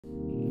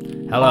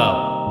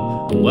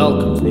Hello, and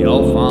welcome to the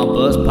Old Farm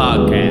Bus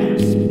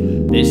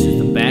Podcast. This is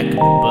the Back of the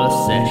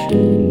Bus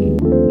session.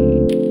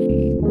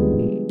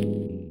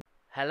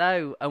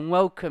 Hello, and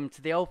welcome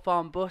to the Old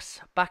Farm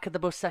Bus Back of the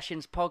Bus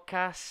Sessions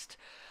podcast.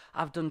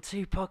 I've done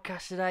 2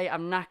 podcasts today.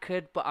 I'm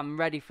knackered, but I'm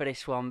ready for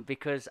this one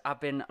because I've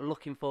been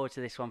looking forward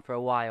to this one for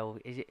a while.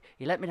 You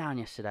let me down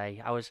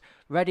yesterday. I was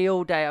ready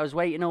all day. I was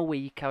waiting all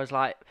week. I was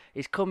like,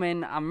 it's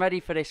coming. I'm ready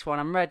for this one.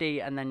 I'm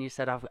ready. And then you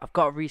said, I've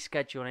got to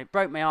reschedule. And it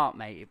broke my heart,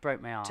 mate. It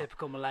broke my heart.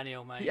 Typical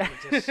millennial, mate. Yeah.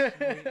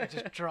 We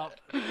just drop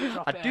it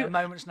at a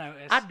moment's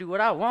notice. I do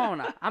what I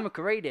want. I'm a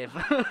creative.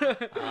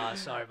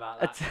 Sorry about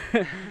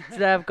that.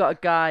 Today I've got a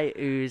guy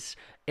who's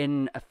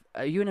in...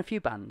 Are you in a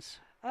few bands?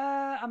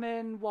 I'm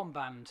in one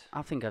band.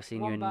 I think I've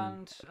seen you in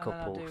a couple.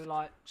 And then I do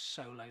like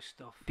solo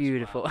stuff.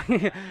 Beautiful.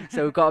 Well.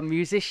 So we've got a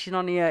musician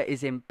on here,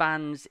 is in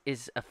bands,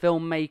 is a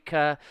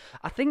filmmaker.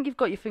 I think you've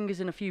got your fingers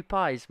in a few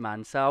pies,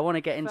 man. So I want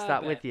to get into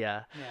that with you.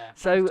 Yeah.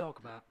 So, talk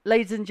about.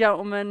 Ladies and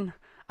gentlemen,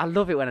 I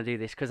love it when I do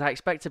this because I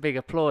expect a big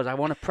applause. I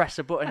want to press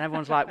a button.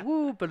 Everyone's like,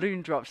 "Woo!"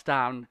 Balloon drops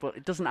down, but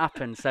it doesn't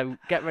happen. So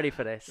get ready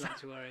for this. Not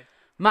to worry.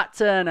 Matt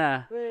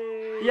Turner.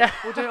 Whee! Yeah.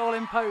 We'll do it all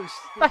in post.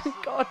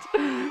 Thank God.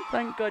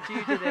 Thank God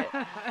you did it.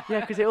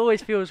 Yeah, because it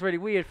always feels really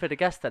weird for the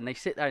guests then. They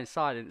sit there in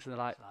silence and they're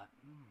like,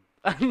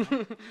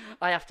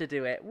 I have to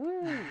do it.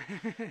 Woo.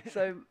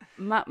 So,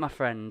 Matt, my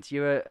friend,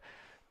 you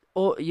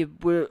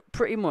were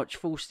pretty much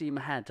full steam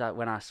ahead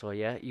when I saw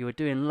you. You were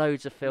doing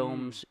loads of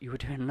films. You were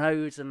doing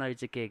loads and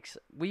loads of gigs.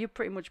 Were you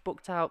pretty much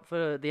booked out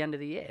for the end of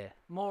the year?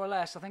 More or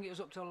less. I think it was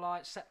up till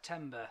like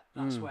September.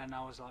 That's when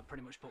I was like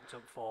pretty much booked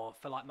up for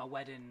like my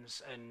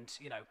weddings and,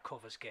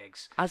 covers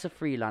gigs. As a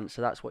freelancer,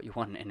 that's what you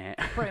want, innit?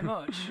 Pretty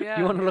much, yeah.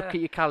 You want to look at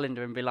your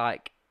calendar and be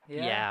like,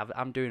 yeah,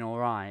 I'm doing all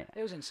right.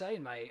 It was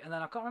insane, mate. And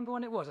then I can't remember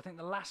when it was. I think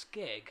the last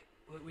gig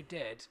that we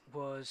did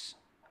was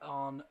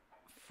on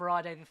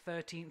Friday the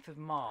 13th of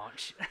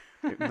March.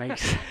 It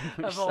makes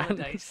of all the sense.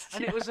 days.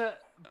 And it was at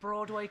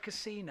Broadway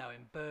Casino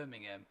in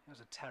Birmingham. It was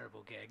a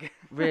terrible gig.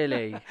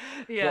 Really?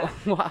 Yeah.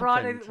 What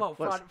Friday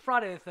happened?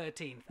 Friday the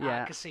 13th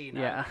at a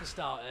casino, for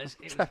starters.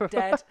 It was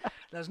dead.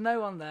 There was no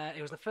one there.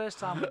 It was the first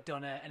time we'd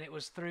done it, and it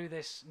was through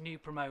this new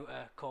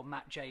promoter called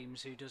Matt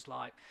James, who does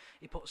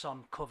he puts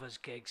on covers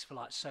gigs for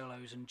like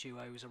solos and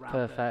duos around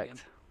Birmingham.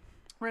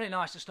 Really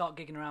nice to start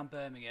gigging around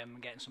Birmingham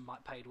and getting some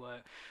paid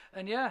work.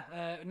 And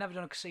never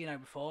done a casino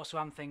before, so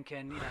I'm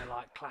thinking,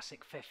 like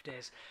classic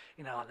 50s,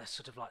 like the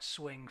sort of like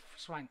swing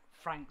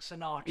Frank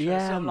Sinatra.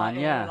 Yeah, something man,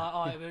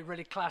 it'll be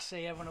really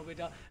classy, everyone will be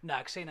done. No,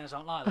 casinos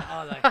aren't like that,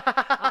 are they?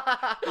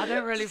 I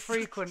don't really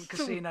frequent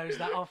casinos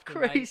that often,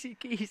 Crazy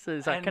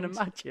geezers, I can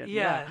imagine.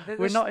 Yeah.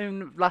 We're not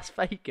in Las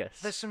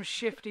Vegas. There's some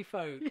shifty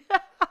folk.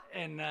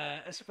 In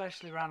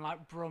especially around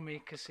like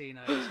Brummie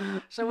casinos,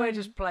 so we're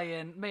just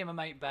playing, me and my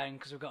mate Ben,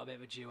 because we've got a bit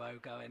of a duo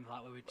going.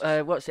 Like we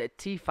just, what's it?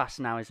 TFAS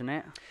now, isn't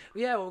it?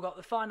 Yeah, we've got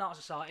the Fine Arts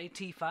Society,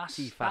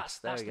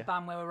 TFAS. That's the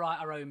band where we write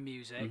our own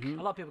music.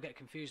 A lot of people get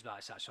confused about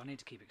this, actually. I need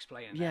to keep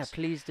explaining this. Yeah,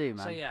 please do,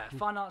 man. So yeah,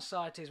 Fine Arts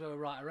Society is where we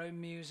write our own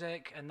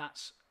music, and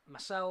that's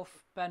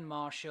myself, Ben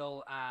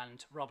Marshall,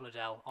 and Rob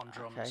Liddell on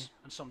drums,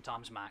 and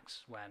sometimes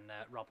Max when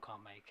Rob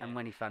can't make it. And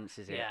when he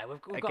fancies it. Yeah,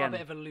 we've got a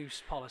bit of a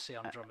loose policy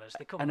on drummers.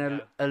 They come and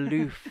go.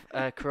 Aloof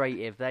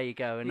creative, there you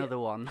go, another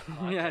one.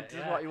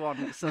 Just what he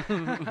wants.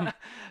 And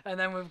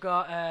then we've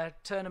got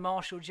Turner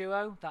Marshall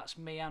duo. That's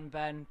me and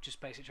Ben, just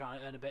basically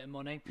trying to earn a bit of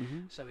money.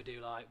 So we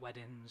do like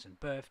weddings and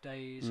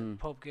birthdays and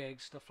pub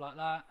gigs, stuff like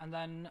that. And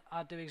then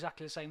I do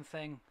exactly the same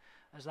thing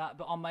as that,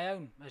 but on my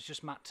own, as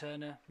just Matt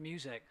Turner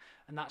music,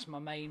 and that's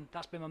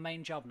been my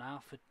main job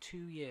now for 2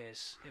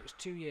 years. It was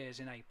 2 years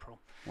in April.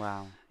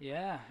 Wow.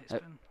 Yeah, it's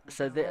been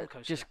so a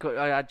rollercoaster.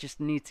 I just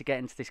need to get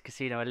into this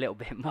casino a little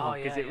bit more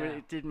because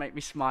it did make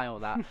me smile.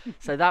 That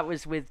so that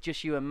was with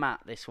just you and Matt.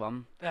 This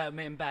one.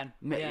 Me and Ben.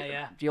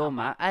 You're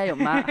Matt. Hey, I'm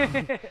Matt.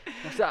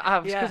 Because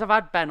I've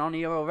had Ben on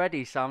here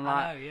already, so I'm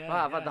like,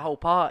 I've had the whole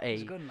party. It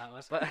was good, that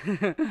was.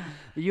 But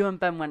you and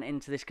Ben went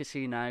into this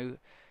casino.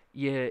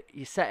 You're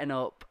setting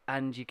up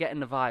and you're getting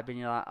the vibe and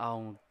you're like,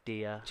 oh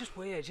dear. Just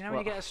weird, when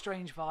you get a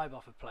strange vibe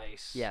off a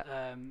place. Yeah.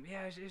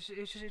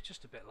 It's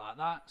just a bit like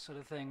that sort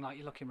of thing. Like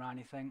you're looking around,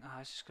 you think,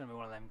 it's just going to be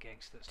one of them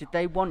gigs. Did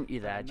they want you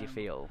there? Do you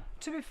feel?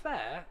 To be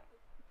fair,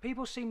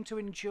 people seem to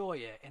enjoy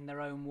it in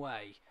their own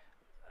way,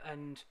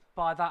 and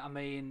by that I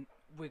mean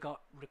we got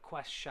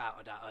requests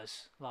shouted at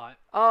us, like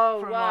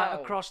from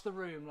across the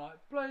room, like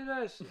play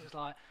this. It's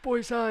like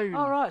boys home.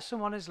 All right,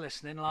 someone is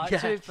listening. Like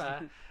to be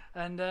fair.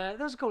 And there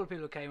was a couple of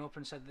people who came up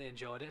and said they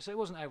enjoyed it, so it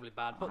wasn't overly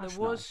bad. But there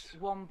was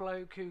one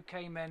bloke who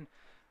came in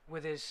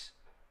with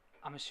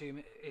I'm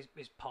assuming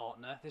his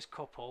partner, this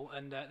couple,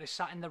 and they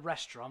sat in the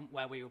restaurant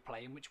where we were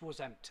playing, which was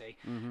empty.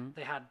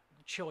 They had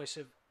choice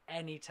of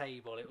any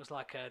table. It was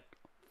like a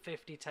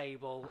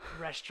 50-table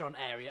restaurant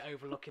area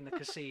overlooking the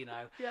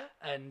casino.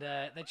 And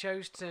they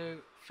chose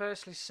to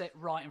firstly sit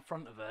right in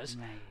front of us,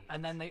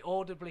 and then they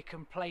audibly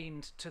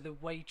complained to the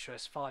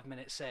waitress 5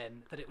 minutes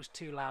in that it was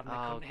too loud and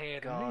they couldn't hear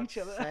them each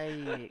other.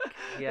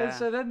 And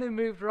so then they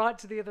moved right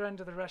to the other end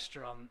of the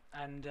restaurant,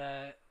 and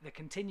they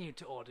continued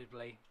to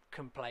audibly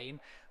complain.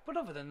 But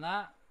other than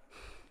that,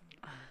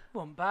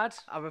 wasn't bad.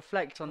 I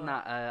reflect on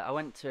that. I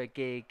went to a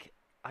gig.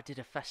 I did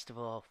a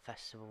festival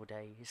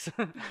days,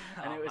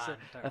 and it was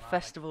a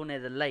festival near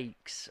the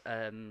lakes,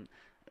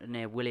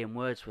 near William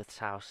Wordsworth's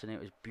house, and it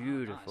was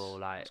beautiful.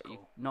 Nice. Like, Cool.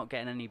 you're not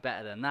getting any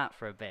better than that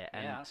for a bit.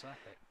 And Yeah, that's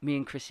epic. me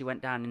and Chrissy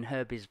went down in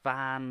Herbie's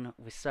van.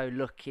 We're so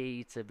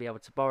lucky to be able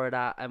to borrow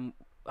that, and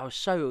I was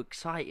so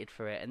excited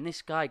for it. And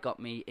this guy got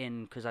me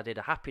in because I did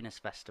a happiness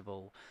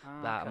festival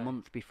about a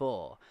month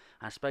before.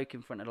 I spoke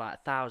in front of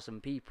like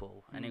 1,000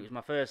 people, and it was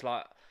my first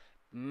like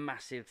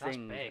massive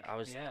thing. Big.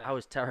 I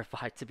was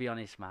terrified, to be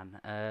honest, man.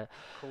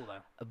 Cool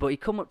though. But he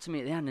come up to me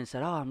at the end and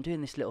said, "Oh, I'm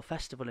doing this little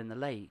festival in the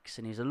lakes,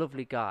 and he's a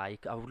lovely guy.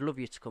 I would love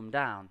you to come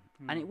down."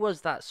 And it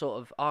was that sort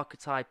of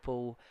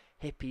archetypal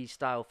hippie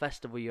style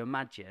festival you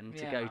imagine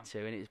to go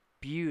to, and it's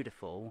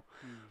beautiful.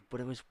 But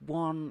there was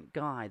one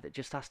guy that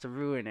just has to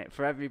ruin it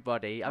for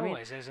everybody. I mean,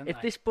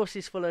 if this bus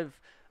is full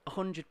of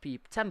 100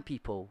 people, 10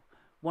 people,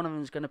 one of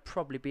them's going to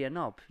probably be a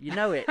knob. You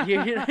know it.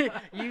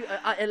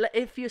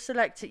 If you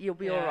select it, you'll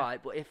be all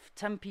right. But if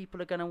 10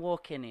 people are going to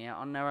walk in here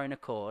on their own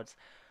accord,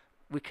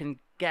 we can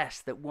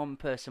guess that one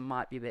person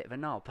might be a bit of a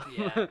knob.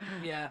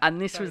 Yeah. And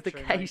this was the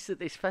case at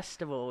this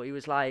festival. He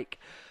was like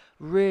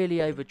really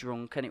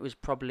overdrunk, and it was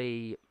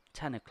probably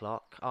 10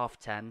 o'clock,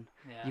 10:30.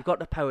 Yeah. You've got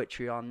the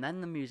poetry on,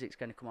 then the music's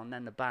going to come on,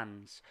 then the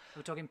bands.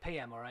 We're talking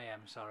PM or AM,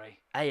 sorry.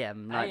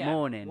 AM, like AM.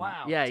 morning.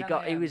 Wow. Yeah, he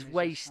 10 was AM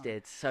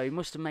wasted, so he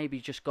must have maybe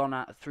just gone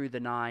out through the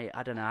night.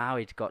 I don't know how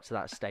he'd got to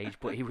that stage,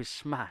 but he was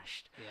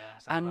smashed. Yeah,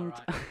 sounds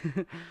about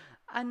right.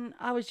 And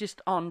I was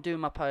just on doing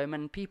my poem,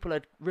 and people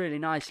had really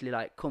nicely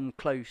like come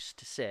close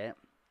to sit,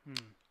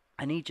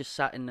 and he just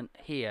sat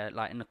here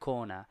like in the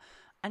corner.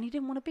 And he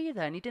didn't want to be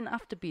there, and he didn't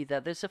have to be there.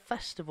 There's a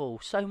festival,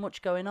 so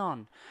much going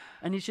on.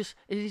 And he's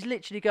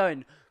literally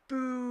going,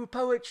 boo,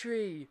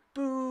 poetry,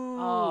 boo.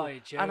 Oh, you're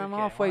joking. And I'm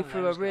halfway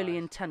through a really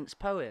intense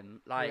poem,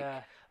 like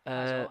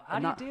how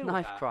do you deal Knife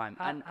with that?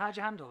 Crime. How'd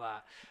you handle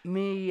that?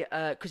 Me,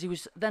 because he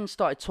was then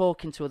started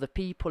talking to other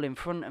people in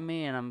front of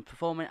me, and I'm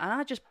performing, and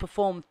I just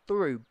performed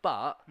through,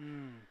 but...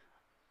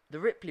 the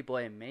Ripley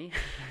boy in me,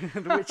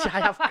 which I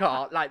have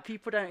got, like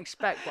people don't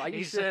expect, but I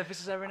used to.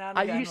 Surfaces every now and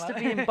again. I used to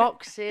be in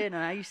boxing, and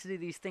I used to do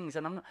these things,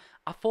 and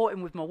I fought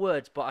him with my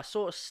words, but I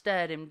sort of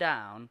stared him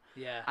down.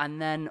 Yeah.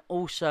 And then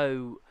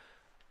also,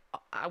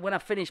 when I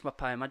finished my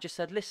poem, I just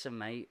said, "Listen,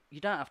 mate, you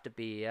don't have to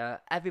be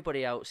here.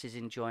 Everybody else is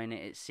enjoying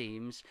it. It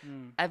seems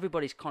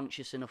everybody's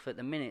conscious enough at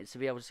the minute to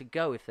be able to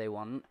go if they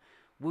want.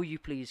 Will you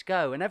please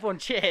go?" And everyone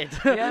cheered.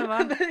 Yeah,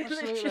 man. And he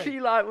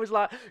literally was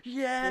like,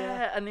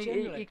 yeah. And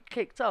he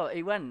kicked out.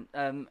 He went.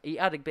 He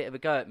had a bit of a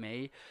go at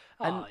me,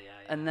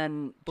 and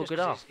then buggered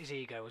off. His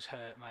ego was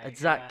hurt, mate.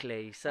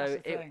 Exactly. Yeah.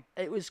 So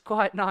it was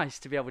quite nice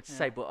to be able to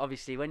say. But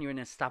obviously, when you're in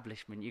an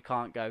establishment, you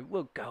can't go,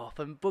 "We'll go off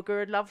and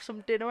bugger and have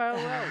some dinner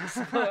else."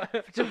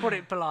 To put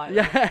it politely.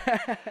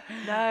 Yeah.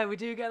 No, we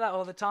do get that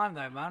all the time,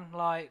 though, man.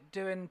 Like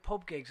doing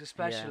pub gigs,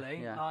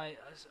 especially. Yeah. Like,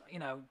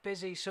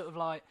 busy sort of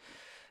like.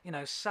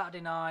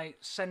 Saturday night,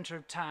 centre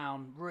of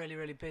town, really,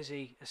 really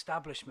busy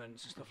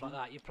establishments and stuff like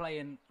that. You're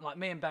playing, like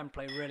me and Ben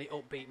play really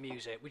upbeat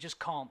music. We just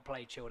can't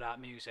play chilled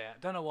out music. I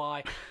don't know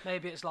why.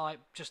 Maybe it's like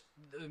just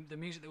the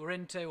music that we're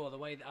into or the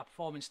way that our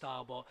performing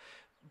style, but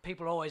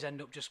people always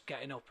end up just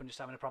getting up and just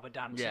having a proper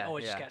dance. It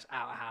always just gets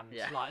out of hand.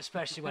 Like,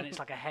 especially when it's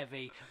like a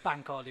heavy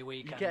bank holiday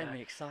weekend. You're getting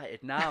me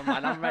excited now,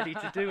 man. I'm ready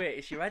to do it.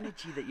 It's your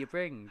energy that you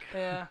bring.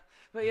 Yeah.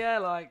 But yeah,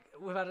 like,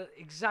 we've had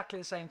exactly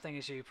the same thing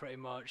as you, pretty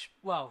much.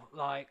 Well,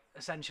 like,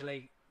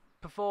 essentially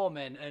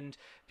performing, and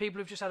people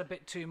have just had a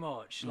bit too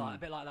much, like a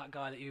bit like that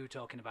guy that you were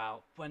talking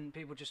about, when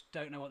people just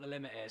don't know what the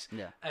limit is,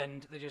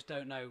 and they just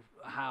don't know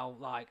how,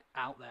 like,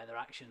 out there their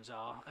actions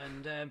are,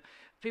 and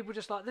people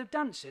just, like, they're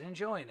dancing,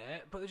 enjoying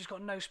it, but they've just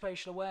got no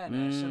spatial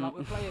awareness, and, like,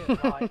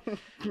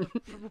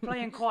 we're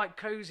playing quite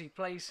cosy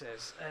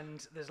places,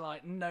 and there's,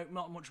 like,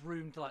 not much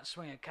room to, like,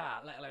 swing a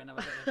cat, let alone have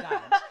a bit of a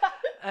dance.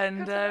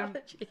 And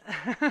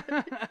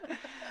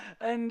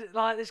and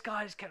like this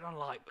guy just kept on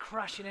like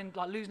crashing in,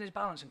 like losing his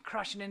balance and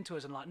crashing into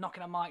us and like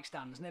knocking our mic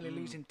stands, nearly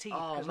losing teeth.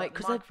 Oh, mate,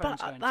 because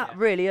that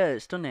really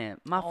hurts, doesn't it?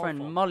 My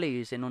friend Molly,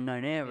 who's in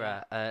Unknown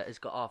Era, has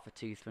got half a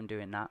tooth from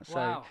doing that. So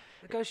wow,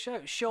 it goes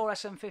show Shure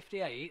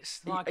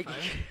SM58s microphone.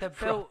 They're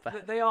built.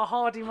 They are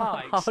hardy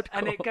mics, Hardcore.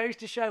 And it goes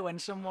to show when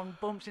someone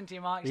bumps into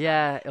your mic stand.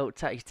 Yeah, it'll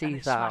take your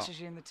teeth out. And it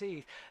smashes you in the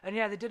teeth. And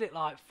yeah, they did it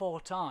like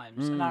 4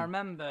 times, and I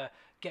remember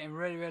getting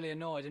really, really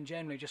annoyed and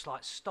generally just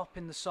like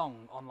stopping the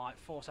song on like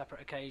 4 separate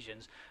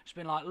occasions. Just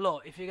being like,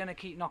 look, if you're going to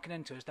keep knocking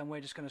into us, then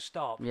we're just going to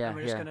stop. And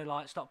we're just going to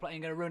like stop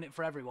playing, going to ruin it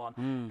for everyone.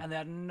 And they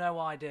had no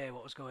idea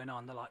what was going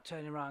on. They're like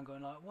turning around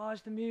going like,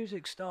 why's the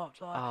music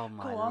stopped? Like,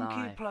 go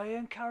on, keep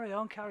playing, carry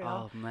on.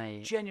 Oh,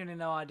 mate. Genuinely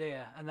no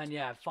idea. And then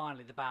yeah,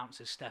 finally the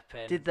bouncers step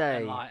in. Did they?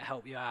 And like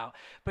help you out.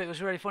 But it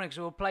was really funny because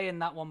we were playing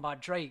that one by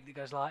Drake that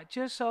goes like,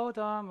 just hold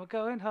on, we're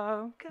going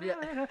home. We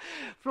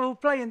were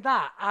playing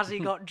that as he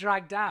got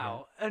dragged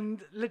out.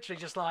 and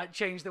literally just like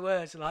changed the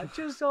words, like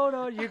just hold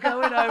on, you're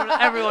going home. And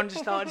everyone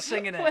just started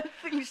singing it. When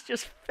things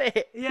just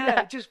fit.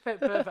 Yeah, it just fit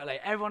perfectly.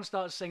 Everyone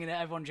started singing it.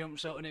 Everyone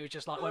jumps up, and it was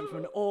just like went from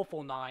an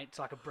awful night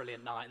to like a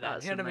brilliant night. Then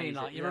That's you know what I mean?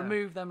 amazing, Like you yeah.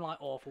 remove them like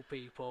awful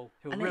people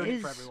who And ruin it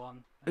it for is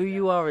everyone. who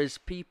you are as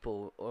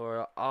people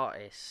or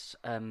artists,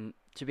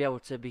 to be able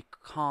to be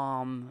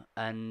calm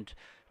and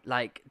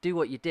like do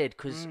what you did,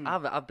 because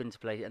I've been to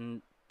play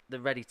and they're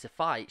ready to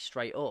fight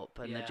straight up,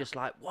 and they're just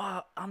like,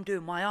 "What? I'm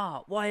doing my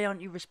art. Why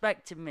aren't you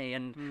respecting me?"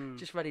 And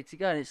just ready to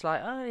go. And it's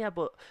like, oh yeah,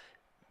 but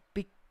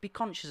be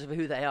conscious of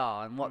who they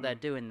are and what they're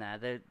doing there.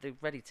 They're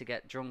ready to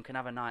get drunk and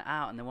have a night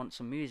out, and they want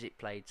some music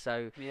played.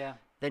 So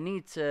they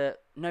need to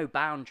know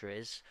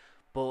boundaries,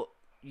 but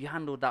you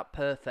handled that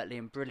perfectly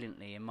and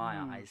brilliantly in my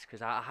eyes,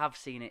 because I have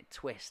seen it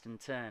twist and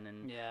turn,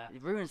 and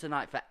it ruins the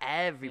night for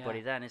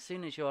everybody. Then as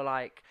soon as you're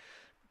like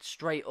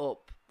straight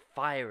up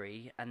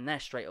fiery and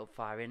they're straight up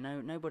fiery,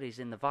 nobody's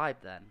in the vibe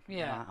then.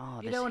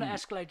 Like, you don't want to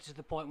escalate it to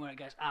the point where it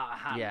gets out of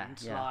hand.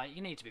 Like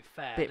you need to be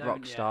fair. Bit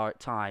rock star at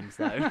times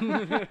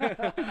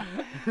though.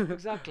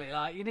 Exactly.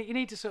 Like you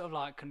need to sort of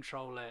like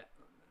control it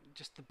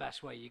just the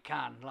best way you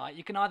can. Like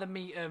you can either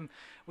meet them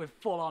with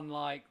full on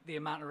like the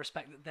amount of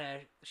respect that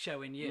they're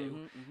showing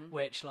you,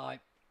 which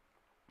like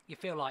you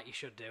feel like you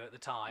should do at the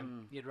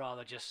time. You'd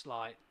rather just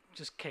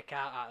kick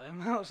out at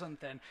them or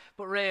something.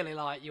 But really,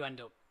 like you end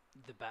up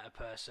the better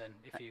person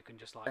if you can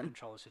just like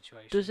control the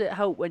situation. Does it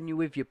help when you're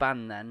with your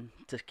band then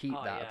to keep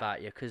that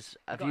about you? Because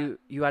have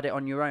you had it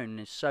on your own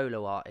as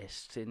solo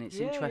artist, and it's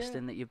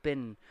interesting that you've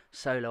been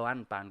solo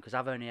and band, because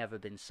I've only ever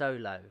been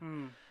solo.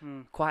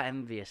 Quite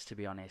envious, to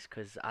be honest,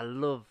 because I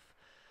love,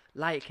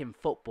 like in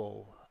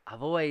football, I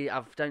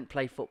don't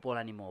play football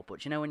anymore,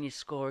 but you know when you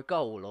score a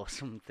goal or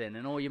something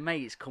and all your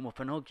mates come up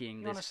and hug you, and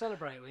you want to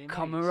celebrate with your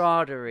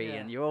camaraderie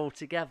and you're all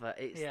together,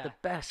 it's the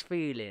best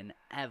feeling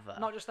ever.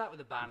 Not just that with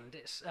the band,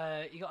 it's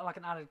you got like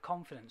an added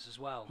confidence as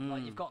well.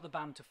 Like you've got the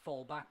band to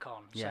fall back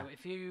on. So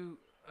if you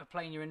are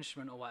playing your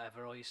instrument or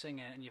whatever, or you're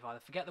singing and you've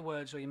either forget the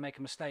words or you make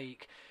a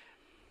mistake,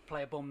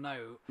 play a bum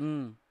note,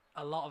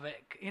 a lot of it,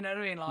 you know what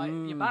I mean?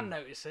 Like your band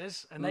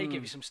notices and they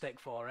give you some stick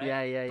for it.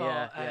 Yeah, you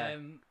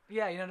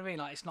know what I mean?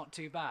 Like it's not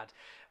too bad.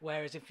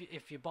 Whereas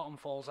if your bottom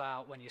falls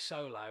out when you're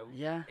solo,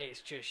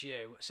 it's just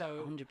you.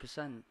 So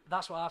 100%.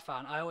 That's what I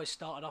found. I always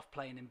started off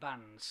playing in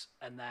bands,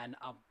 and then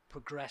I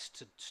progressed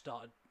to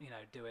start,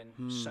 doing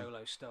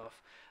solo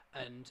stuff,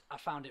 and I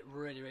found it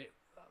really.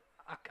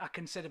 I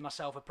consider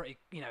myself a pretty,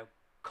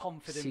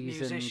 confident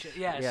musician.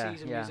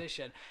 Seasoned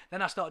musician.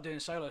 Then I started doing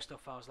solo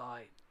stuff. I was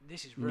like,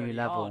 this is really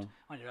hard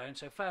on your own.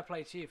 So fair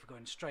play to you for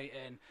going straight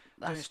in,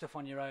 doing stuff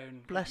on your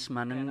own. Bless,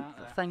 man, and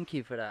thank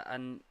you for that.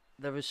 And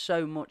there is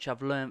so much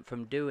I've learnt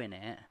from doing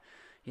it,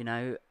 and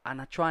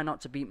I try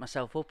not to beat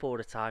myself up all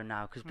the time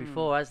now, because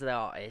before, as the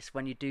artist,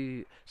 when you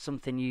do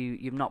something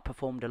you've not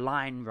performed a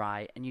line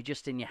right, and you're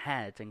just in your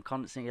head and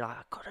constantly like,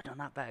 I could have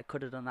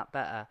done that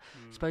better.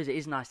 I suppose it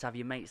is nice to have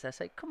your mates there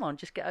say, come on,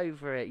 just get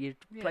over it, you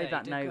played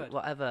that note,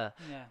 whatever.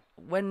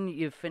 When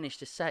you've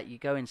finished a set, you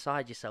go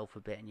inside yourself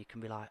a bit and you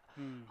can be like,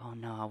 oh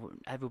no,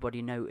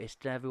 everybody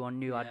noticed, everyone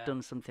knew I'd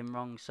done something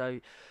wrong. So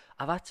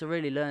I've had to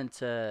really learn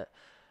to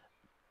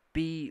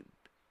be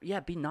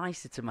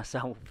nicer to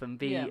myself and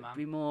be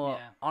more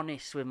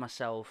honest with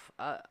myself.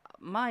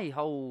 My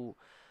whole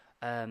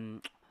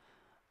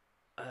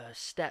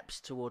steps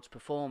towards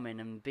performing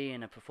and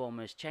being a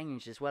performer has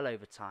changed as well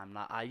over time.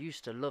 Like I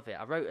used to love it.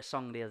 I wrote a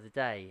song the other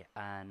day,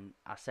 and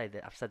I've said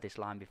this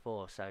line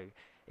before, so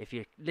if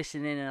you're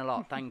listening in a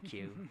lot, thank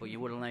you, but you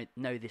wouldn't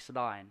know this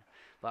line.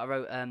 But I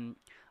wrote,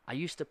 I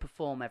used to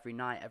perform every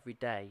night, every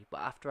day, but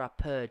after I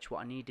purged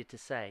what I needed to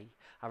say,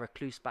 I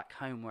recluse back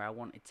home where I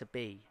wanted to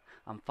be.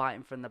 I'm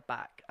fighting from the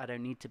back. I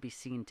don't need to be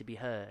seen to be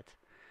heard.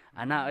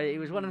 And it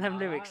was one of them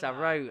lyrics I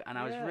wrote, and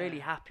I was really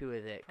happy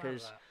with it,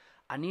 because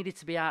I needed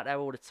to be out there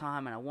all the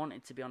time, and I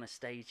wanted to be on a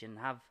stage and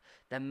have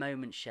them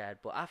moments shared.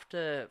 But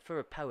for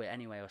a poet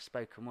anyway, or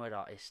spoken word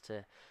artist,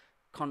 to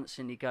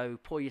constantly go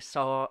pour your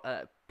soul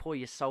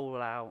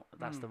out.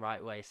 That's the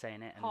right way of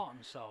saying it. And heart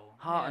and soul.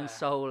 And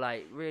soul.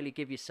 Like really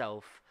give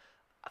yourself.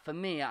 For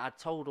me, I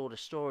told all the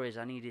stories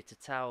I needed to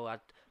tell. I'd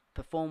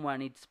perform where I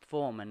needed to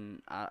perform,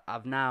 and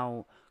I've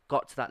now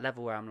got to that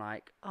level where I'm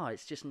like, oh,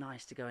 it's just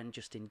nice to go and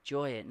just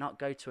enjoy it, not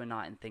go to a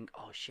night and think,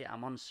 oh shit,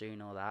 I'm on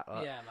soon or that.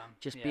 Or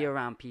just be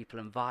around people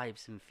and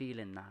vibes and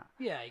feeling that.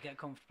 Yeah, you get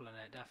comfortable in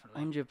it,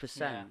 definitely. 100%.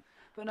 Yeah.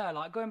 But no,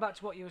 like going back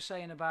to what you were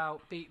saying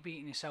about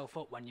beating yourself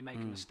up when you make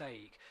a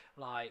mistake,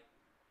 like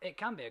it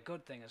can be a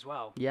good thing as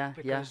well. Yeah,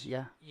 because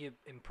you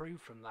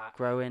improve from that.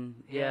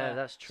 Growing. Yeah,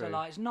 that's true. So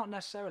like, it's not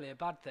necessarily a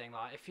bad thing.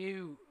 Like if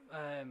you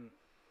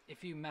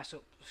mess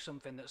up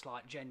something that's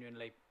like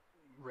genuinely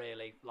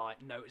really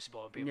like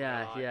noticeable, people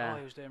are like, oh,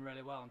 he was doing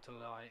really well until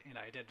like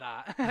he did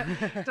that.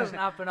 It doesn't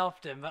happen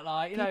often, but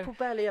like people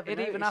barely ever it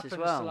notice even happens as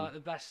well. to like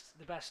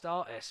the best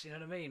artists. You know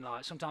what I mean?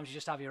 Like sometimes you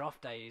just have your off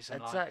days.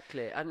 And,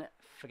 exactly, and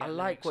I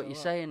like what you're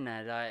saying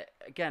there. Like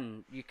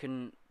again, you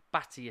can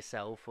batter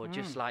yourself or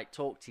just like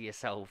talk to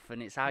yourself,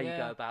 and it's how you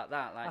go about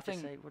that. Like,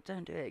 just say, well,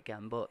 don't do it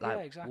again, but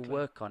like, we'll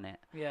work on it.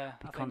 Yeah,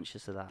 be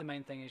conscious of that. The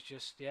main thing is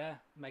just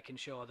making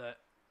sure that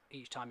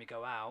each time you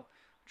go out,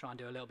 try and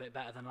do a little bit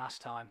better than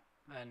last time,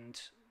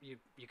 and you're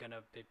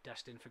gonna be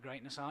destined for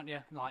greatness, aren't you?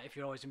 Like, if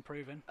you're always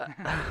improving.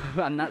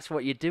 And that's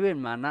what you're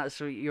doing, man. That's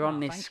what you're on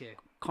this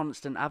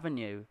constant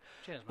avenue.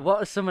 Cheers, man.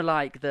 What are some of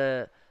like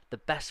the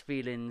best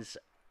feelings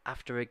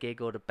after a gig,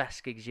 or the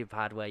best gigs you've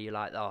had where you're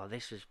like, oh,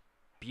 this was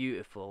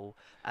beautiful,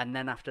 and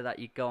then after that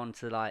you go on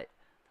to like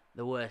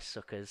the worst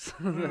suckers,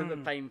 the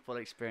painful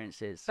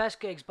experiences? Best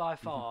gigs by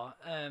far,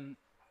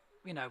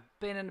 you know,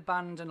 being in a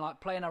band and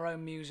like playing our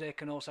own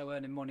music and also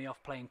earning money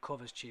off playing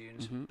covers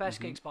tunes. Best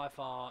gigs by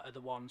far are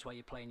the ones where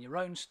you're playing your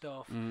own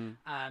stuff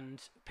and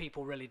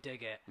people really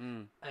dig it.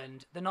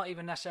 And they're not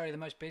even necessarily the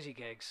most busy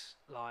gigs.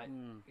 Like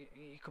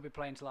you could be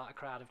playing to like a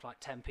crowd of like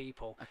 10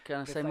 people.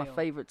 Can I say my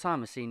favourite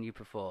time I've seen you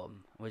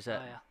perform was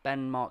at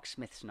Ben Mark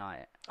Smith's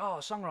night. Oh,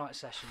 songwriter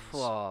sessions.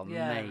 Oh,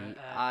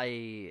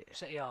 mate,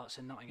 City Arts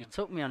in Nottingham. You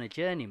took me on a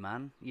journey,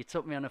 man. You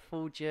took me on a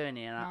full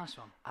journey, and nice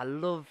one. I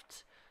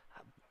loved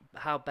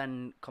how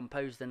Ben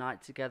composed the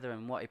night together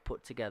and what he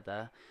put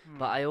together,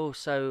 but I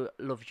also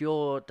loved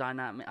your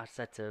dynamic. I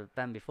said to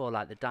Ben before,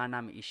 like the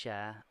dynamic you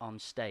share on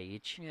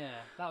stage. Yeah,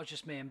 that was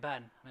just me and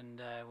Ben,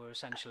 and we were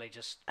essentially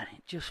just... And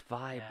it just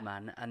vibed,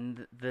 man.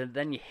 And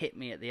then you hit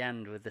me at the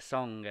end with the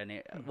song,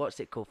 and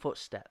what's it called?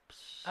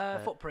 Footsteps?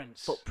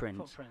 Footprints.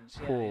 Footprints,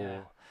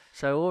 yeah.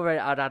 So already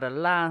I'd had a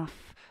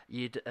laugh,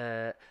 you'd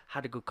had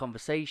a good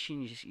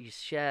conversation, you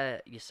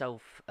share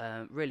yourself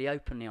really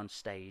openly on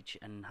stage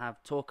and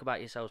talk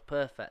about yourselves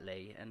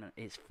perfectly, and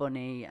it's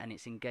funny and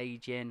it's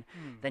engaging.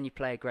 Then you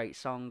play a great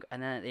song,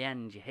 and then at the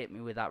end you hit me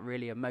with that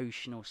really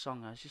emotional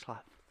song. I was just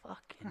like,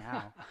 fucking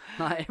hell.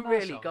 Like, it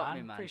really got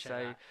me, man.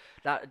 Appreciate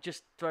that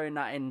just throwing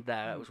that in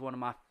there, it was one of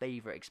my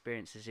favourite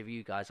experiences of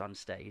you guys on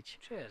stage.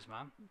 Cheers,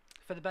 man.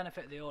 For the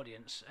benefit of the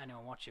audience,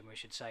 anyone watching, we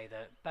should say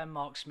that Ben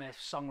Mark Smith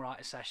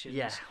songwriter sessions.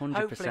 Yeah, 100%.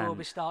 Hopefully we'll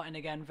be starting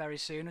again very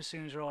soon, as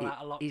soon as we're all out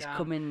of lockdown. He's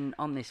coming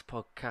on this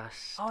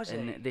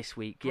podcast this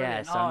week.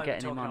 Brilliant. Yeah, so I'm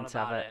getting him on to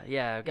have it.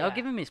 Yeah, I'll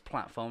give him his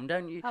platform,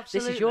 don't you?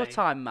 Absolutely. This is your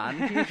time, man.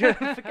 You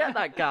can forget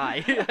that guy.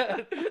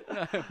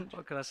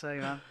 What can I say,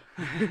 man?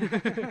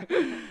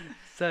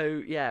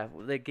 So, yeah,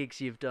 the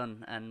gigs you've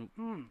done, and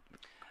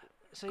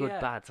so, good,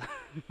 bad.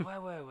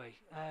 Where were we?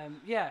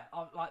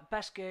 Like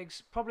best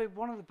gigs. Probably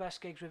one of the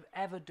best gigs we've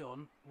ever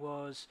done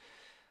was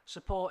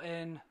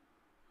supporting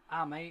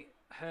our mate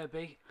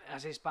Herbie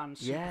as his band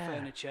Super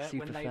Furniture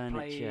when they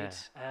played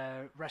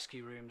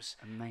Rescue Rooms.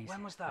 Amazing.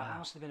 When was that? That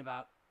must have been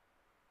about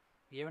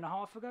a year and a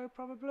half ago,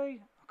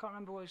 probably. I can't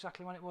remember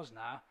exactly when it was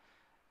now.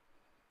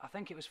 I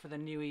think it was for the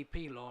new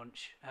EP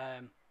launch.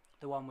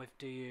 The one with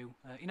Do You,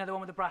 you know, the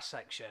one with the brass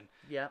section.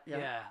 Yeah.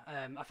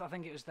 I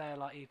think it was their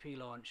like EP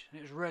launch, and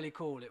it was really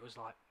cool. It was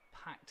like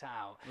packed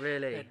out.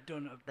 Really, they'd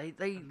done.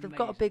 They've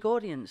got a big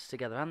audience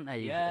together, haven't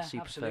they? Yeah,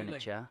 Super absolutely.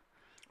 Furniture.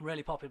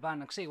 Really popular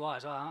band. I can see why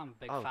as well. I'm a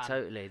big fan. Oh,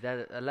 totally.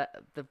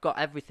 They've got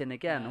everything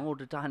again. All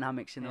the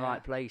dynamics in the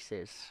right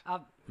places.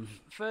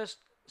 First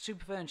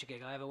Super Furniture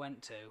gig I ever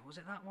went to, was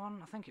it that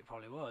one? I think it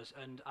probably was.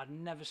 And I'd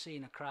never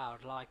seen a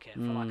crowd like it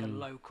for like a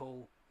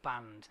local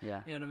band. You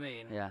know what I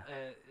mean?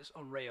 It's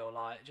unreal.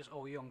 Like, just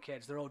all young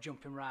kids, they're all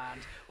jumping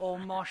around, all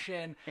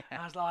moshing.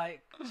 I was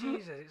like,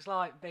 Jesus, it's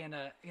like being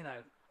a, you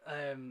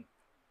know,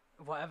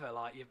 whatever,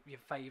 like your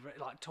favourite,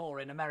 like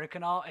touring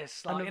American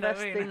artists. Like, and the you know best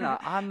what I thing, mean? like,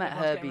 I met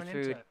Herbie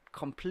through a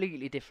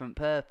completely different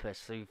purpose,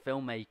 through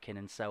filmmaking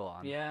and so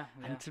on.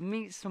 And to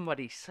meet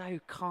somebody so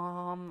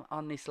calm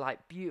on this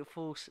like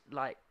beautiful,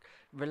 like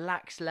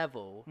relaxed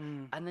level,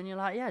 and then you're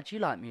like, yeah, do you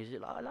like music?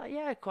 Like,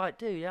 yeah, quite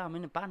do. Yeah, I'm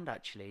in a band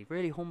actually.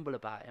 Really humble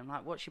about it. I'm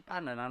like, what's your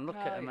band? And I look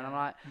at him and I'm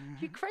like,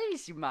 you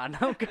crazy, man.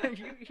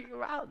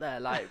 You're out there,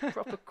 like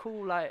proper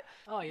cool, like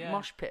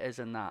mosh pitters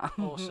and that.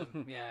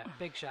 Awesome. Yeah,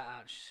 big shout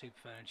out to Super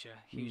Furniture.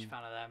 Huge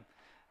fan of them.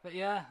 But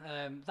yeah,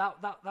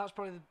 that was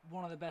probably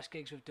one of the best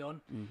gigs we've done.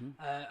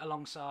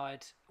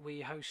 Alongside,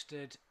 we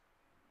hosted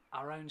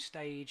our own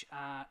stage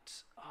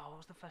at what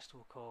was the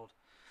festival called?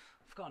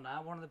 I've forgotten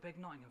now. One of the big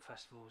Nottingham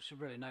festivals.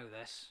 Should really know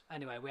this.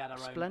 Anyway, we had our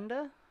own.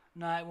 Splendour?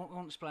 No, it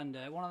wasn't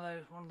Splendour. One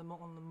of the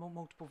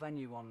multiple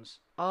venue ones.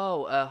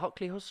 Oh,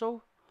 Hockley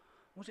Hustle.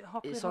 Was it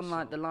Hockley It's Hustle? on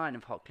like the line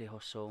of Hockley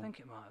Hustle. I think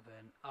it might have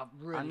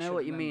been. I know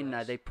what you mean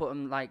now. They put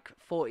them like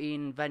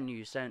 14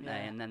 venues, don't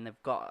they? And then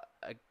they've got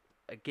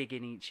a gig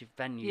in each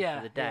venue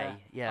for the day.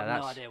 Yeah, I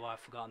have no idea why I've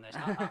forgotten this.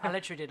 I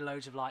literally did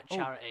loads of like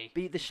charity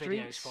Beat the videos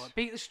Streets. for it.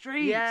 Beat the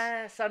Streets.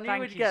 Yes, I knew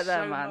Thank we'd you get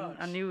there, so man. much.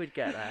 I knew we'd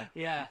get there.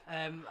 Yeah,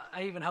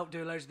 I even helped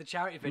do loads of the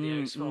charity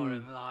videos for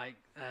him, like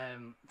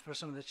for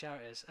some of the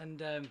charities.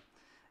 And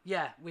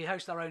we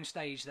host our own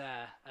stage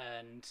there,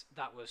 and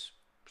that was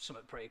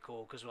something pretty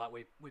cool because like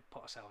we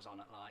put ourselves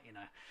on at like, you know,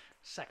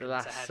 second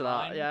to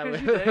headline. Yeah,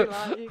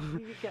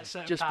 you get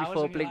certain just powers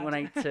before Blink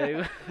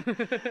 182.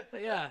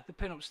 But yeah, the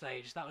pin-up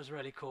stage, that was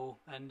really cool.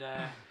 And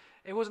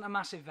it wasn't a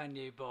massive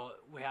venue, but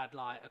we had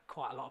like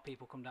quite a lot of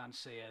people come down to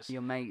see us.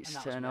 Your mates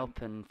turn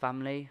up and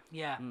family.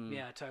 Yeah,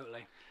 yeah,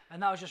 totally.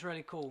 And that was just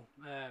really cool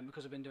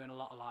because I've been doing a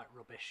lot of like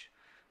rubbish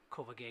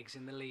cover gigs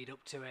in the lead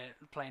up to it,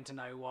 playing to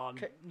no one,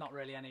 not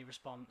really any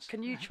response.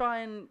 Can you try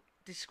and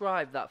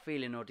describe that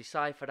feeling or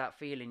decipher that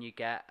feeling you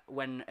get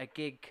when a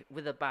gig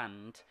with a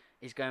band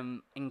is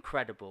going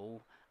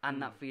incredible,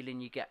 and that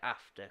feeling you get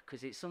after?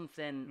 Because it's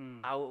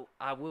something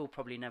I will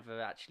probably never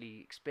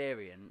actually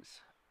experience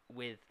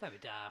with... Don't be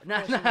daft.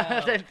 No,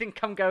 I don't think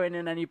I'm going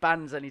in any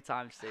bands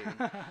anytime soon.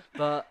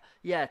 But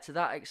yeah, to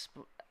that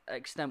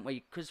extent where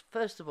because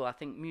first of all, I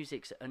think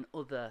music's an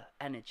other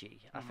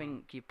energy. I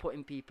think you're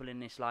putting people in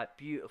this like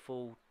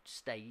beautiful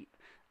state.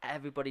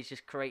 Everybody's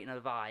just creating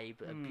a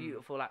vibe, a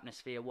beautiful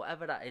atmosphere,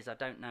 whatever that is. I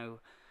don't know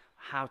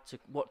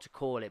what to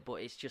call it, but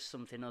it's just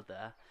something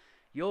other.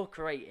 You're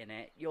creating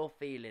it, you're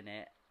feeling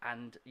it,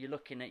 and you're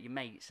looking at your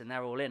mates and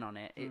they're all in on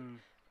it.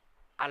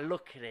 I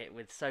look at it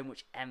with so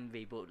much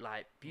envy, but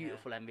like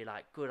beautiful envy,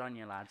 like good on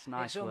you lads,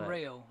 nice work. It's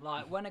unreal.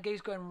 Like when a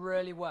gig's going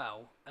really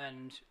well,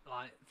 and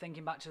like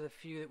thinking back to the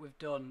few that we've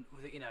done,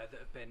 that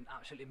have been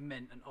absolutely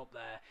mint and up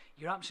there,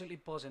 you're absolutely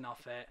buzzing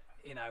off it.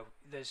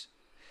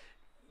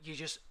 You're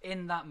just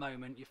in that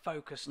moment, you're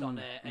focused on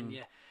it, and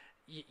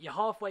you're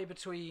halfway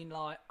between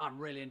like, I'm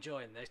really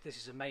enjoying this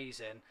is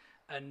amazing,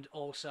 and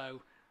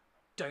also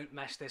don't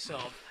mess this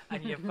up,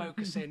 and you're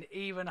focusing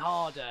even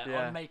harder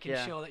on making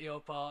sure that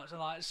your parts, and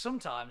like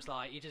sometimes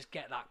like you just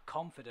get that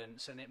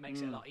confidence and it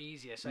makes it a lot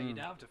easier, so you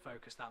don't have to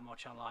focus that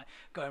much on like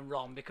going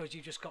wrong, because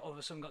you've just got all of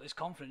a sudden got this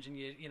confidence, and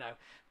you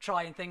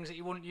trying things that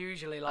you wouldn't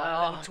usually, like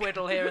a little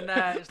twiddle here and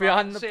there. It's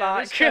behind like, the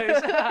back. You know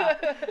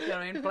what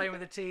I mean? Playing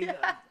with the teeth.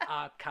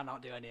 I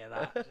cannot do any of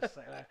that. Just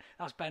like that.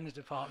 That's Ben's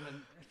department.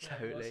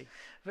 Totally.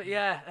 But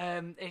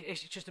yeah,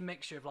 it's just a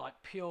mixture of like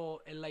pure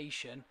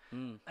elation,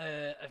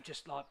 of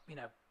just like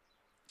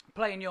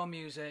playing your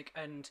music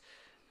and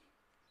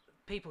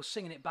people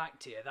singing it back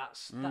to you.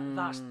 That's the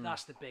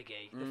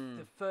biggie.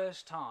 The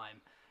first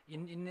time you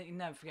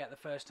never forget the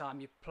first time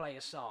you play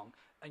a song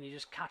and you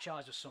just catch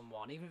eyes with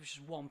someone, even if it's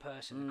just one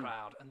person in the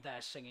crowd, and they're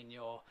singing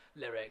your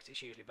lyrics.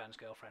 It's usually Ben's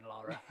girlfriend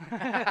Laura.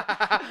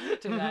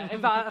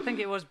 In fact, I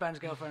think it was Ben's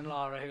girlfriend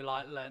Laura who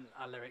like learnt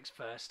our lyrics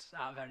first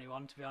out of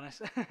anyone, to be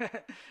honest.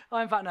 Oh,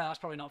 in fact, no, that's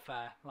probably not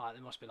fair. Like,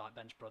 there must be like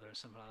Ben's brother or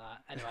something like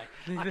that.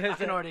 Anyway, I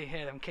can already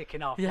hear them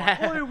kicking off. Yeah.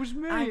 Like, oh, it was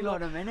me. Hang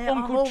on a minute.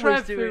 Uncle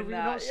Trev, who we've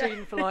that. not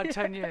seen for like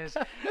 10 years.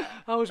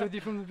 I was with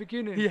you from the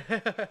beginning.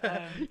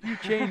 Yeah. You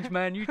changed,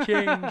 man. You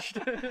changed.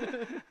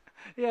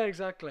 Yeah,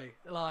 exactly.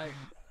 Like,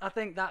 I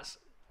think that's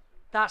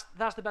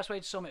the best way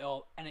to sum it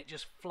up, and it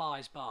just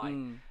flies by.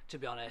 To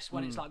be honest,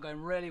 when it's like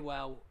going really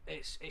well,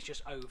 it's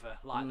just over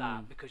like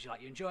that, because you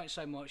enjoy it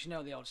so much. You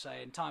know the old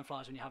saying, time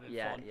flies when you're having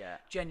fun. Yeah.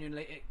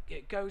 Genuinely,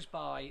 it goes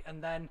by,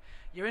 and then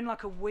you're in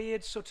like a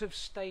weird sort of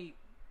state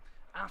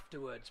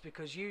afterwards,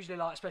 because usually,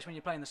 like, especially when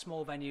you're playing the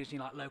small venues and you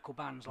like local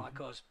bands like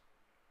us,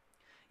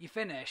 you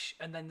finish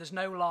and then there's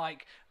no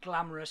like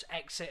glamorous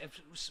exit of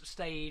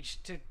stage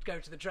to go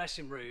to the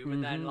dressing room,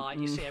 and then like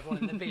you see everyone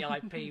in the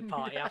VIP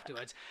party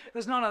afterwards.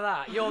 There's none of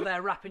that. You're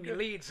there wrapping your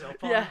leads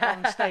up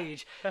on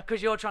stage,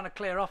 because you're trying to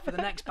clear off for the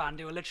next band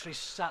who are literally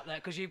sat there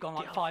because you've gone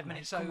like 5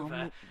 minutes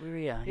over. We're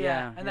here.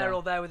 Yeah, and they're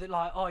all there with it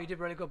like, oh, you did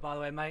really good, by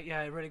the way, mate.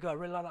 Yeah, really good. I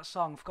really like that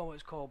song. I forgot what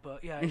it's called,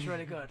 but yeah, it's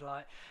really good.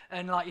 Like,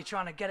 and like you're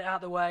trying to get it out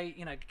of the way,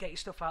 get your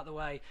stuff out of the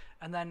way,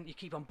 and then you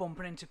keep on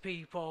bumping into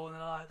people, and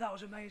they're like, that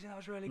was amazing, that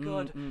was really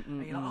good.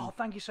 And you're like, oh,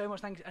 thank you so much,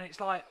 thank you. And it's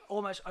like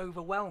almost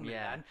overwhelming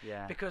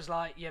because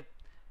like you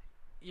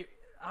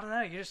I don't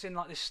know, you're just in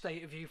like this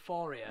state of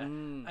euphoria,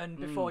 and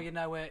before you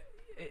know it,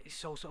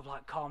 it's all sort of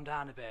like calmed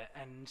down a bit,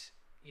 and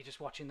you're just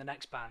watching the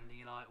next band, and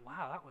you're like,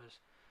 wow, that was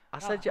I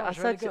said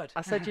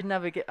I'd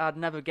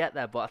never get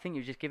there, but I think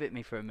you just give it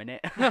me for a minute.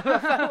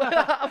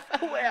 I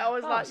felt it. I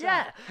was like,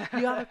 yeah,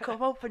 you have a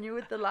come up and you're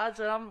with the lads,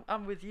 and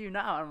I'm with you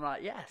now. I'm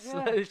like, yes,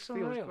 this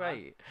feels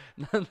great.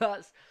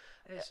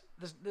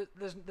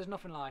 There's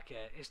nothing like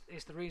it.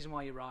 It's the reason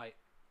why you write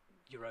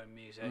your own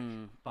music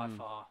by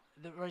far.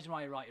 The reason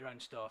why you write your own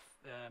stuff,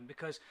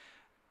 because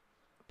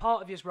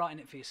part of you is writing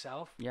it for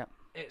yourself. Yeah,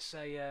 it's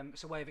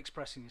a way of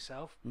expressing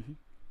yourself,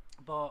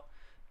 but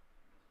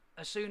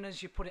as soon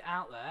as you put it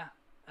out there,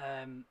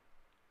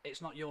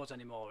 it's not yours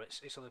anymore.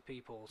 It's other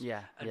people's.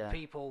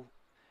 People,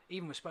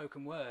 even with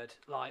spoken word,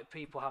 like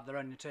people have their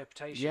own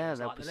interpretations. Yeah,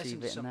 they'll like, they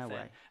perceive listen to it in their something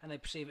way, and they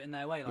perceive it in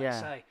their way, like you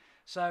say.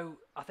 So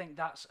I think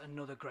that's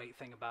another great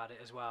thing about it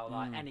as well.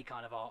 Like any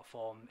kind of art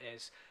form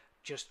is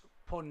just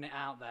putting it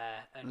out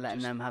there and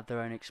letting them have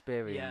their own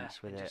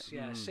experience with it.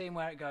 Seeing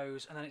where it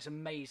goes, and then it's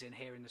amazing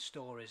hearing the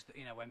stories that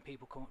when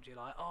people come up to you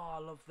like, oh,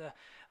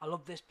 I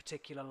love this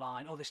particular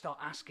line, or they start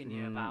asking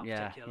you about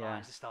particular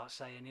lines. They start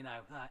saying,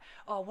 like,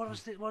 oh, what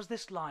does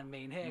this line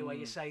mean here, where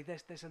you say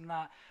this and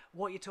that?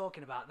 What are you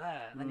talking about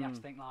there? And then you have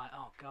to think like,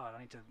 oh God,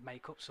 I need to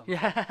make up something.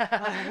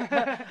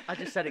 Yeah. I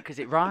just said it because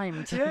it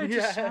rhymed. Yeah, it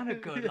just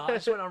sounded good. Like, I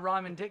just went on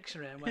Rhyming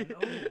Dictionary and went,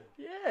 oh.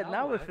 Yeah,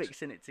 now we're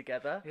fixing it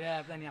together. Yeah,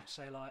 but then you have to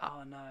say like,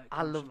 oh no.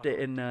 I loved it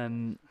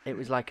in it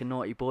was like a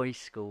naughty boys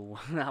school.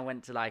 I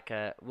went to like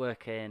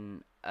work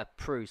in a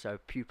PRU, so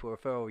pupil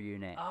referral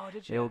unit. Oh,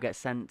 did you? They all get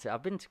sent to.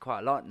 I've been to quite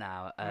a lot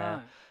now,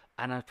 Right.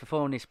 and I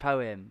performed this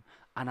poem,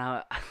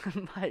 and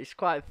it's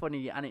quite a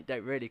funny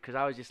anecdote really, because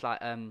I was just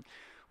like,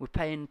 we're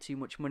paying too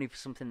much money for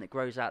something that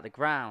grows out of the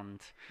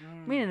ground,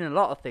 meaning a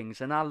lot of things.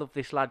 And I love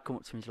this lad come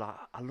up to me, he's like,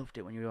 I loved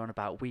it when you were on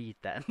about weed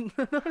then.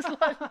 I was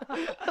like,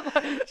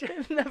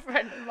 it never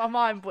entered my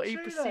mind, but he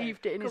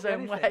perceived it in his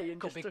own way. And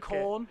could just be took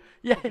corn,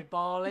 it. could be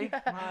barley,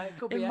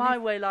 could be in my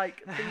way,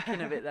 like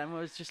thinking of it then, I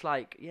was just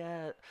like,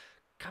 yeah,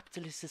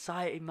 capitalist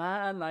society,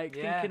 man, like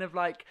thinking of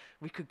like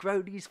we could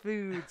grow these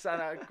foods.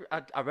 And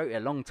I wrote it a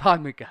long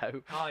time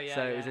ago,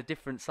 so it was a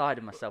different side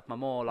of myself. My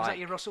more like, was that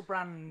your Russell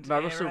Brand my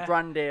era? Russell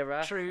Brand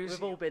era. Trues.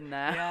 We've all been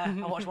there. Yeah,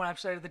 I watched one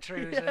episode of the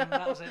Trues and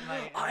that was it,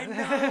 mate. I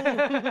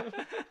know.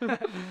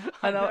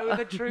 I know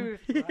the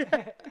truth.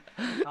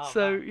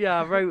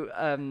 I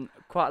wrote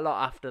quite a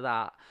lot after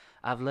that.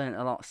 I've learnt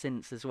a lot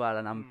since as well,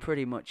 and I'm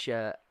pretty much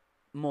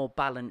more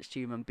balanced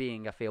human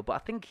being, I feel. But I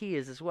think he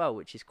is as well,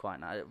 which is quite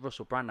nice.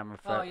 Russell Brand I'm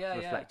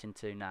reflecting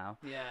to now.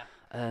 Yeah.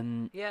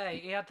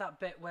 He had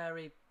that bit where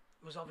he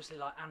was obviously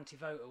like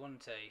anti-voter,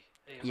 wasn't he?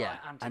 He was like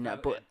I know,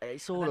 but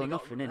it's all or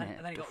nothing, isn't it?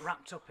 And then he got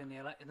wrapped up in the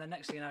election. And the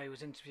next thing you know, he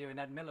was interviewing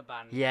Ed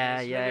Miliband. Yeah.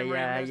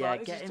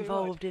 Like, Get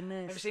involved in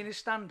this. Have you seen his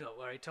stand-up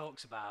where he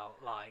talks about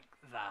like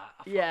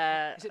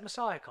that? Is it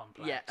Messiah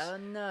Complex? Yeah,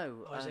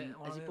 no. Or is it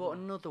has he brought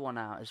another one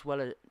out as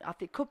well? I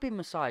think it could be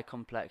Messiah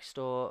Complex,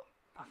 or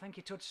I think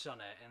he touched on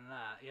it in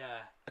that, yeah.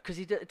 Because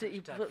he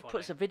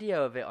puts a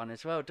video of it on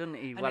as well, doesn't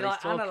he? And while he, he's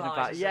talking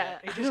about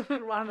he just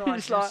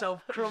analyses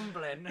himself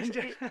crumbling.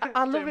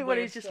 I love it when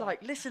he's just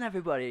like, listen,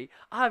 everybody,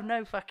 I have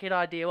no fucking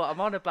idea what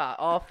I'm on about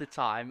half the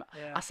time.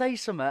 I say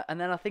something and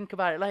then I think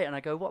about it later and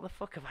I go, what the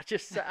fuck have I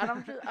just said?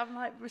 And I'm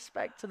like,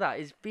 respect to that.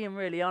 He's being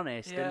really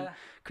honest. And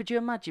could you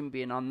imagine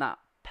being on that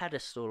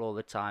pedestal all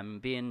the time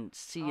and being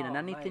seen, and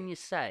anything you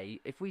say,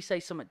 if we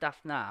say something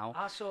daft now,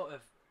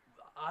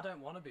 I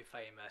don't want to be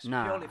famous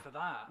purely for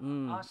that.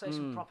 I say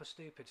some proper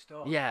stupid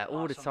stuff. Yeah,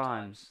 all the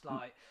time.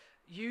 Like,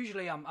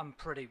 usually I'm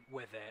pretty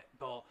with it,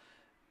 but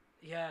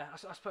yeah,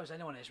 I suppose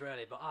anyone is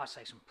really. But I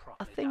say some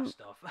proper daft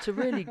stuff. To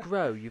really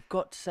grow, you've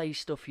got to say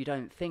stuff you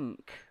don't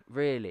think.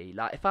 Really,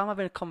 like if I'm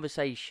having a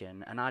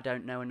conversation and I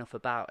don't know enough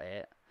about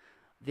it,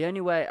 the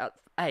only way,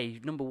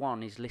 number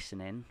one is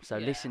listening. So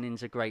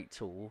listening's a great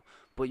tool.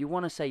 But you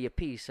want to say your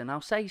piece, and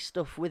I'll say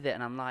stuff with it,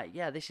 and I'm like,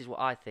 yeah, this is what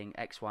I think,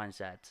 X, Y, and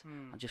Z.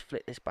 I'll just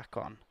flip this back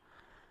on.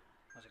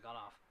 Has it gone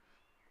off?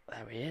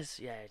 There he is.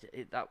 Yeah,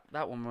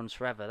 that one runs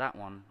forever. That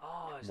one.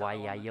 Oh, is Why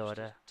that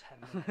Yoda? Just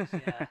 10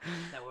 minutes. Yeah.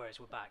 No worries,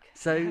 we're back.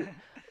 So,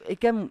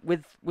 again,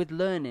 with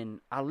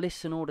learning, I'll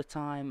listen all the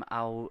time.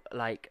 I'll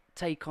like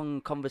take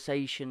on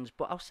conversations,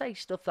 but I'll say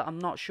stuff that I'm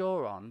not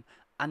sure on,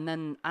 and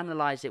then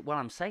analyze it while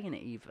I'm saying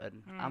it.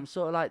 Even I'm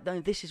sort of like, no,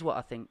 this is what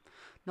I think.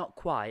 Not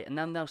quite, and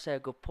then they'll say a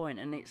good point,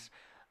 and it's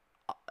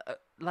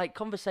like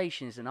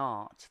conversation is an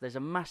art. There's a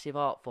massive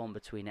art form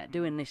between it.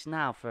 Doing this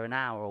now for an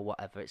hour or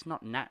whatever, it's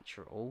not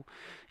natural.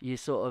 You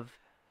sort of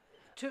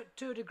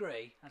to a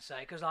degree, I'd say,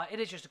 because like it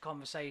is just a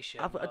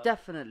conversation.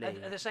 Definitely.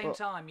 At the same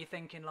time, you're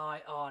thinking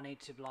like, oh, I need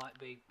to like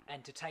be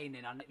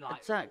entertaining, and like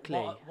exactly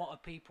what are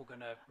people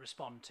gonna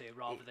respond to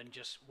rather than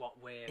just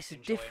what we're. It's a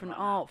different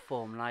art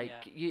form. Like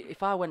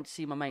if I went to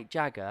see my mate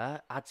Jagger,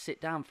 I'd sit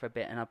down for a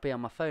bit and I'd be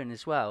on my phone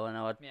as well, and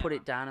I'd put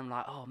it down. And I'm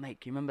like, oh mate,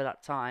 can you remember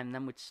that time? And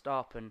then we'd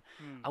stop, and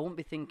I wouldn't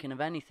be thinking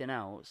of anything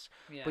else.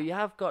 But you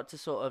have got to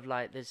sort of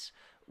like there's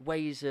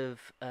ways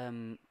of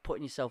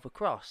putting yourself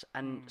across,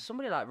 and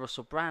somebody like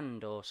Russell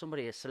Brand or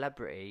somebody a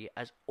celebrity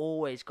has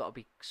always got to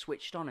be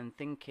switched on and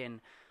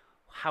thinking,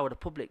 how are the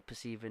public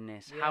perceiving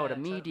this? How are the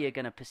media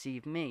going to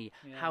perceive me?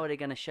 How are they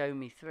going to show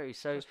me through?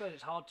 So I suppose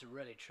it's hard to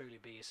really truly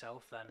be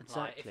yourself then.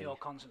 Exactly. Like if you're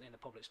constantly in the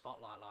public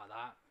spotlight like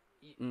that,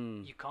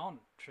 you can't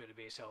truly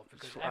be yourself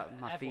because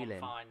everyone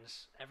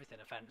finds everything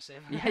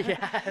offensive.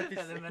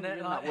 At the minute,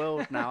 in that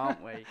world now,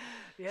 aren't we?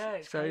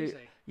 It's crazy.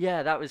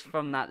 Yeah, that was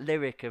from that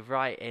lyric of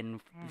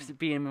writing,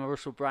 being in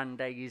Russell Brand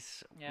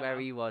days where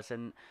he was,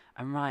 and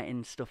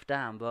writing stuff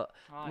down. But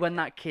when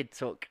that kid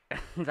took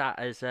that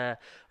as are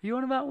you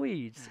on about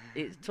weeds?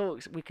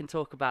 We can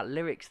talk about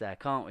lyrics there,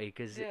 can't we?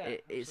 Because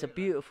it's a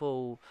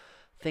beautiful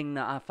thing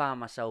that I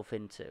found myself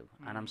into,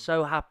 and I'm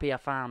so happy I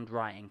found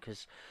writing,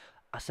 because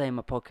I say in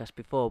my podcast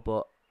before,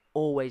 but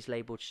always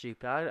labelled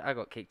stupid. I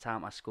got kicked out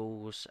of my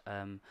schools,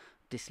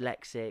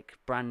 dyslexic,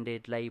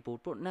 branded,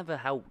 labelled, but never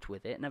helped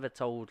with it. Never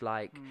told,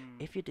 like,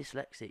 if you're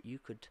dyslexic, you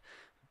could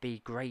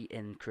be great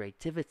in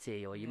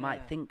creativity, or you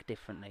might think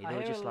differently. They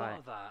were hear just a like, lot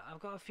of that.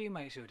 I've got a few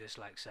mates who are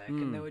dyslexic,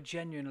 and they were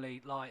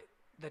genuinely, like,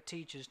 the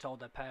teachers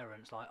told their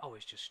parents, like, oh,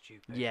 it's just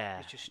stupid. Yeah.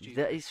 It's just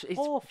stupid. It's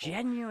awful.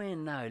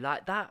 genuine, though.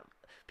 Like, that...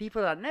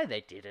 People are like, no,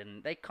 they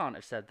didn't. They can't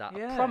have said that.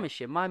 I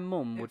promise you, my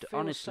mum would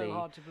honestly so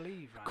hard to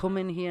believe right come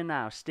now. in here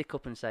now, stick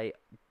up and say,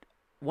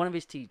 one of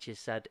his teachers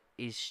said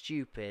he's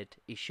stupid.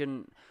 He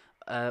shouldn't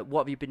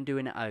what have you been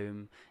doing at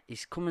home?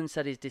 He's come and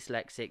said he's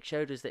dyslexic,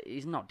 showed us that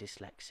he's not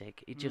dyslexic.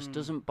 He just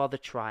doesn't bother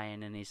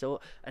trying, and he's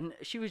all. And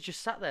she was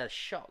just sat there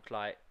shocked,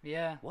 like,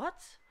 yeah,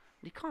 what?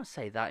 You can't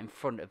say that in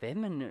front of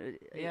him, and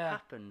it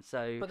happened.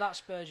 So, but that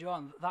spurs you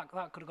on. That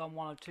could have gone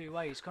one of two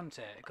ways, couldn't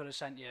it? It could have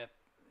sent you,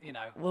 you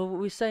know. Well, we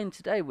were saying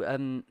today,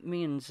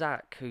 me and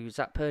Zach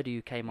Purdy,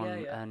 who came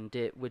on, and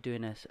we're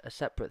doing a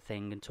separate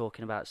thing and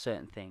talking about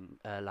certain thing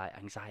like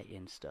anxiety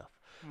and stuff.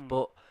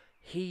 But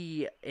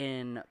he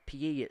in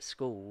PE at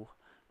school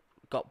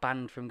got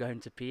banned from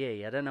going to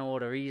PE. I don't know all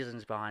the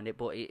reasons behind it,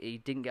 but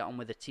he didn't get on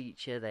with the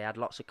teacher. They had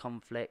lots of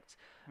conflict.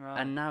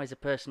 Right. And now he's a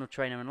personal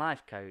trainer and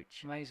life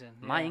coach. Amazing.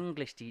 My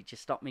English teacher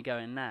stopped me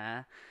going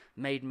there,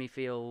 made me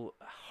feel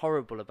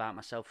horrible about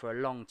myself for a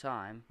long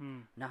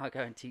time. Now I go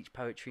and teach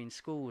poetry in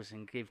schools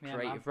and give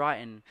creative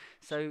writing.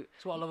 So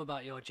that's what I love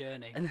about your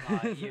journey.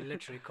 Like, you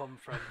literally come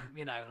from,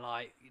 you know,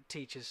 like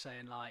teachers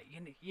saying like,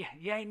 you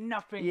ain't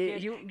nothing.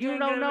 You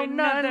don't know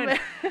nothing.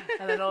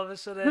 And then all of a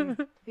sudden,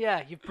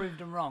 you've proved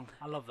them wrong.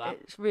 I love that.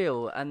 It's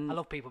real, and I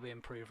love people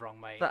being proved wrong,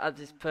 mate. That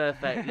is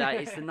perfect.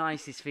 Like, it's the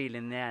nicest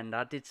feeling in the end.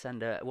 I did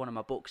send one of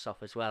my books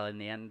off as well in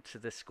the end to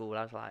the school.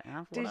 I was like,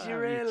 did you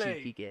really?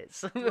 Cheeky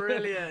gits.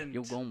 Brilliant.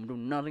 You're going to do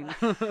nothing.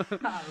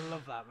 I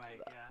love that,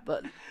 mate. Yeah.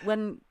 But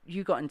when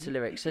you got into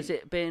lyrics, has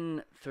it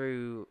been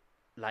through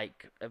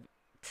like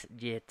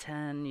year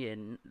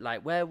 10?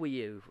 Like, where were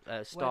you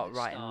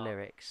writing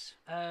lyrics?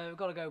 We've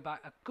got to go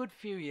back a good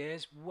few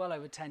years, well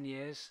over 10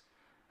 years.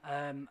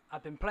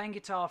 I've been playing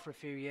guitar for a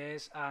few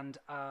years, and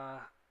I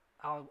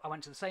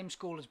went to the same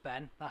school as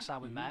Ben. That's how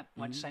we met.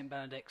 Went to St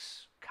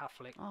Benedict's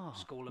Catholic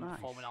School and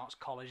Performing Arts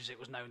College, as it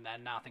was known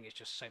then. Now I think it's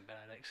just St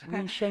Benedict's. Were you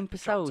in Shane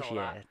Purcell's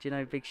year? Do you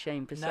know Big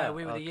Shane Purcell? No,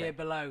 we were the year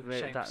below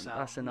Shane Purcell.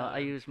 That's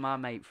he was my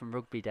mate from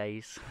rugby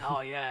days.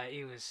 Oh yeah,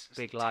 he was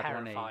big lad,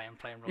 terrifying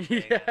playing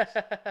rugby.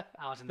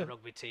 I was in the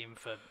rugby team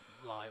for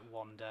like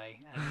one day,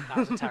 and that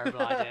was a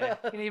terrible idea.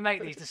 You know, you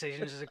make these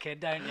decisions as a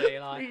kid, don't you?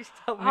 You're like,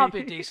 I'll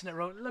be decent at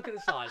rugby. Look at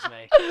the size of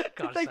me.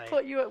 Could they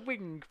put you at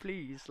wing,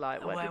 please?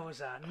 Like, where was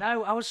that?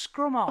 No, I was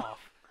scrum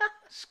half.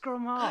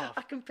 Scrum half.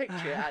 I can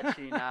picture it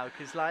actually now,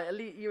 because like at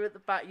least you're at the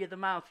back, you're the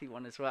mouthy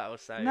one as well.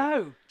 So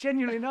no,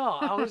 genuinely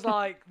not. I was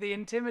like the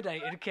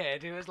intimidated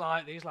kid who was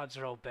like, these lads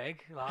are all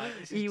big. Like,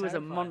 this is he was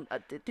terrifying.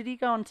 Did he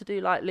go on to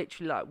do like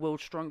literally like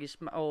world's strongest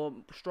or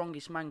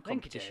strongest man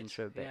competitions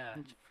for a bit? Yeah.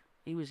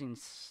 He was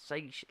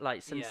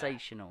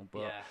sensational,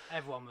 but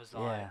everyone was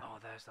like, "Oh,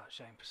 there's that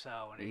Shane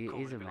Purcell," and he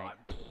is amazing. Like,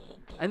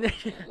 and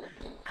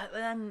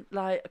then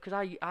like, because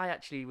I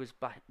actually was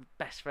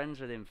best friends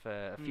with him for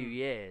a few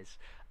years,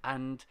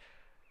 and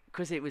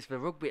because it was the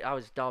rugby, I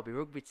was Derby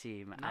rugby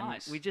team,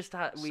 nice.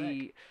 And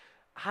we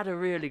had a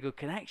really good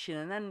connection.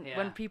 And then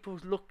when people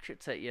looked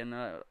at you and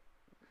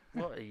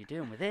what are you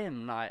doing with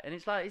him? Like, and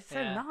it's like, it's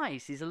so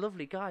nice. He's a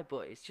lovely guy,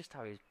 but it's just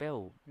how he's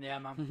built. Yeah,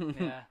 man.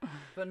 Yeah.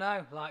 But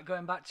no, like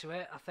going back to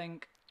it, I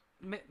think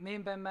me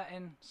and Ben met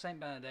in St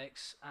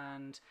Benedict's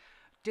and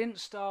didn't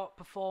start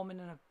performing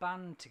in a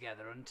band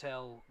together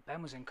until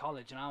Ben was in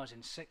college and I was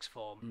in sixth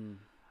form.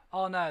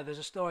 Oh no, there's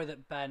a story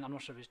that Ben, I'm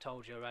not sure if he's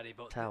told you already,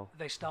 but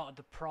they started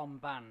the prom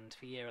band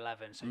for year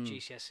 11, so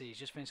GCSEs,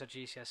 just finished our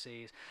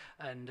GCSEs,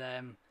 and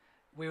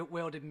we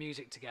all did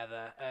music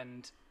together,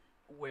 and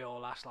we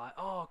all asked like,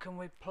 oh, can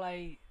we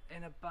play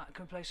in a band?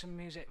 Can we play some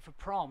music for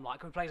prom? Like,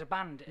 can we play as a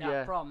band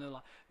at prom? And they were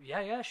like,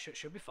 yeah,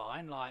 should be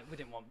fine. Like, we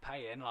didn't want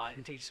paying. Like,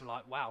 the teachers were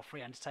like, wow,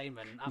 free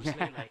entertainment,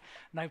 absolutely,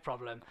 no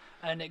problem.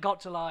 And it got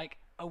to like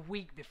a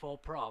week before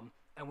prom,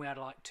 and we had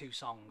like 2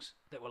 songs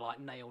that were like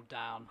nailed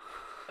down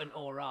and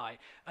all right,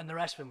 and the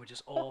rest of them were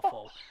just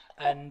awful.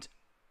 And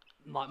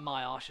like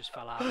my arse just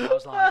fell out. And I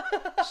was like,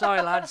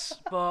 sorry lads,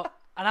 but.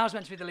 And I was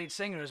meant to be the lead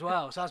singer as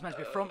well, so I was meant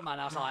to be frontman.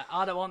 I was like,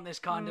 I don't want this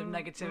kind of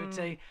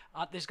negativity.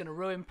 This is going to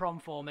ruin prom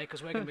for me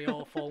because we're going to be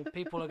awful.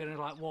 People are going to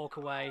like walk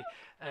away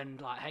and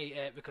like hate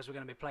it because we're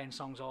going to be playing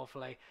songs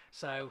awfully.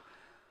 So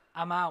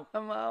I'm out.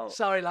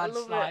 Sorry, lads.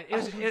 Like,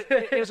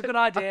 it was a good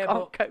idea,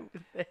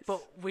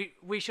 but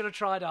we should have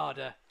tried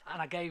harder, and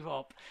I gave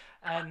up.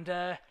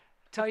 And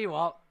tell you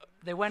what.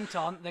 They went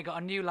on, they got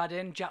a new lad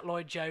in, Jack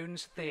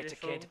Lloyd-Jones, theatre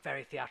kid,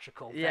 very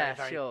theatrical,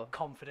 very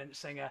confident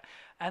singer,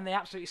 and they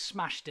absolutely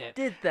smashed it.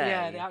 Did they?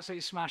 Yeah, they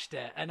absolutely smashed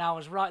it, and I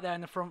was right there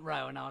in the front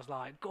row, and I was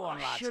like, go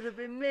on, lads. Should have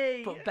been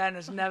me. But Ben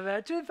has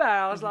never, to be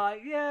fair, I was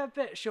like, yeah, a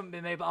bit shouldn't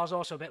be me, but I was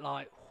also a bit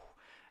like,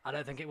 I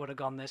don't think it would have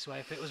gone this way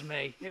if it was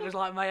me. It was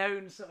like my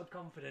own sort of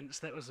confidence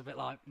that was a bit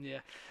like, yeah.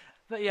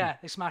 But yeah,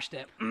 they smashed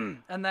it.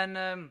 And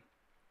then...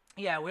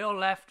 yeah, we all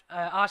left.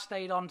 I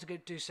stayed on to go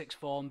do sixth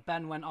form.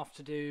 Ben went off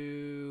to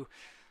do...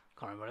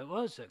 can't remember what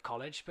it was at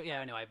college, but yeah,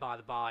 anyway, by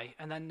the by.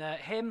 And then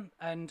him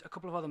and a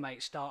couple of other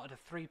mates started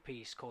a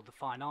 3-piece called the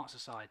Fine Arts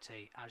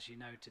Society, as you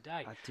know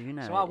today. I do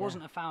know. So I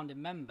wasn't a founding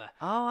member.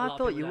 Oh, I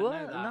thought you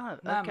were.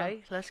 No,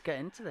 okay, let's get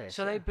into this.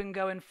 So they've been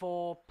going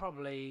for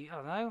probably, I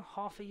don't know,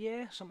 half a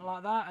year, something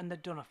like that, and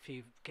they've done a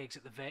few gigs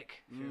at the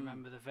Vic, if you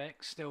remember the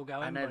Vic, still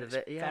going, I know but the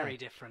Vic, it's very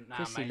different now,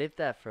 Chrissy mate. lived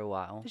there for a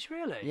while. Did she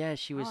really? Yeah,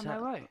 she was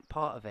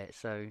part of it,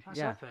 so that's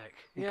yeah. epic.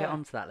 We'll get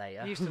onto that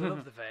later. I used to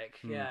love the Vic.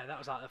 Yeah, that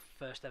was like the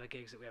first ever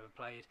gigs that we ever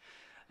played.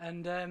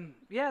 And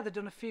yeah, they'd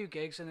done a few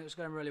gigs and it was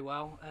going really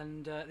well.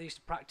 And they used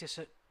to practice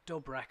at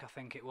Dubrek, I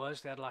think it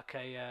was. They had like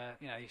a,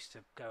 you know, they used to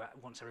go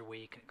out once every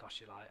week and it cost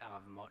you like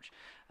however much.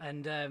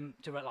 And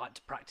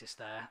to practice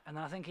there. And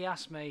then I think he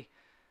asked me,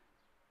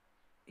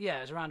 yeah,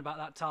 it was around about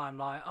that time,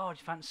 like, oh, do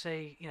you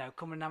fancy, you know,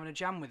 coming and having a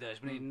jam with us?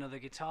 We need another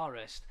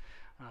guitarist.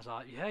 And I was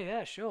like,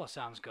 yeah, sure,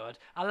 sounds good.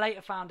 I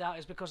later found out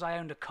it's because I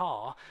owned a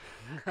car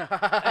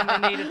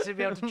and they needed to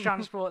be able to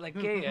transport their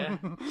gear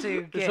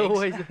to gigs.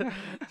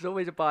 There's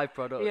always a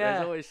byproduct. Yeah,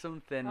 there's always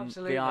something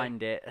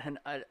behind it, an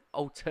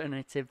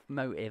alternative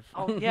motive.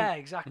 Oh, yeah,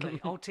 exactly.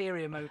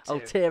 Ulterior motive.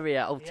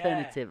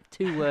 Alternative.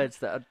 Yeah. 2 words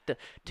that are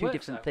two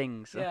different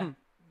things. Yeah,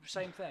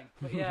 same thing.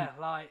 But yeah,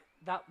 like,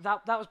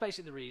 that was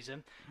basically the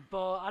reason.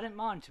 But I didn't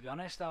mind, to be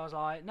honest. I was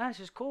like, no,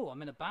 this is cool.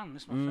 I'm in a band.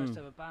 This is my first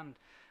ever band.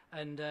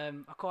 And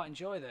I quite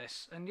enjoy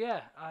this. And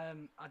yeah,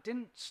 I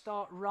didn't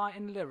start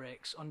writing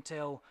lyrics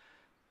until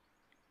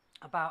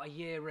about a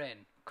year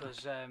in,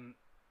 because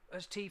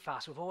as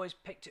TFAS, we've always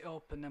picked it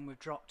up and then we've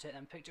dropped it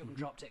and picked it up and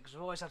dropped it, because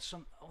we've always had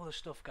some other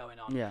stuff going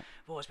on. Yeah.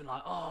 We've always been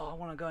like, oh, I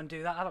want to go and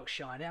do that. That looks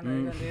shiny. I'm going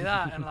to go and do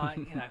that. And like,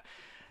 you know,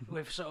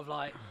 we've sort of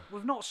like,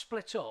 we've not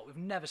split up. We've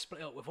never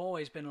split up. We've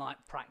always been like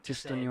practicing.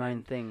 Just on your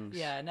own things.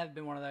 Yeah, never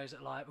been one of those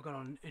that like, we're going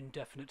on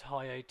indefinite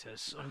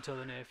hiatus until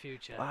the near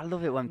future. Well, I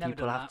love it when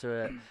people have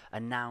to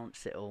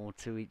announce it all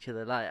to each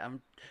other. Like,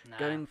 I'm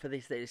going for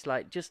this. It's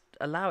like, just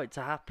allow it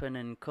to happen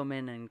and come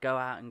in and go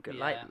out and go,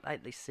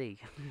 like they see.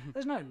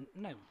 There's no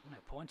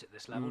point at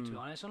this level, to be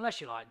honest, unless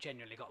you like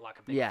genuinely got like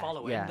a big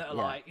following that are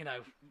like, you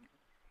know,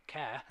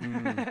 care.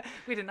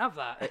 We didn't have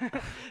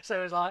that. So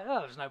it was like,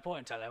 oh, there's no point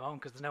in telling mum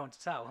because there's no one to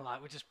tell.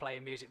 Like, we're just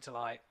playing music to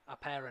like our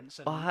parents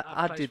and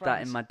I did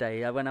that in my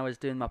day when I was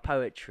doing my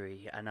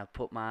poetry, and I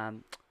put my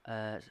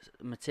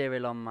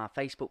material on my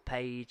Facebook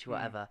page,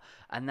 whatever,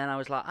 and then I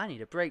was like, I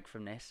need a break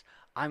from this.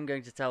 I'm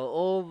going to tell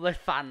all the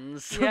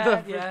fans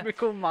the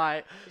Rhythmical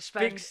Mike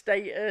big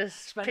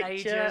status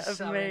picture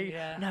of me.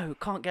 No,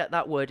 can't get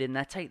that word in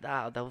there. Take that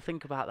out. They'll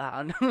think about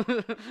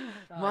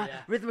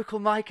that. Rhythmical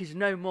Mike is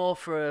no more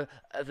for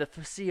the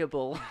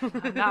foreseeable.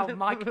 And now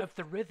Mike of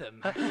the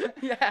Rhythm. And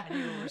he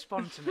will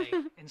respond to me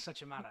in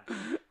such a manner.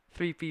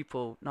 3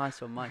 people.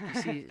 Nice one, Mike.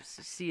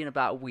 See in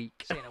about a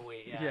week. See in a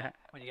week, yeah.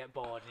 When you get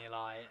bored and you're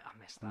like,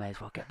 I missed that. May as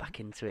well get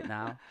back into it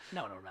now.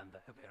 No one will remember.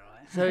 It'll be all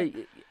right.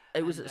 So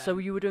it was. So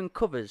you were doing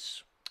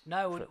covers?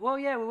 No. Well,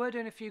 yeah, we were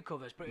doing a few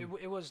covers, but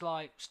it was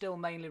like still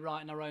mainly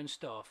writing our own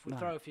stuff. We'd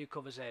throw a few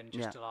covers in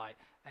just to like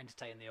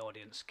entertain the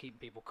audience, keep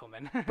people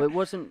coming. But it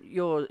wasn't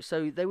your.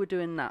 So they were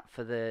doing that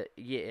for the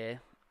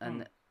year,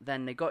 and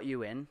then they got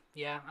you in.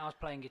 Yeah, I was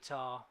playing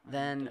guitar.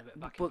 Then,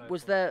 but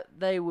was there?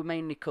 They were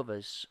mainly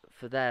covers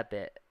for their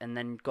bit, and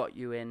then got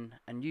you in,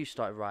 and you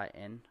started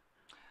writing.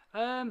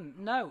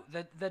 No,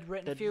 they'd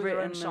written a few of their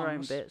own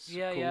songs. Bits.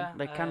 Yeah, cool. yeah.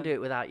 They can do it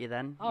without you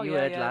then. Oh, you yeah,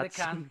 heard, yeah, lads.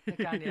 they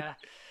can, yeah.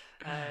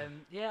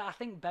 Yeah, I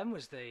think Ben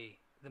was the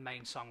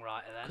main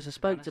songwriter then. Because I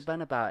spoke to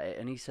Ben about it,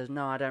 and he says,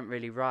 no, I don't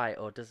really write,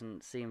 or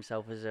doesn't see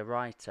himself as a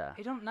writer.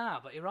 He don't now,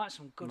 but he writes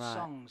some good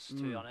songs,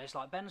 to be honest.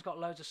 Like, Ben's got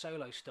loads of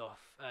solo stuff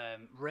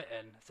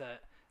written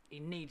that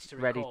he needs to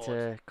record. Ready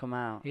to come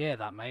out. Yeah,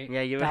 that, mate.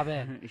 Yeah, Dab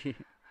in.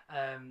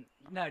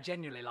 No,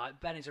 genuinely, like,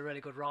 Ben is a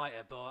really good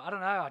writer, but I don't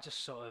know, I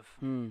just sort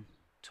of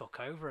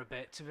took over a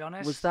bit, to be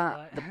honest. Was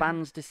that the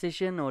band's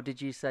decision, or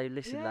did you say,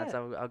 listen, lads,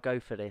 I'll go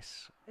for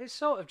this? It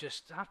sort of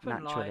just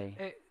happened. Naturally. Like,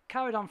 it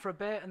carried on for a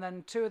bit, and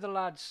then 2 of the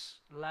lads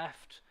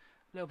left.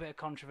 A little bit of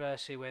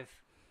controversy with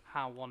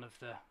how one of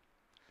the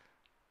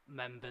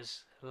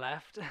members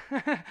left.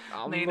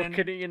 I'm looking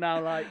at you now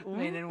like,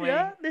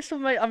 this will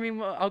make, I mean,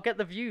 I'll get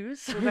the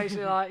views. So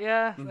basically like,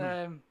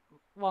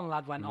 one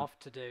lad went off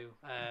to do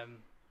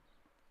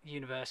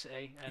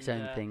university. And, his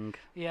own thing.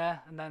 Yeah,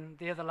 and then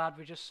the other lad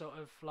we just sort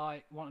of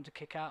like wanted to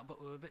kick out,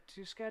 but we were a bit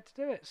too scared to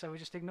do it, so we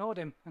just ignored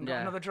him and got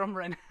another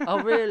drummer in.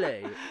 Oh,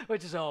 really?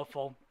 Which is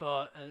awful,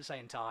 but at the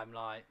same time,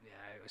 like,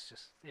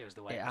 it was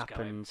the way it was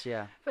happens,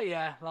 going. But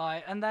yeah,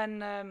 like, and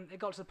then it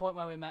got to the point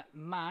where we met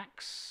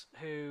Max,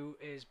 who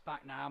is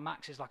back now.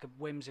 Max is like a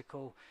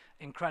whimsical,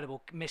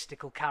 incredible,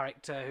 mystical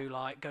character who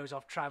like goes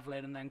off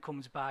travelling and then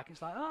comes back.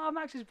 It's like, oh,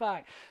 Max is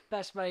back,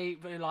 best mate,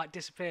 who like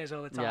disappears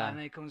all the time, and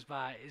then he comes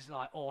back. It's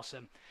like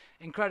awesome,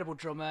 incredible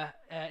drummer.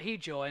 He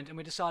joined, and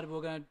we decided we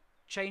were going to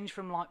change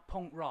from like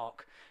punk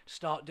rock to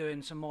start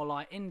doing some more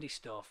like indie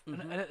stuff.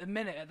 And at the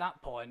minute, at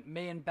that point,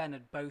 me and Ben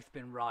had both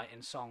been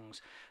writing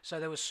songs, so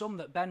there was some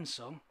that Ben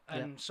sung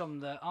and some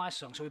that I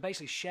sung, so we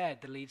basically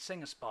shared the lead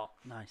singer spot.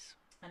 Nice.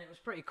 And it was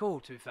pretty cool,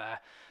 to be fair.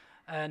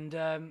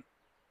 And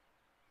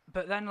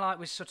but then like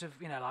we sort of,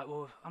 you know, like,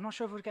 well, I'm not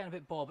sure if we're getting a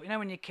bit bored, but you know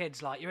when you're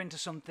kids, like you're into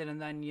something and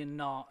then you're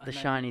not. The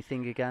shiny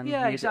thing again.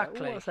 Yeah,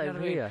 exactly. What's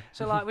over here?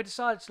 So like we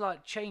decided to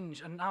like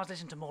change, and I was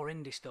listening to more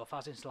indie stuff. I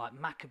was into like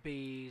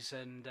Maccabees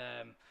and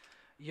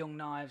Young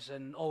Knives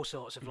and all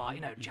sorts of like,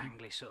 you know,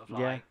 jangly sort of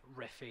like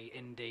riffy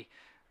indie.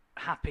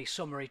 happy,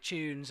 summery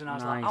tunes, and I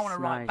was like, I want to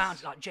write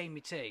bouncy, like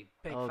Jamie T.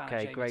 Big fan of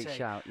Jamie great T.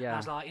 shout, yeah. And I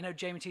was like, you know,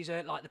 Jamie T's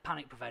like the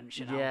Panic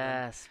Prevention album.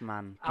 Yes,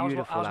 man, I was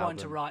beautiful wanting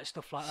to write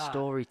stuff like that.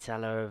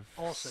 Storyteller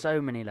of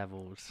so many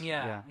levels.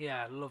 Yeah,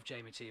 love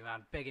Jamie T,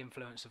 man. Big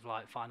influence of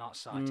like Fine Arts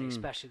Society,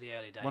 especially the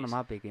early days. One of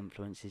my big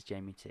influences,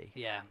 Jamie T.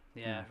 Yeah,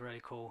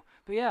 really cool.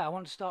 But yeah, I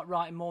wanted to start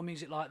writing more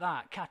music like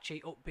that,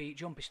 catchy, upbeat,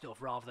 jumpy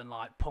stuff, rather than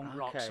like punk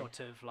rock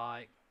sort of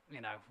like, you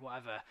know,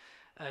 whatever.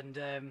 And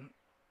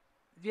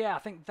I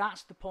think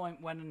that's the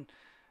point when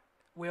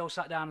we all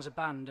sat down as a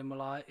band and were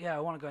like, yeah,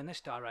 I want to go in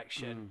this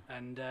direction.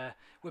 And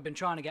we've been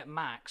trying to get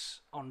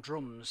Max on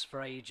drums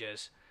for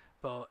ages,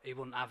 but he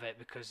wouldn't have it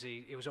because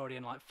he was already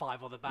in like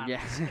 5 other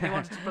bands. And he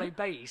wanted to play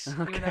bass,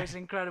 even though he's an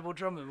incredible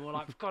drummer. And we were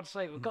like, for God's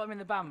sake, we've got him in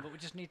the band, but we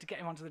just need to get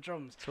him onto the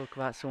drums. Talk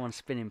about someone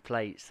spinning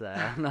plates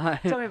there.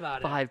 Tell me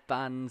about 5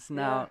 bands.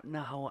 No,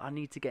 I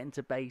need to get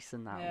into bass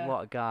and that. Yeah.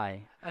 What a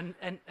guy. And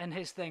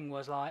his thing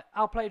was like,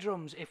 I'll play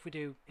drums if we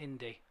do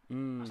indie.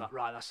 I was like,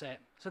 right, that's it.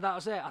 So that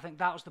was it. I think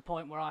that was the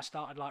point where I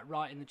started like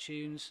writing the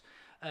tunes,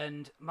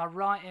 and my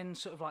writing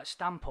sort of like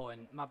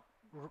standpoint, my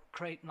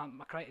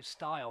creative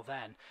style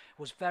then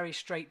was very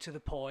straight to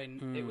the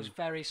point. It was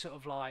very sort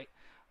of like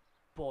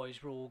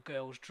boys rule,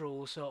 girls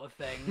drool sort of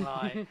thing,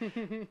 like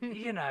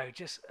you know,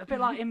 just a bit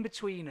like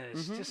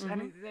In-Betweeners.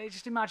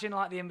 Just imagine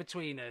like the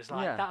In-Betweeners,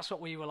 like that's what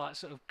we were like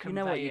sort of conveying,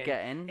 you know what you're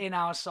getting in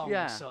our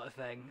songs, sort of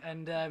thing.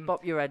 And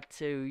bop your head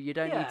too. You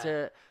don't need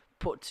to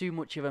put too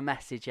much of a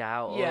message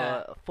out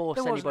or force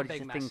anybody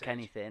to think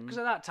anything. Because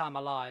at that time of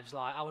our lives,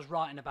 like I was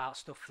writing about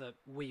stuff that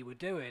we were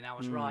doing. I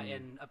was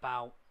writing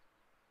about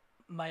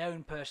my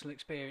own personal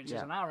experiences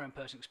and our own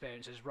personal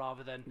experiences,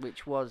 rather than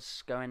which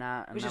was going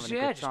out and having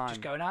a good time.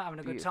 Just going out,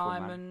 having a good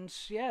time, man.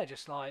 And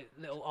just like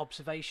little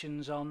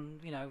observations on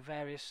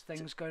various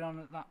things going on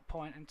at that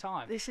point in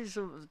time. This is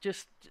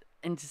just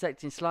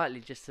intersecting slightly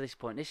just to this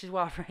point. This is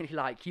why I really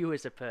like you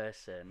as a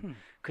person,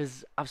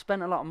 because I've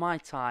spent a lot of my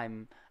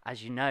time,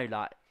 as you know,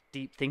 like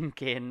deep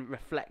thinking,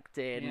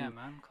 reflecting. Yeah,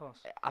 man, of course.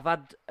 I've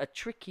had a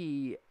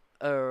tricky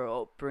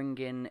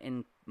upbringing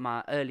in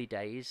my early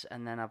days,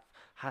 and then I've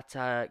had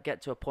to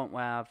get to a point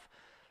where I've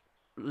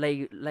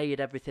laid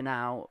everything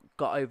out,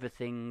 got over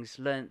things,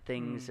 learnt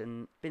things,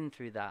 and been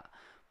through that.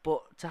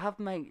 But to have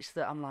mates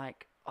that I'm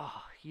like,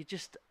 oh, you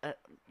just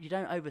you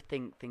don't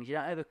overthink things, you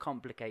don't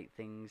overcomplicate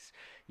things,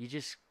 you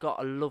just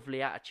got a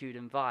lovely attitude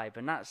and vibe,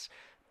 and that's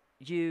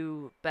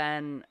you,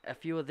 Ben, a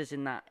few others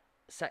in that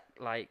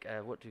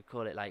what do we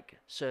call it, like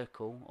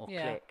circle or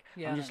clique.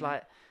 I'm just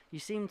like, you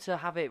seem to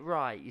have it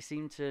right, you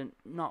seem to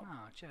not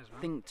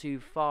think too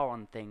far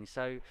on things.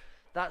 So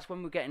that's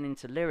when we're getting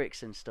into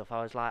lyrics and stuff.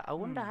 I was like, I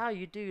wonder how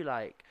you do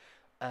like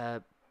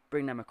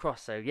bring them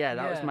across. So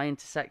that was my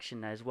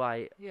intersection. There's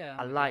why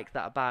I like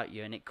that about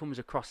you, and it comes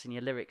across in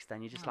your lyrics.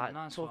 Then you just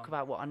talk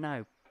about what I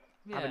know,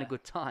 having a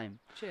good time.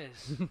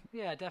 Cheers.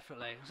 Yeah,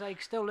 definitely. So you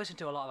can still listen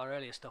to a lot of our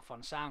earlier stuff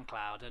on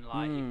SoundCloud, and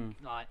like you can,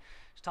 like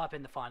just type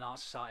in the Fine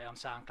Arts Society on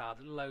SoundCloud.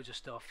 There's loads of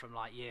stuff from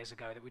like years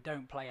ago that we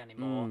don't play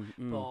anymore,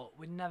 but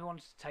we never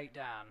wanted to take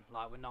down.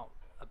 Like we're not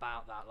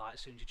about that. Like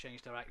as soon as you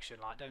change direction,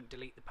 like don't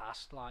delete the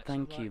past. Like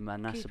thank you,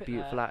 man. That's a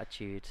beautiful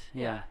attitude.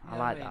 Yeah, I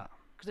like that.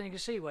 Because then you can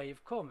see where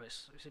you've come.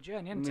 It's a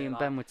journey, isn't it? Me and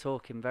Ben were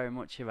talking very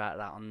much about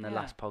that on the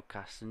last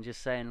podcast, and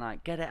just saying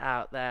like, get it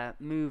out there,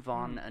 move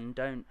on, and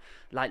don't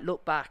like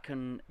look back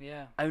and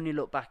only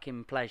look back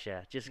in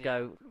pleasure. Just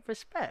go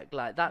respect.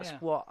 Like that's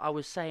what I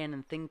was saying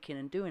and thinking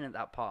and doing at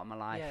that part of my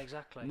life. Yeah,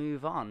 exactly.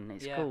 Move on.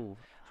 It's cool.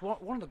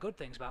 One of the good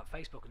things about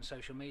Facebook and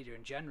social media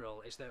in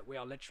general is that we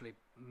are literally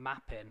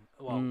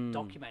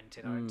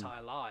documenting our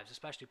entire lives,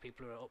 especially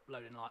people who are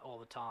uploading like all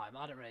the time.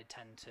 I don't really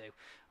tend to.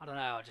 I don't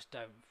know. I just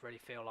don't really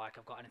feel like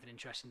I've got anything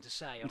interesting to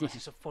say unless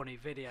it's a funny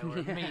video or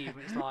a meme.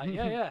 It's like,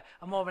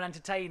 I'm more of an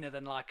entertainer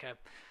than like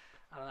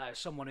I don't know,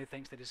 someone who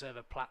thinks they deserve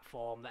a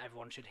platform that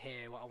everyone should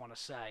hear what I want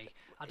to say.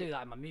 I do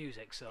that in my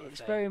music sort of thing.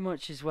 It's very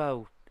much as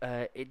well.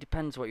 It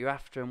depends what you're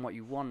after and what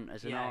you want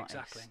as an artist.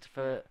 Exactly.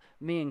 For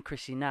me and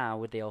Chrissy now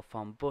with the Old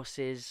Farm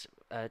buses,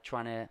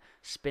 trying to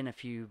spin a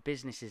few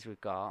businesses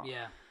we've got.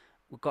 Yeah.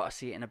 We've got to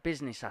see it in a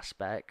business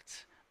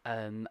aspect,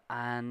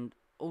 and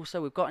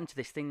also we've got into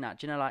this thing that,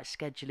 do you know, like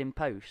scheduling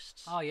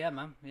posts. Oh yeah,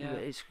 man. Yeah.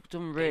 It's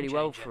done really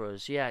well for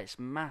us. Yeah, it's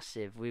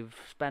massive. We've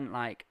spent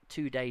like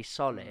 2 days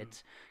solid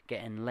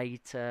getting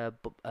later,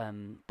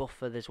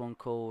 Buffer, there's one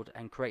called,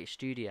 and Create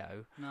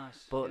Studio.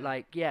 Nice. But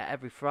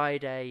every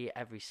Friday,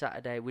 every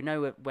Saturday, we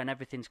know when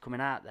everything's coming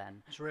out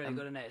then. It's really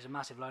good, isn't it? It's a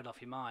massive load off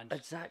your mind.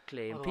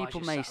 Exactly. And people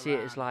may see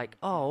it as like,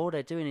 oh, all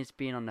they're doing is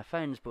being on their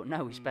phones, but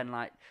no, we spend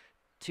like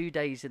 2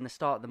 days in the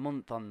start of the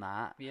month on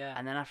that,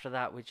 and then after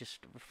that we're just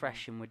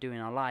refreshing, we're doing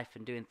our life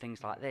and doing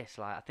things like this.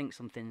 Like I think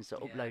some things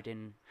are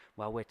uploading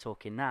while we're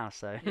talking now,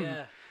 so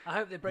I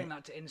hope they bring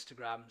that to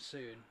Instagram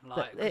soon.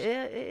 Like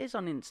it is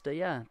on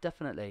Insta,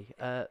 definitely.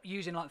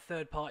 Using like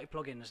third-party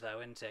plugins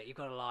though, isn't it? You've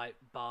got to like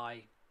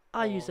buy.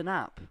 I use an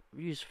app.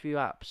 Use a few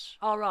apps.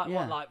 Oh right,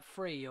 what, like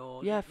free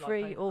or? Yeah,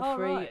 free, like all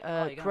free.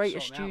 Right. Create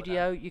a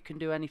Studio, you can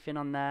do anything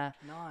on there.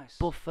 Nice.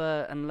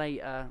 Buffer and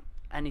Later,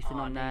 anything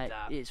I on need there.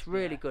 that. It's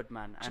really good,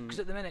 man. Because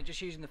at the minute,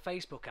 just using the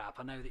Facebook app,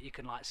 I know that you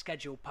can like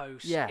schedule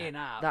posts Yeah, in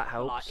app. that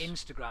helps. Like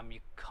Instagram, you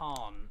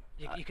can't.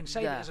 You can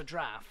save it as a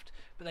draft,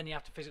 but then you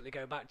have to physically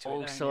go back to it.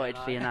 All sorted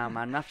for you now,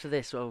 man. After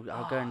this, I'll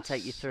go and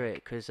take you through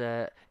it, because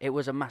it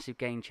was a massive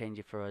game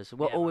changer for us.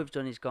 All we've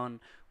done is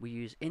we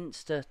use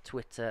Insta,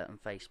 Twitter,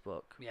 and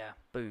Facebook. Yeah.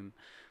 Boom.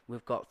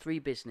 We've got 3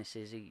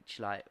 businesses each.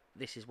 Like,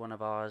 this is one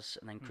of ours,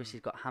 and then Chris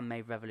has got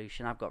Handmade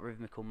Revolution. I've got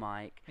Rhythmical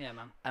Mike. Yeah,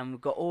 man. And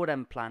we've got all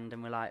them planned,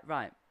 and we're like,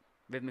 right,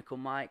 Rhythmical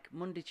Mike,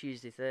 Monday,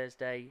 Tuesday,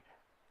 Thursday.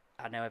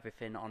 I know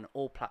everything on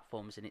all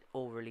platforms, and it's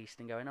all released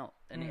and going up.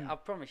 And I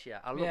promise you,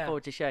 I look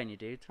forward to showing you,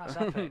 dude. That's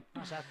epic.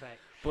 That's epic.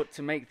 But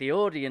to make the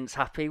audience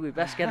happy, we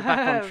best get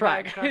back on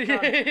track.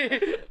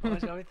 What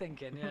was I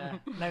thinking? Yeah.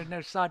 No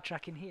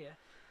sidetracking here.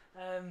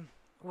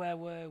 Where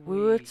were we?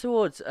 We were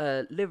towards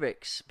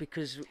lyrics,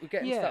 because we're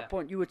getting to that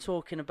point. You were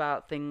talking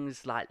about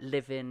things like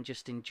living,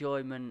 just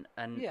enjoyment,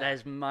 and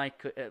there's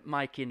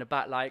Mikey in the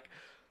back like,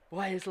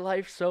 why is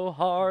life so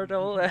hard?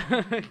 All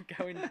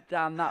going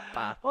down that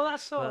path. Well,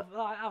 that's sort of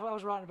like, I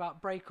was writing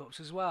about breakups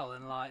as well,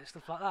 and like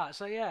stuff like that.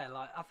 So yeah,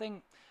 like I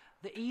think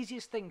the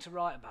easiest thing to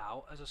write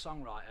about as a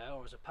songwriter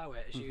or as a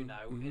poet, as you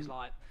know, is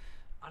like,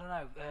 I don't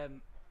know,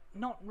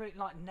 not really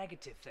like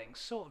negative things,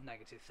 sort of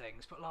negative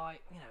things, but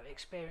like, you know,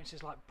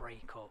 experiences like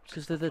breakups.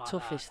 Because they're the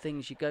toughest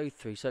things you go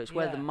through. So it's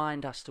where the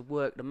mind has to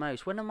work the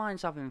most. When the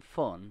mind's having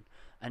fun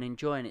and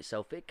enjoying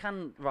itself, it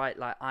can write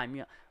like, and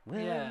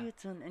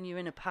you're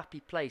in a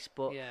happy place,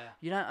 but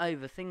you don't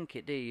overthink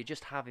it, do you? You're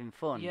just having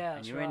fun,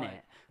 and you're in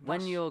it.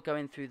 When you're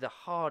going through the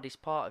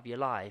hardest part of your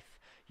life,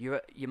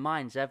 your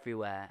mind's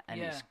everywhere,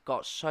 and it's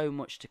got so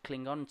much to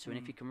cling on to, and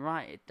if you can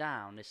write it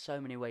down, there's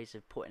so many ways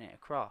of putting it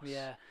across.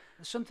 Yeah,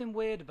 there's something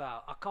weird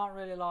about, I can't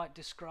really like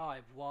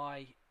describe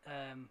why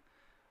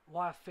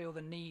I feel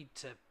the need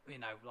to, you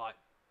know, like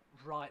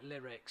write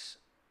lyrics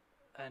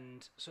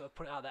and sort of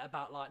put it out there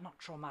about like not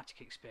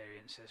traumatic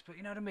experiences, but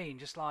you know what I mean,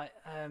 just like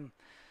I'm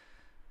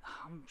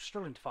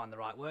struggling to find the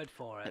right word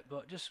for it,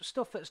 but just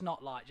stuff that's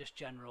not like just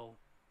general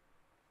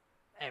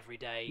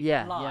everyday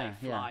life,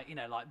 like, you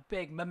know, like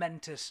big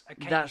momentous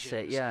occasions. That's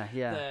it,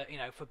 that, you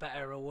know, for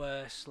better or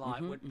worse,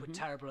 like were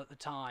terrible at the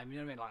time. You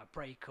know what I mean, like a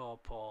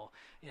breakup, or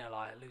you know,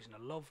 like losing a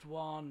loved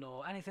one,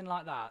 or anything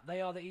like that.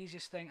 They are the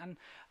easiest thing, and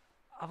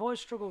I've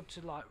always struggled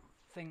to like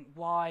think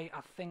why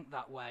I think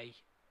that way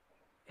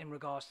in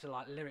regards to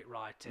like lyric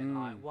writing.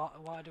 Like,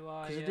 why do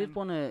I? Because I did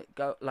want to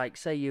go, like,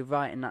 say you're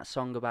writing that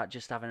song about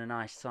just having a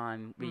nice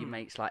time,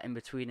 remakes like in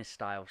betweener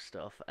style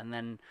stuff, and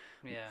then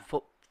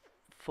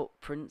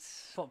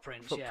footprints.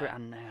 I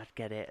know I'd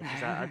get it,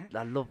 because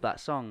I love that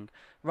song.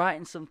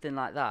 Writing something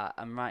like that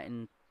and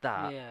writing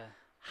that,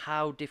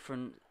 how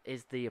different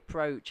is the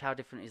approach? How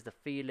different is the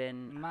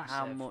feeling? Massive.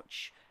 How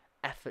much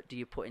effort do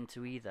you put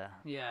into either?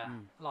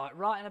 Like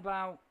writing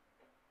about,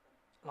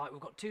 like,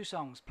 we've got 2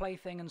 songs,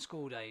 Plaything and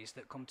School Days,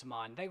 that come to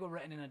mind. They were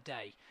written in a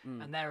day,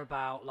 and they're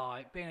about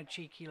like being a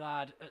cheeky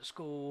lad at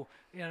school,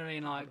 you know what I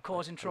mean, like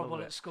causing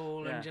trouble at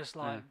school, and just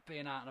like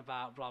being out and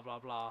about, blah blah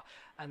blah.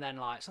 And then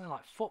like something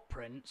like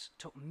Footprints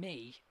took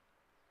me,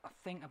 I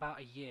think, about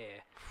a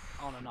year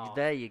on and off.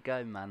 There you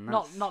go, man.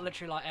 Not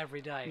literally like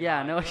every day.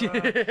 Yeah, like,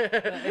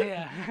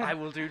 no. I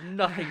will do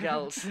nothing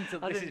else until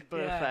this is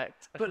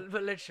perfect. But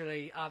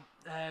literally,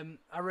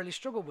 I really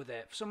struggled with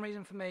it. For some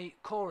reason, for me,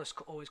 chorus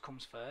always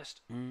comes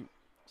first.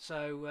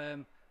 So,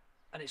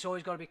 and it's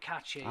always got to be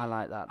catchy. I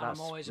like that. That's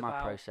I'm always my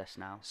about process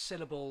now.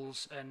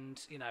 Syllables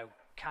and, you know,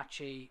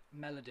 catchy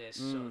melodies,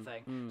 sort of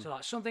thing. So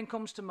like something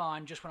comes to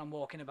mind just when I'm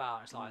walking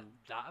about. It's like,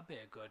 that'd be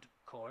a good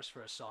chorus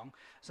for a song.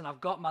 So I've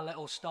got my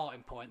little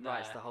starting point there. Right,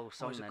 it's the whole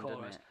song then,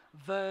 doesn't it?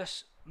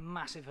 Verse,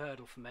 massive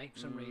hurdle for me for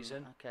some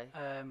reason. Okay.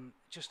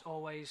 Just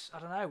always, I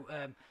don't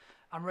know.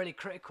 I'm really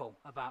critical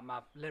about my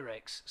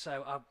lyrics,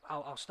 so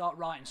I'll start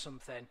writing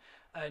something,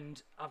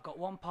 and I've got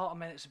one part of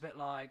me that's a bit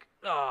like,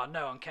 oh,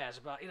 no one cares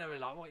about, you know,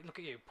 like, what, look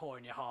at you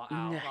pouring your heart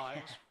out, like,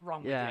 what's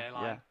wrong with you?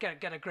 Like,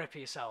 get a grip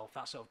of yourself,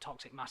 that sort of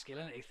toxic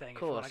masculinity thing.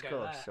 Of course, if you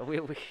want to go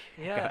there.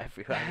 We go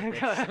everywhere with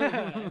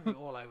this.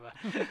 All over.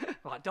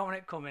 Like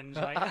Dominic Cummings,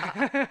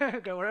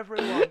 like, go wherever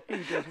he wants.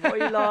 He does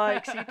what he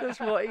likes, he does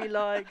what he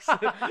likes.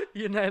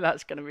 You know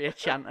that's going to be a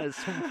chant at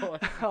some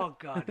point. Oh,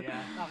 God,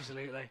 yeah,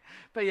 absolutely.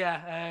 But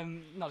yeah,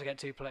 not to get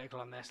too political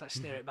on this, let's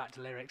steer it back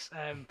to lyrics.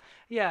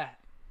 Yeah,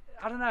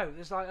 I don't know,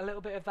 there's like a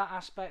little bit of that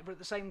aspect, but at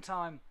the same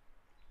time,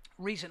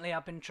 recently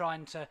I've been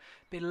trying to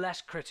be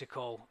less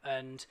critical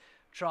and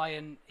try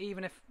and,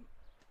 even if,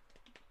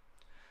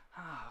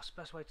 what's the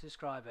best way to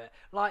describe it?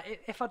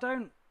 Like, if I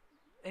don't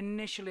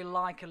initially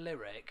like a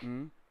lyric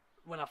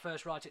when I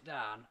first write it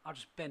down, I'll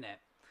just bin it.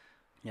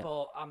 Yep.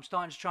 But I'm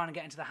starting to try and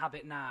get into the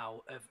habit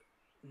now of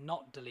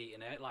not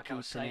deleting it, like I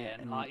was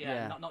saying, like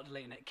not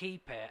deleting it,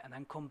 keep it, and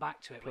then come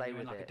back to it when you're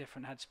in like a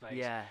different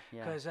headspace.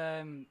 Because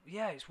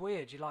it's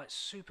weird. You're like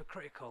super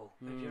critical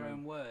of your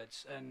own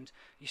words, and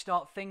you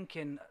start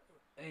thinking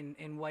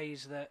in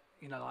ways that,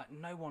 you know, like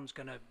no one's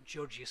gonna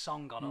judge your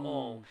song on at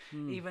all,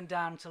 even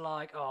down to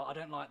like, oh, I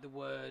don't like the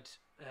word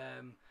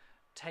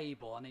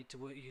table. I need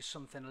to use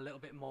something a little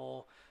bit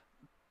more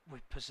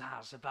with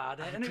pizzazz about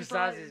it. And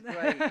pizzazz is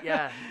great.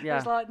 Yeah, yeah.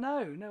 It's like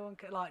no one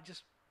can like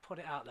just put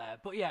it out there.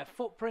 But yeah,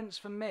 Footprints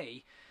for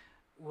me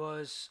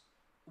was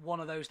one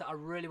of those that I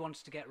really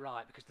wanted to get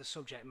right because the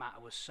subject matter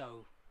was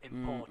so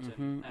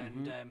important.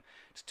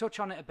 To touch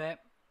on it a bit,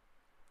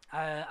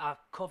 I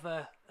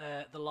cover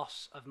the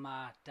loss of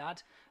my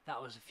dad.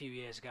 That was a few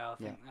years ago.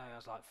 I think it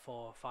was like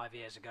 4 or 5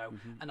 years ago,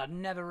 and I'd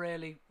never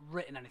really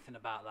written anything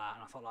about that.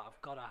 And I thought, like,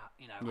 I've got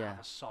to, have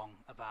a song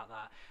about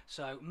that.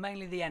 So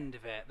mainly the end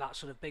of it, that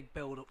sort of big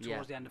build up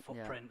towards the end of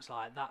Footprints,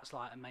 like that's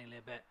like mainly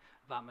a bit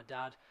about my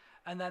dad.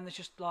 And then there's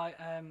just like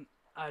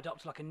I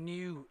adopted like a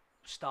new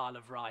style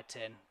of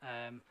writing.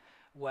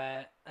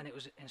 And it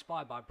was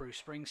inspired by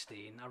Bruce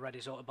Springsteen. I read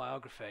his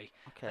autobiography,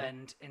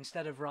 and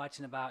instead of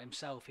writing about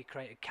himself, he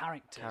created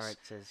characters.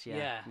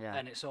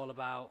 And it's all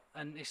about,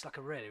 and it's like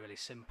a really, really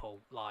simple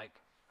like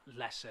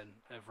lesson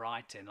of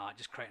writing, like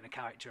just creating a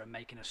character and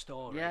making a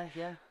story.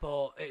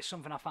 But it's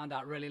something I found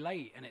out really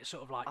late, and it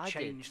sort of like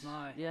changed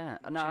my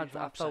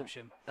I felt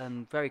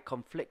very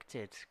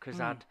conflicted because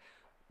I'd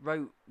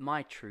wrote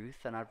my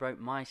truth and I wrote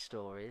my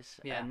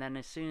stories, and then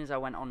as soon as I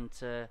went on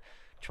to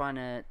trying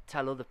to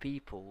tell other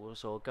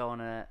people's or go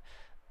on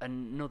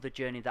another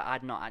journey that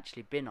I'd not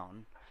actually been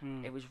on,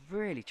 it was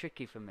really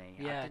tricky for me.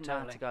 I didn't know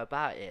how to go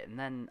about it, and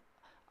then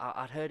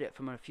I'd heard it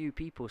from a few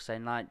people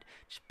saying like,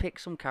 just pick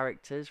some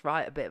characters,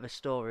 write a bit of a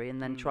story,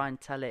 and then try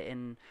and tell it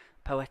in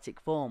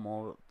poetic form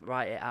or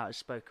write it out as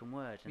spoken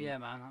word. And yeah,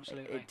 man,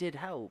 absolutely. It did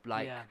help,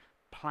 like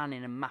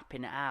planning and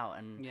mapping it out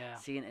and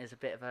seeing it as a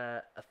bit of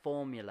a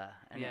formula,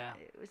 and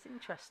it was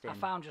interesting. I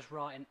found just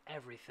writing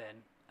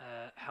everything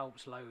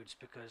helps loads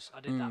because I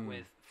did that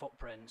with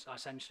Footprints. I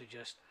essentially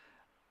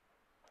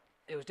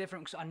it was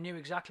different because I knew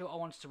exactly what I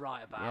wanted to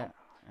write about,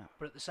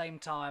 but at the same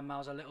time I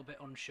was a little bit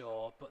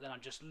unsure. But then I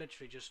just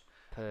literally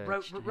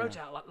wrote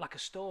out like a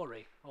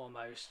story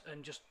almost,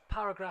 and just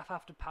paragraph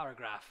after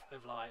paragraph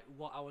of like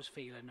what I was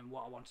feeling and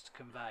what I wanted to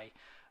convey.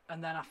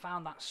 And then I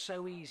found that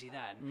so easy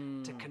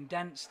then to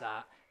condense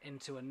that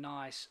into a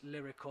nice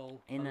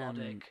lyrical,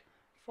 melodic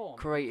form.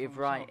 Creative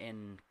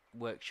writing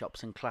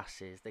workshops and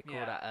classes, they call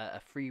that a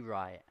free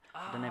write.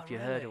 I don't know if you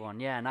heard of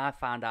one. Yeah, and I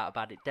found out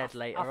about it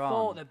later on. I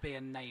thought there'd be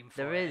a name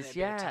for it. There is,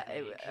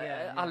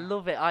 I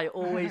love it. I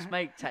always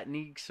make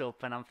techniques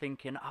up, and I'm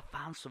thinking, I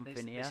found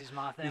something here. This is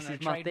my thing. This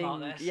is my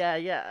thing.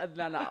 Yeah. And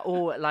then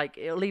like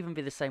it'll even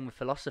be the same with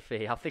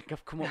philosophy. I think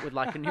I've come up with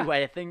like a new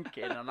way of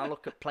thinking, and I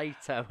look at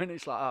Plato, and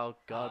it's like, oh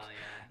God,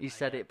 he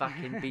said it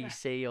back in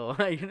BC or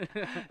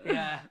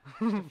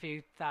just a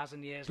few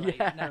thousand years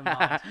later. Never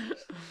mind.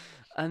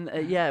 And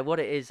what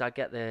it is, I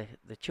get the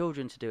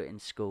children to do it in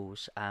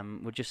schools.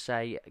 We'll just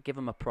say, give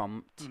them a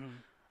prompt.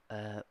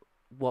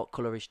 What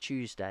colour is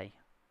Tuesday?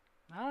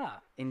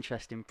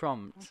 Interesting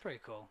prompt. That's pretty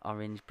cool.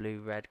 Orange, blue,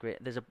 red, green.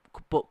 There's a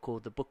book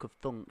called The Book of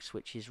Thunks,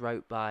 which is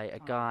wrote by a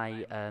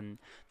guy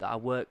that I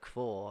work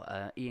for,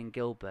 Ian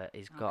Gilbert.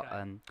 He's got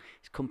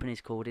his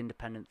company's called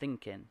Independent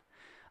Thinking.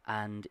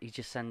 And he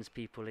just sends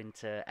people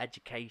into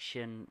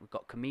education. We've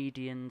got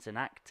comedians and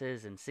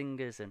actors and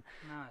singers and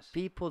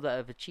people that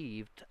have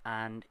achieved,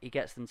 and he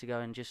gets them to go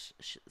and just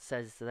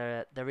says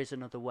there is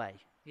another way.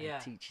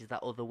 And teaches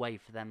that other way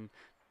for them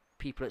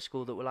people at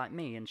school that were like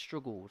me and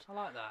struggled. I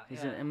like that.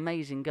 He's an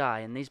amazing guy,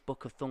 and this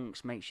Book of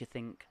Thunks makes you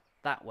think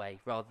that way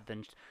rather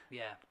than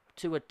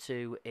 2 add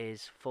 2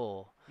 is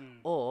 4.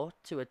 Or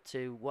 2 add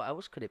 2, what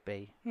else could it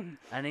be?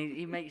 And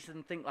he makes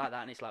them think like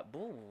that, and it's like,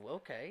 oh,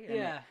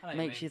 okay. And it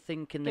makes you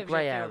think in the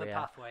grey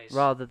area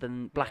rather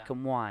than black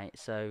and white.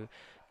 So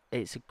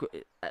it's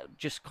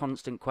just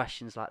constant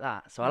questions like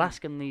that. So I'll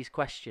ask them these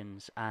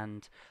questions,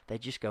 and they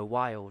just go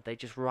wild. They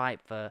just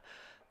write for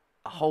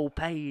a whole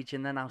page,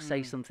 and then I'll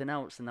say something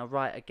else, and they'll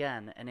write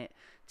again, and it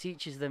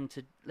teaches them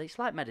to. It's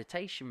like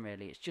meditation,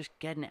 really. It's just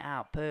getting it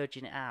out,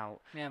 purging it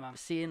out. Yeah, man.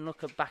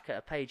 Look back at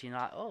a page, and you're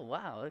like, oh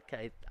wow,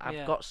 okay,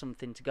 I've got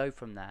something to go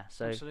from there.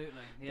 So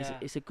absolutely,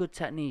 it's a good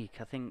technique.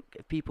 I think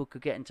if people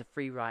could get into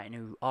free writing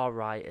who are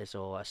writers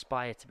or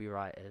aspire to be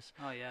writers,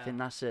 I think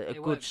that's a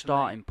good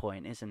starting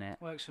point, isn't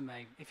it? Works for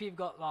me. If you've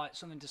got like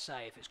something to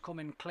say, if it's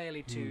coming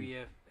clearly to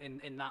you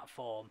in that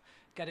form,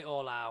 get it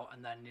all out,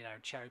 and then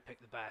cherry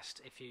pick the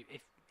best.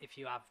 If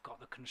you have got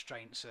the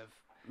constraints of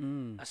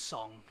a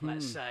song,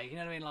 let's say, you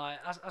know what I mean? Like,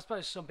 I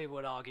suppose some people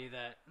would argue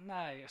that no,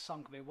 a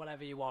song can be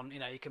whatever you want.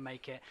 You can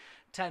make it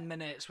 10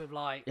 minutes with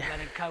like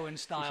Leonard Cohen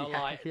style,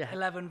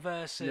 11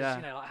 verses,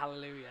 like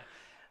Hallelujah.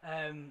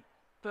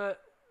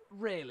 But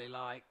really,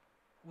 like,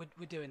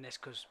 we're doing this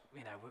because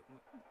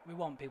we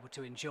want people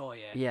to enjoy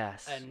it.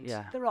 Yes. And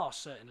there are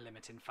certain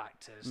limiting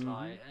factors,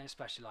 like, and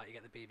especially like you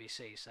get the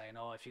BBC saying,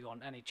 oh, if you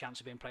want any chance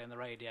of being played on the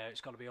radio,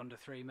 it's got to be under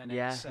 3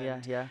 minutes.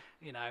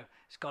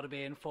 It's got to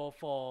be in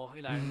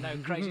 4/4. No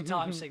crazy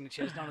time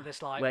signatures. None of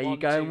this like. Where you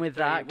going with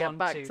that? Get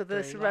back to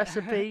this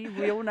recipe.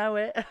 We all know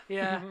it.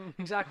 Yeah,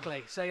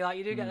 exactly. So like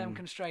you do get them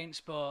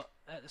constraints, but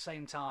at the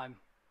same time,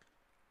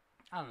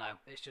 I don't know.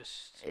 It's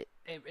just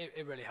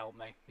it really helped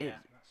me.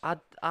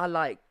 I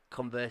like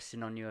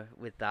conversing on you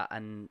with that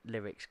and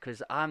lyrics,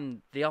 because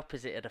I'm the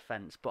opposite of the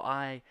fence, but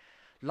I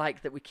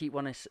like that we keep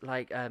wanting to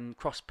like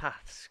cross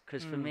paths,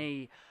 because for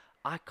me,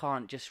 I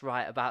can't just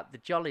write about the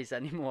jollies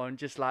anymore and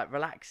just like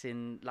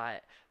relaxing,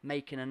 like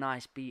making a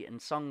nice beat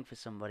and song for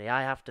somebody.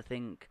 I have to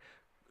think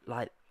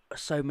like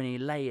so many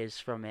layers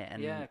from it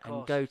and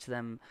go to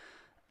them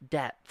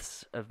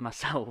depths of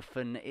myself,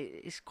 and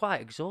it's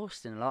quite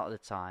exhausting a lot of the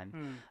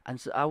time. And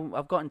so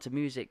I've got into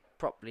music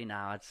properly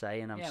now, I'd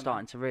say, and I'm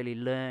starting to really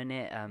learn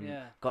it.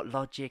 Got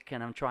Logic,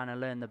 and I'm trying to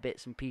learn the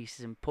bits and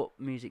pieces and put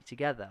music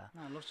together.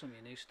 No, I love some of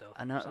your new stuff.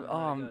 And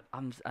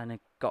I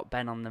got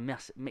Ben on the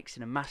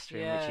mixing and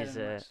mastering, which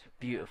is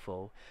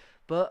beautiful.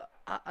 But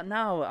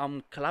now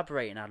I'm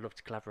collaborating. I'd love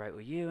to collaborate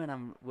with you, and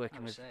I'm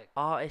working with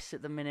artists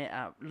at the minute.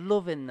 I'm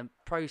loving the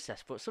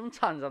process, but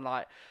sometimes I'm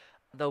like,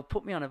 they'll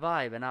put me on a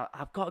vibe, and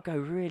I've got to go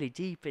really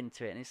deep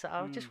into it. And it's like,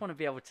 I just want to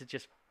be able to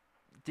just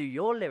do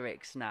your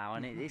lyrics now,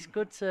 and it's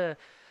good to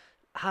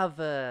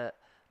have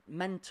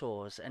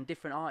mentors and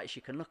different artists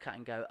you can look at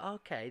and go,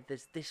 okay,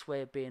 there's this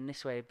way of being,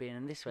 this way of being,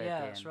 and this way of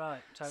being. Yeah, that's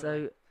right.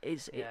 Totally.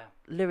 So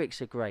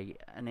lyrics are great,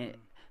 and it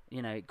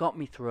got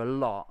me through a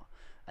lot.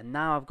 And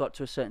now I've got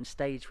to a certain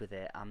stage with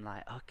it. I'm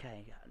like,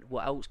 okay,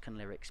 what else can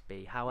lyrics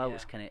be? How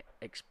else can it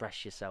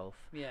express yourself?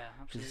 Yeah,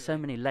 absolutely. There's so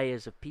many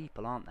layers of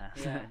people, aren't there?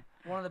 Yeah.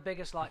 One of the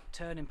biggest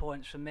turning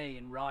points for me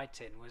in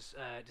writing was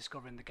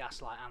discovering the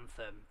Gaslight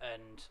Anthem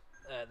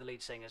and the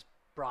lead singer's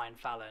Brian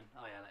Fallon.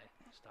 Oh yeah,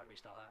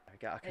 restart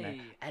that. I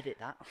can edit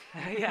that.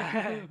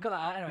 Yeah, got that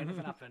out. Anyway,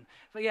 nothing happened.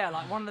 But yeah,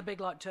 one of the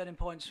big turning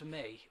points for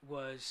me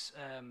was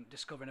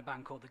discovering a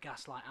band called the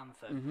Gaslight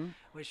Anthem,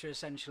 which are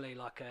essentially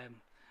a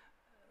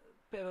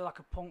bit of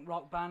a punk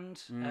rock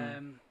band.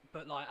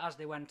 But as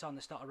they went on,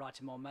 they started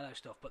writing more mellow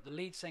stuff. But the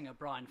lead singer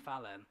Brian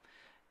Fallon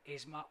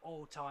is my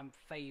all-time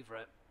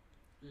favourite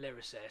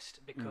lyricist,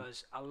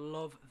 because I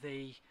love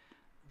the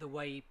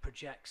way he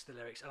projects the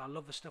lyrics, and I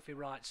love the stuff he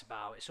writes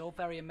about. It's all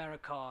very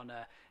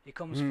Americana. He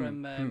comes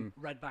from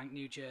Red Bank,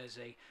 New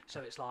Jersey,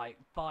 so it's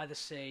by the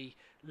sea,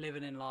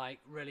 living in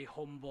really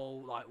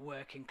humble,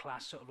 working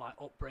class sort of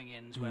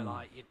upbringings, where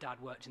your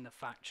dad worked in the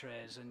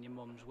factories and your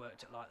mum's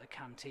worked at the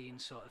canteen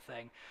sort of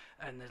thing,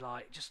 and there's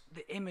just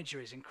the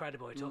imagery is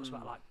incredible. He talks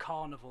about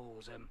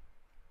carnivals and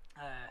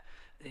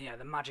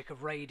the magic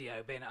of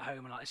radio, being at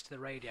home and listen to the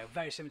radio,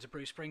 very similar to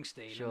Bruce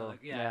Springsteen. Sure.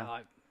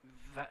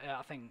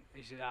 I think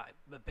he's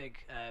a big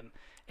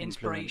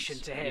inspiration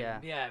to him.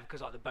 Yeah,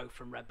 because they're both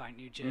from Red Bank,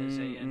 New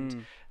Jersey,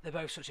 and they're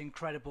both such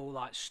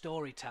incredible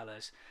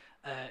storytellers,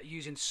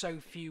 using so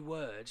few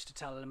words to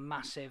tell a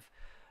massive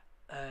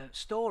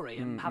story,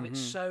 and have it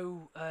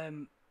so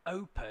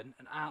open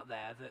and out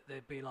there that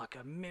there'd be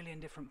a million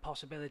different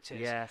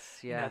possibilities. Yes,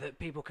 yeah. That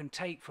people can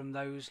take from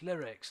those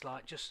lyrics,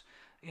 just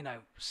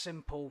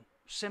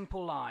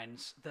simple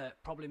lines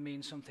that probably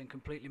mean something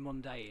completely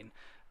mundane,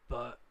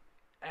 but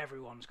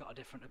everyone's got a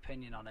different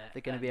opinion on it.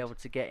 They're going to be able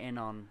to get in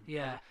on.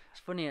 Yeah. It's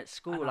funny, at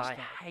school I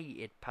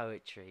hated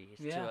poetry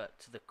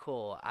to the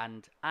core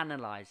and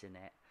analysing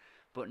it.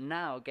 But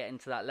now getting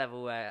to that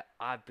level where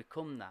I've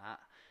become that,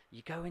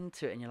 you go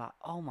into it and you're like,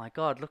 oh my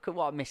God, look at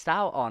what I missed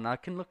out on. I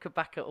can look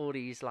back at all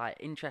these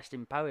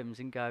interesting poems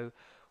and go,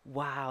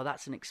 wow,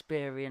 that's an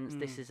experience.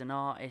 This is an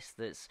artist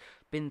that's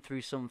been through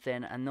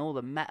something, and all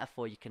the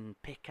metaphor you can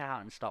pick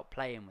out and start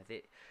playing with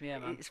it. Yeah,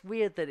 man. It's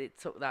weird that it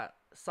took that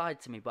side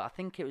to me, but I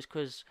think it was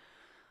because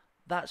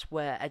that's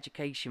where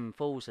education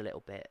falls a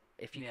little bit.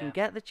 If you can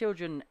get the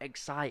children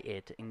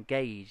excited,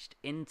 engaged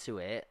into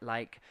it,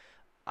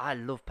 I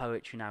love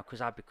poetry now because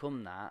I've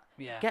become that.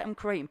 Yeah. Get them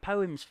creating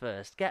poems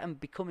first. Get them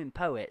becoming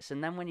poets.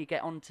 And then when you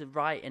get on to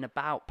writing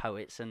about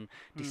poets and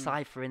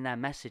deciphering their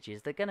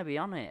messages, they're going to be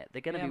on it.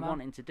 They're going to be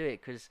wanting to do it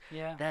because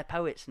they're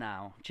poets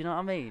now. Do you know what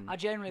I mean? I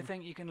generally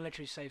think you can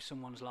literally save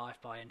someone's life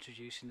by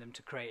introducing them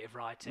to creative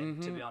writing,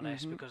 to be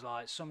honest, because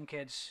some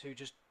kids who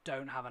just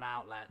don't have an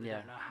outlet, they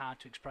don't know how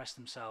to express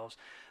themselves,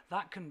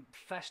 that can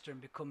fester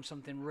and become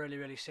something really,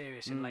 really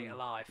serious in later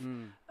life.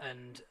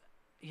 And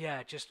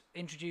just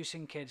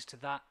introducing kids to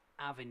that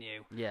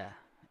avenue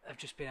of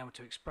just being able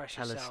to express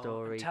yourself,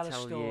 tell a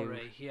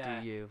story, do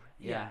you,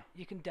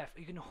 you can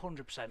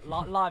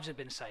 100%. Lives have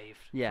been saved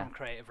from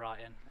creative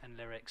writing and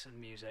lyrics and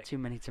music. Too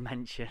many to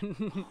mention.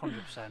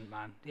 100%,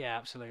 man. Yeah,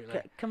 absolutely.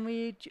 Can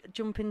we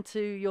jump into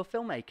your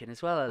filmmaking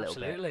as well a little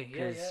bit?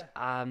 Absolutely,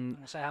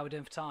 say how we're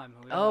doing for time.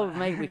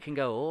 Mate, we can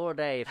go all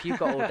day. If you've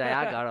got all day,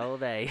 I got all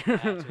day. To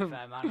be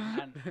fair,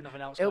 man. And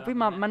nothing else. It'll be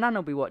my nan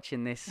will be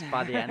watching this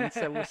by the end,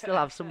 so we'll still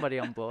have somebody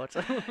on board.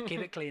 Keep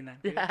it clean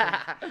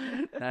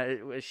then.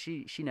 No,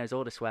 she knows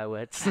all the swear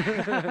words.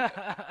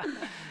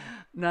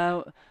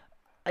 Now,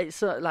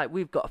 it's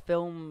we've got a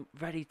film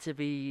ready to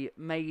be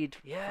made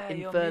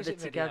in further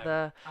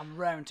together. I'm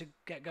raring to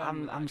get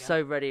going. I'm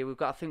so ready. We've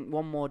got, I think,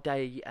 one more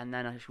day, and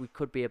then we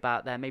could be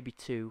about there, maybe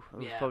two.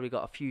 We've probably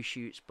got a few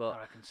shoots, but I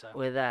reckon so.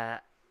 We're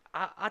there.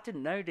 I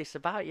didn't know this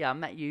about you. I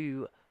met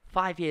you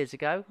 5 years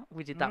ago.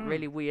 We did that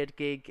really weird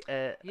gig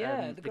at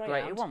the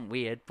Greyhound. It wasn't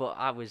weird, but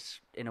I was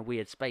in a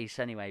weird space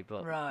anyway.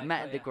 But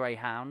met at the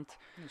Greyhound.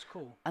 It was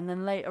cool. And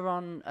then later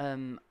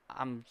on,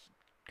 I'm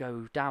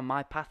go down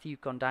my path.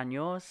 You've gone down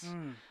yours.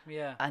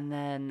 Yeah. And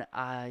then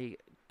I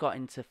got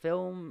into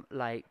film,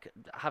 like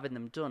having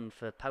them done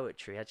for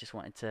poetry. I just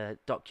wanted to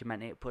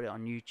document it, put it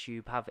on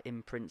YouTube, have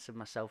imprints of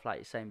myself, like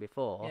you're saying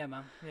before. Yeah,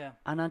 man. Yeah.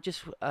 And I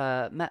just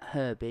met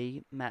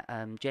Herbie, met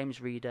James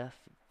Reader,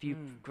 few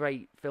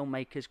great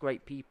filmmakers,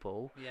 great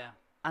people. Yeah.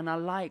 And I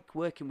like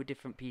working with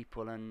different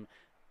people and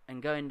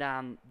going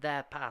down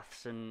their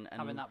paths and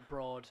having that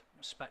broad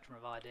spectrum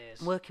of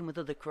ideas. Working with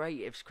other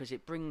creatives, because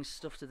it brings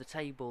stuff to the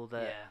table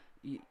that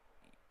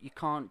you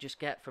can't just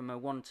get from a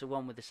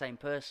one-to-one with the same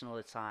person all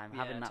the time,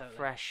 having that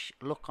fresh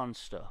look on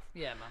stuff.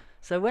 Yeah, man.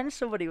 So when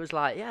somebody was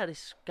like, yeah,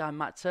 this guy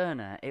Matt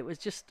Turner, it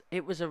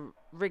was a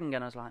ring,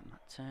 and I was like,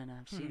 Matt Turner,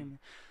 I've seen him,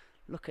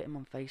 look at him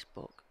on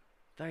Facebook,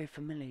 very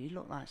familiar, he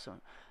looked like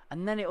someone.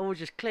 And then it all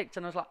just clicked,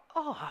 and I was like,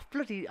 oh,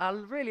 I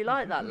really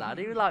like that lad.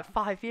 He was like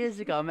 5 years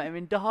ago, I met him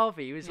in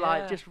Derby. He was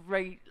like, just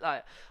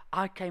like,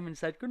 I came and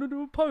said, gonna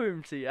do a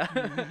poem to you.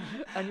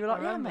 And you were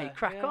like, yeah, mate,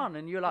 crack on.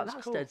 And you were like,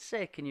 that's cool. Dead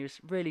sick. And you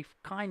was really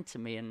kind to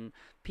me. And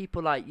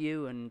people like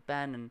you and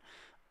Ben and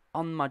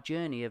on my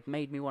journey have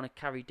made me want to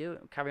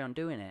carry on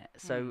doing it.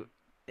 So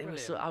it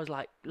was. I was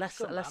like, let's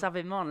have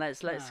him on.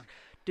 Let's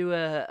do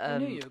a. I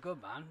knew you were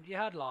good, man. You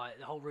had like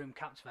the whole room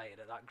captivated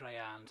at that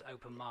Greyhound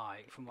open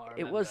mic, from what I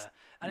remember. It was,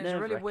 and it was a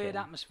really weird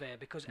atmosphere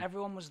because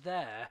everyone was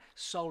there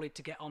solely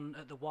to get on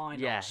at the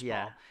wind-up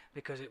spot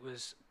because it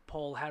was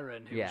Paul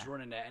Heron who was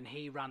running it, and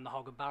he ran the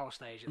Hog and Barrel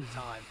stage at the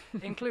time,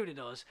 included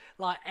us.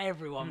 Like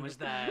everyone was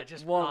there,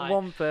 just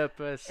one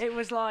purpose. It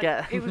was like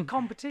it was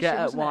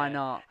competition. Why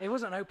not? It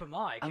wasn't an open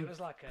mic. It was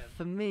like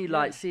for me,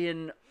 like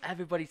seeing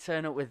everybody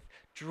turn up with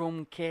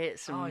drum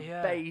kits and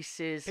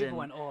basses. People and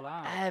went all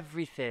out.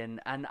 Everything,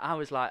 and I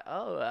was like,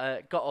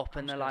 got up,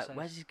 and they're like,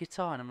 "Where's his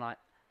guitar?" And I'm like,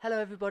 "Hello,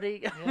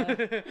 everybody."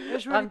 It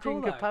was really I'm cool,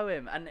 doing a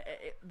poem, and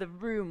the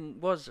room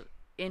was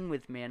in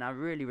with me, and I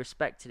really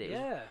respected it. It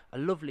was a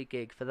lovely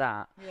gig for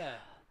that. Yeah.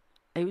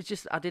 It was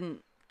just I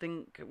didn't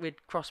think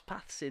we'd cross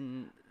paths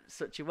in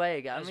such a way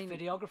again. As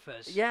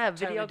videographers. Yeah,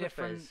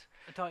 videographers.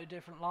 A totally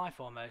different life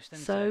almost,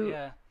 isn't it?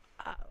 Yeah.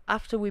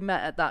 After we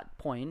met at that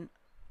point,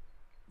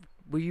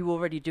 were you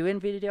already doing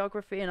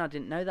videography and I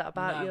didn't know that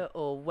about you,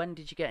 or when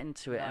did you get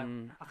into it? No.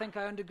 And I think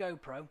I owned a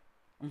GoPro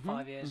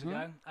 5 years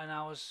ago, and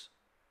I was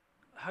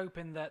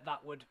hoping that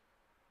would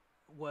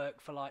work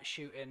for like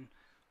shooting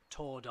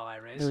tour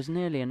diaries. There was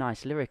nearly a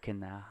nice lyric in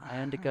there. I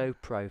owned a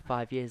GoPro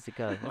 5 years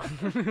ago.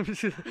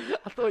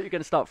 I thought you were going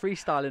to start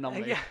freestyling on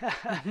me. Yeah,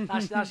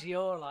 that's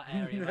your like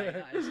area, mate.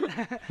 That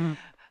is.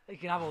 You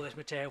can have all this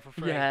material for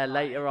free. Yeah,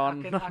 later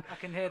on. I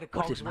can hear the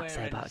cogs what did Matt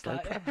say about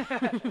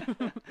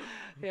GoPro?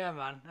 Yeah,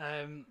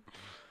 man.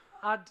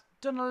 I'd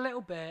done a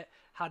little bit,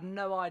 had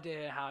no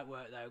idea how it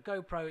worked though.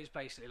 GoPro is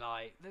basically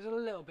like, there's a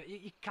little bit,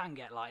 you can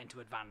get like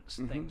into advanced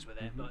things with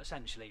it, but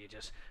essentially you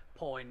just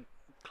point,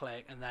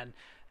 click, and then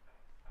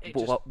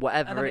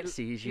whatever it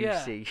sees, you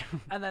see.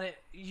 And then it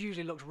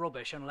usually looks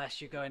rubbish unless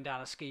you're going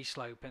down a ski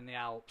slope in the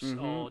Alps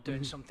or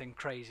doing something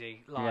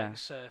crazy like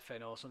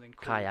surfing or something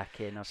cool.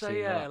 Kayaking, I've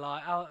seen that.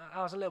 Like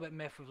I was a little bit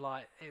miffed with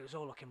like it was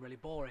all looking really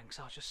boring,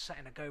 so I was just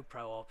setting a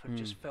GoPro up and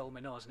just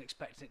filming us and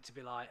expecting it to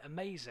be like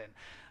amazing.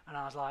 And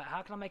I was like,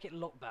 how can I make it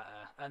look better?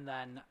 And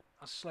then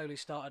I slowly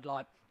started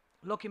like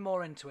looking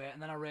more into it,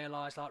 and then I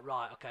realised like,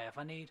 right, okay, if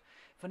I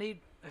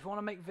want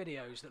to make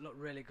videos that look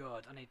really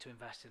good, I need to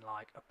invest in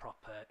like a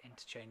proper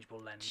interchangeable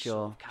lens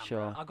sort of camera.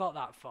 Sure. I got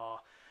that far,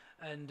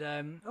 and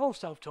all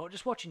self-taught,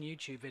 just watching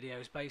YouTube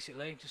videos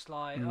basically, just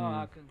like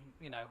I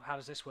can, how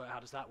does this work? How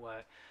does that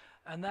work?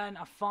 And then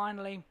I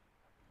finally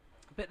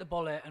bit the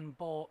bullet and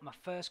bought my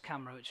first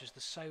camera, which was the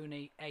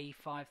Sony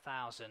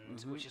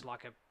A5000, which is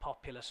like a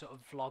popular sort of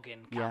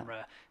vlogging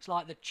camera. It's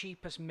like the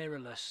cheapest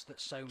mirrorless that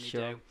Sony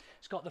do.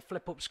 It's got the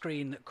flip-up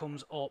screen that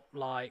comes up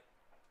like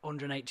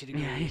 180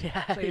 degrees,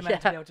 so you're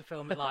meant to be able to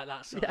film it like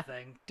that sort of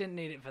thing. Didn't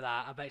need it for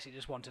that. I basically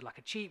just wanted like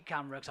a cheap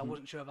camera because I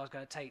wasn't sure if I was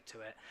going to take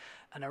to it.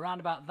 And around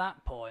about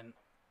that point,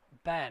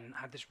 Ben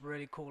had this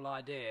really cool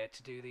idea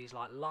to do these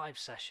like live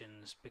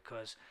sessions,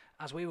 because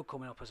as we were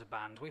coming up as a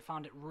band, we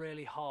found it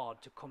really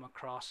hard to come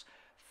across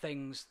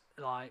things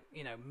like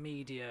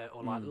media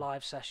or like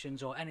live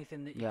sessions or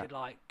anything that you could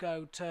like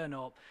go turn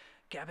up,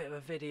 get a bit of a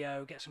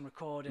video, get some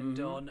recording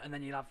done, and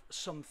then you'll have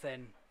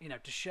something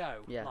to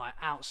show like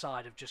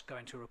outside of just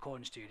going to a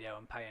recording studio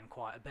and paying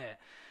quite a bit.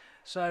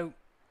 So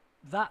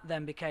that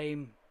then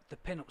became the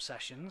pin-up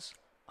sessions.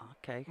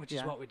 Okay, which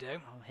is what we do.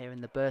 I'm hearing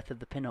the birth of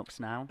the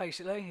pin-ups now.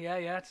 Basically,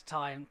 to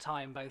tie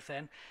them both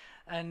in.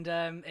 And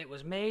it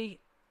was me,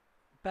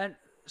 Ben.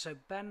 So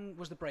Ben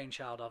was the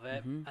brainchild of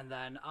it, and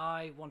then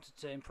I wanted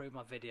to improve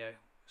my video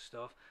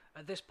stuff.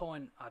 At this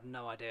point, I had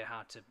no idea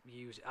how to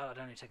use it. I'd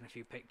only taken a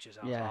few pictures.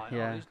 I was like,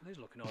 oh, these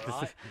looking all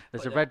right.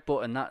 There's a red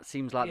button that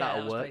seems like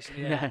that'll work.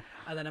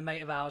 And then a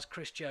mate of ours,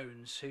 Chris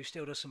Jones, who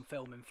still does some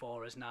filming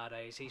for us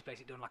nowadays, he's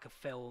basically doing like a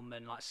film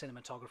and like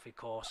cinematography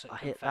course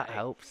at that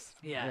helps.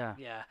 Yeah.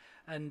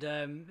 And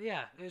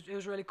it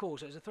was really cool.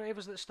 So it was the three of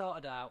us that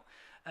started out,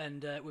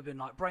 and we've been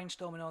like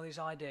brainstorming all these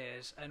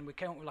ideas, and we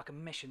came up with like a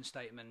mission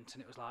statement,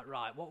 and it was like,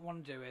 right, what we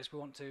want to do is we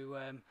want to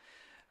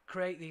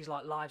create these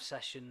like live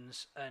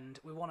sessions, and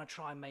we want to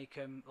try and make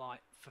them like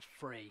for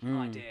free,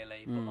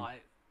 ideally, but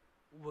like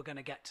we're going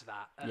to get to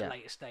that at a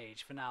later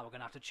stage. For now, we're going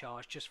to have to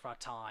charge just for our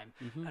time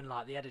and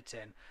like the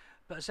editing.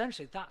 But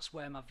essentially, that's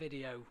where my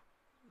video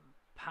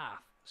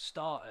path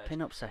started.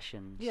 Pin-up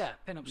sessions. Yeah,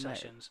 pin-up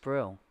sessions.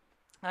 Brill.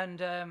 And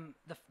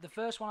the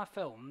first one I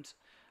filmed,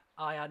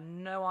 I had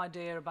no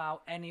idea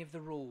about any of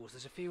the rules.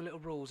 There's a few little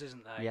rules,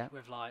 isn't there, Yeah.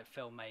 with like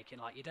filmmaking.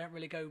 Like you don't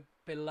really go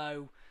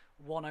below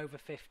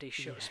 1/50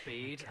 shutter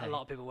speed. okay. A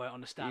lot of people won't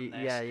understand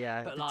this.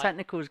 Yeah. But The like,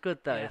 technical's good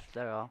though, yeah. if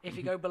there are. if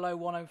you go below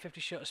 1/50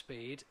 shutter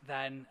speed,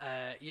 then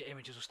your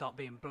images will start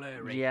being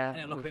blurry. Yeah, and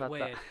it'll look a we've bit had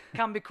weird. that.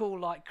 Can be cool,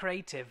 like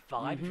creative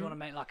vibe if you want to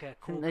make like a I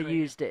cool. think they creative-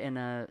 used it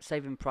in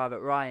Saving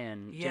Private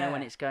Ryan. Do you know when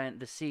Yeah. it's going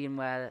the scene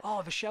where?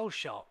 Oh, the shell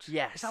shots.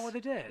 Yes. Is that what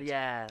they did?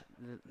 Yeah,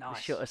 the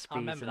Nice. shutter I speeds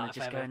remember and that they're if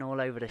just ever- going all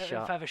over the If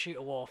shot. ever shoot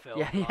a war film,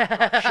 Yeah,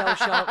 like shell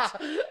shots.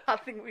 I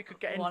think we could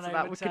get into 1 that.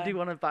 over We could 10. do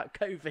one about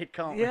COVID,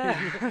 can't we?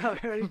 Yeah,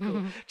 that'd be really cool.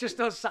 Just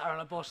us sat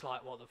on a bus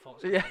like, what the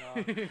fuck's going Yeah. on?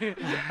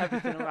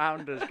 Everything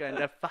around us going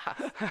dead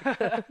fast.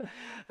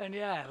 And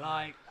yeah,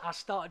 like I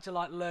started to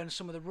like learn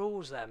some of the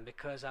rules then,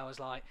 because I was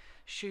like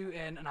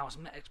shooting and I was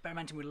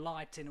experimenting with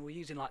lighting, and we're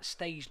using like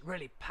staged,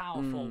 really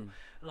powerful,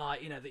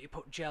 like, you know, that you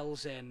put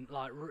gels in,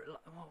 like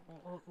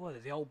what are they,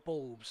 the old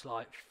bulbs,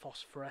 like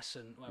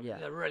phosphorescent. Yeah.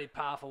 They're really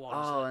powerful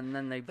ones. Oh, and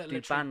then they that do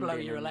literally blow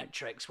banding your and-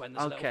 electrics when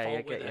there's a Okay, I little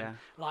fault with get them.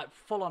 ya. Like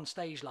full on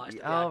stage lights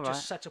that Oh, we had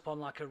just right. set up on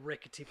like a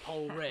rickety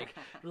pole rig,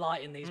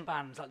 lighting these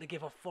bands. Like they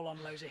give off full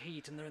on loads of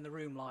heat, and they're in the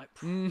room like,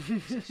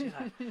 Jesus, you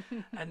know.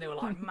 And they were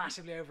like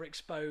massively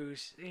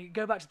overexposed. You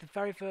go back to the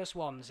very first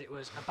ones. It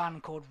was a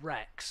band called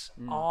Rex,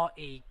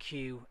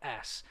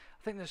 REQS.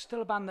 I think there's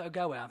still a band that are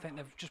going. I think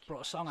they've just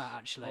brought a song out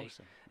actually.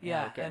 Awesome.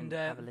 Yeah, I'll get and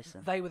have a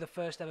listen. they were the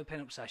first ever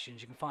pin-up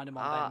sessions. You can find them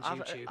on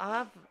Ben's YouTube. I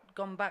have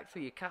gone back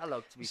through your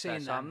catalogue to be fair,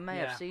 Seen so I them, may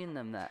yeah. have seen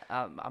them there.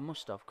 I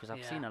must have, because I've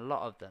Yeah. seen a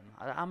lot of them.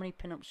 How many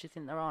pin-ups do you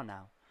think there are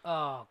now?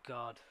 Oh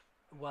God,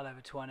 well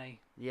over 20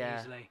 Yeah.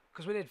 easily.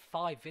 Because we did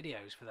 5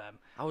 videos for them.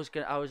 I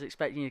was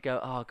expecting you to go,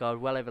 oh god,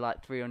 well over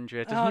like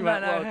 300. Oh, no,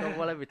 Right, no. well, God,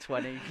 well over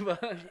 20. But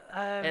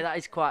yeah, that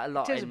is quite a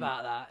lot. It is in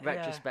about that. yeah.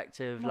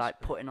 retrospective, Must like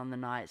be. putting on the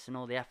nights and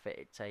all the effort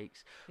it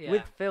takes. Yeah.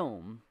 With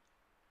film,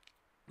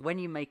 when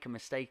you make a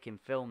mistake in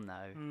film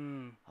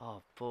though,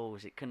 oh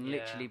balls, it can Yeah.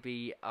 literally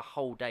be a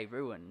whole day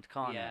ruined,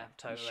 can't Yeah, it?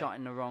 totally. Shot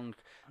in the wrong,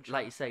 I'm trying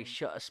like you to say, think.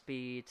 shutter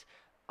speed,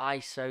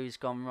 ISO's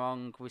gone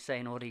wrong. We're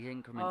saying all these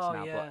increments Oh,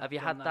 now, yeah, but have you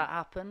done had that. that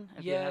happen?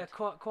 Have you Yeah, had-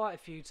 quite a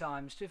few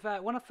times. To be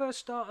fair, when I first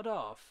started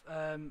off,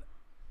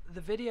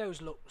 the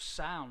videos looked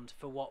sound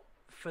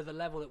for the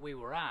level that we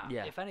were at.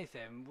 Yeah. If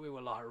anything, we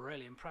were like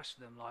really impressed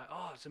with them. Like,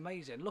 oh, it's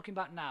amazing. Looking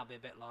back now, it'd be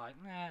a bit like,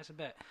 it's a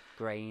bit.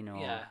 grain or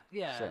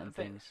Yeah, certain a bit,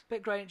 things.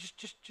 bit grey,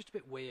 just a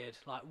bit weird,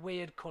 like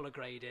weird colour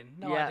grading.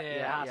 No Yeah, idea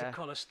yeah, how yeah. to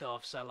colour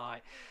stuff, so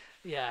like,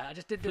 yeah, I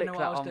just didn't Flick know what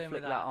that I was on, doing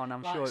flick with that on,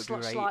 I'm like, sure it'd be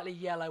great. slightly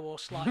yellow or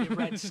slightly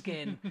red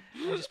skin, and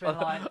just been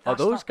like, Are that's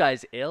those not-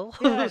 guys ill?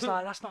 yeah, it's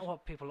like that's not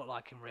what people look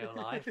like in real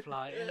life.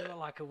 Like it look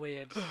like a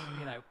weird,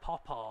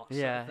 pop art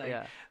sort Yeah, of thing.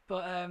 yeah.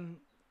 But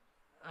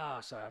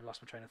sorry, I've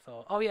lost my train of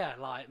thought. Oh yeah,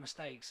 like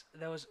mistakes.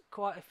 There was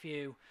quite a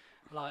few.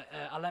 Like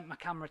I lent my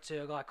camera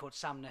to a guy called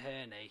Sam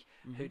Naherney,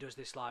 who does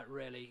this like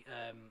really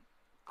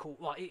cool.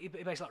 Like he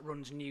basically like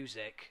runs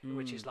music,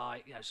 which is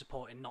like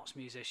supporting Knots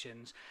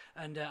musicians.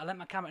 And I lent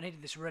my camera, and he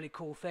did this really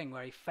cool thing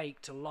where he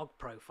faked a log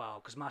profile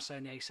because my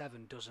Sony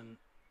A7 doesn't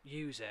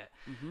use it.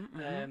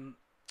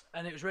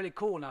 And it was really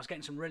cool, and I was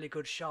getting some really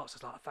good shots. I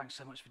was like, thanks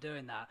so much for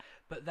doing that.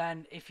 But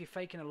then if you're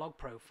faking a log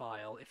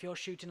profile, if you're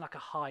shooting like a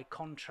high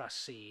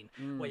contrast scene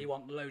where you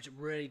want loads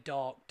of really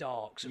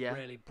darks and Yeah.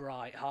 really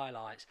bright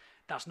highlights,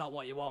 that's not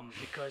what you want,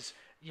 because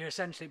you're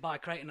essentially, by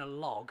creating a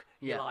log,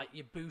 Yeah.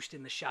 you're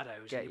boosting the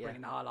shadows Get and you're ya.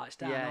 bringing the highlights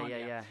down, Yeah, aren't yeah,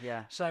 you?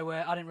 yeah. So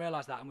I didn't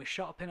realise that, and we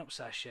shot a pin-up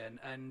session,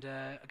 and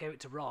I gave it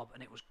to Rob,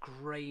 and it was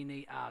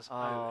grainy as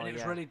Oh, and it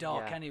was yeah, really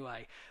dark yeah.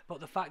 anyway. But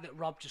the fact that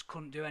Rob just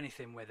couldn't do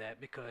anything with it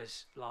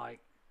because, like,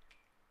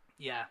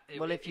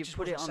 Well, if you just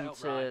put it wasn't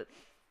set onto up right.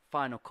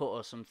 Final Cut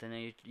or something,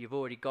 and you've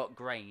already got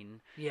grain,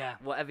 Yeah,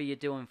 whatever you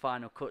do in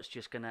Final Cut's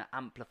just going to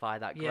amplify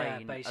that Yeah, grain. A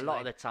lot basically.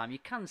 of the time. You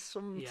can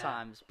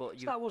sometimes, but so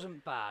you... that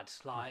wasn't bad.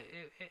 Like,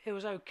 it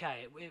was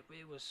okay.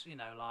 It was,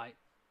 like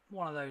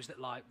one of those that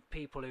like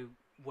people who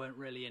weren't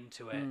really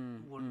into it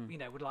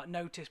would like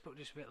notice, but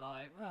just a bit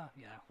like,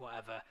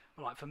 whatever.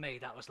 But like for me,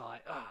 that was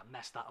like, I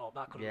messed that up.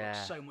 That could have Yeah.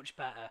 looked so much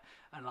better,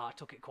 and like I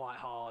took it quite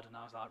hard, and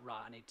I was like,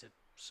 right, I need to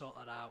sort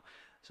that out.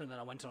 So then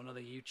I went on another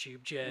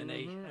YouTube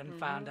journey and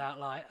found out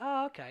like,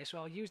 okay, so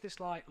I'll use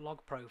this like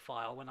log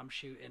profile when I'm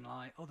shooting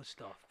like other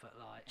stuff, but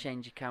like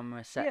Change your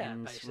camera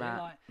settings. basically, right.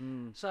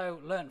 like,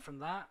 so learned from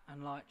that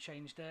and like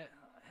changed it.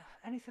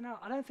 Anything else?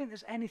 I don't think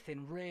there's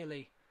anything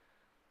really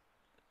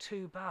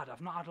too bad.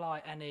 I've not had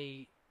like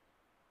any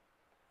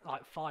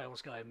like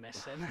files going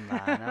missing.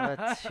 Man, I've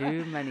had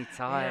too many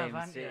times.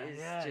 haven't you? It's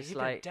Yeah, just you've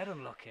like been dead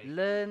unlucky.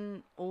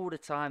 learn all the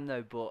time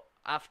though, but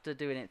after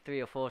doing it 3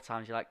 or 4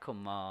 times, you're like,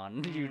 come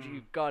on,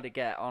 you've got to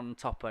get on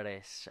top of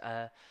this.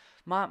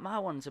 My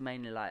ones are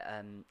mainly like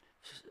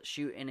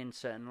shooting in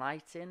certain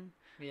lighting.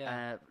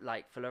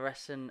 like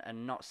fluorescent,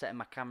 and not setting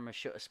my camera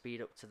shutter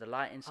speed up to the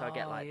lighting, so I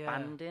get like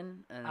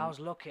banding. And I was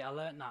lucky. I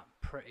learnt that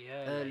pretty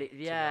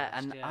early.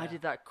 And I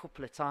did that a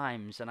couple of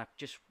times, and I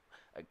just,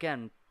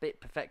 again, bit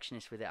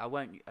perfectionist with it. I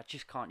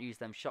just can't use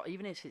them shots,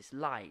 even if it's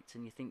light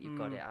and you think you've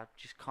got it. I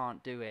just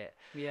can't do it.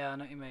 Yeah, I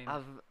know what you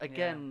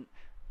mean.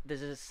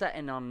 There's a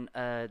setting on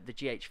the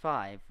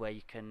GH5 where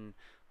you can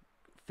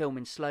film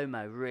in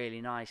slow-mo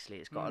really nicely.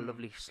 It's got a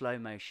lovely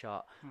slow-mo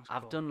shot.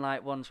 I've done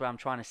like ones where I'm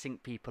trying to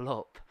sync people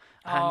up,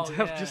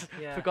 and I've just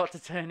forgot to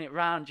turn it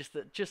round,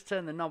 just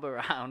turn the knob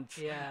around,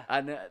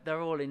 and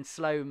they're all in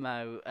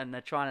slow-mo and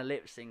they're trying to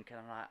lip sync, and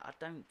I'm like, I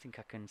don't think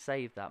I can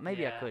save that.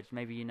 Maybe I could,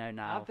 maybe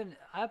now.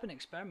 I've been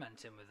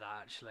experimenting with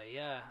that actually.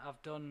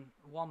 I've done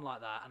one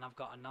like that, and I've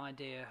got an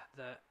idea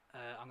that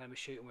I'm going to be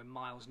shooting with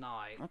Miles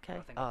Knight. Okay.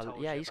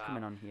 He's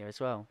coming on here as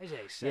well. Is he?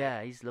 So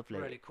yeah, he's lovely.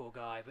 Really cool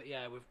guy. But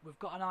yeah, we've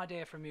got an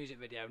idea for a music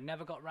video.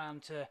 Never got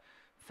round to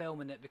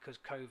filming it because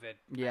COVID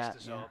messed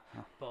us up.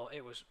 But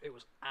it was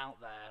out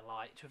there.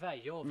 Like, to be fair,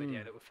 your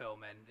video that we're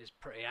filming is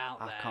pretty out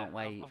there. I can't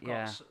wait.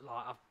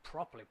 I've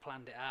properly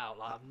planned it out.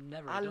 Like, I've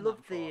never. I done love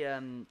that before.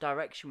 the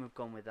direction we've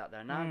gone with that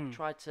though. Now I've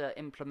tried to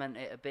implement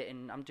it a bit,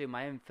 and I'm doing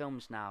my own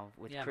films now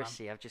with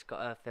Chrissy. I've just got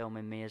her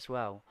filming me as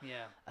well.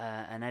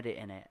 And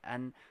editing it,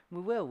 and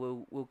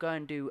we'll go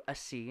and do a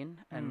scene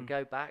and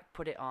go back,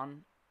 put it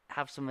on,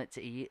 have something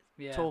to eat,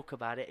 talk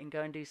about it, and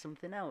go and do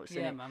something else.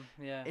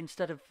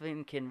 Instead of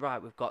thinking,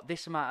 right, we've got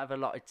this amount of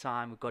allotted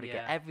time, we've got to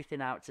get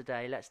everything out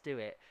today, let's do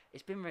it.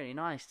 It's been really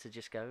nice to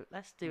just go,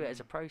 let's do it as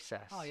a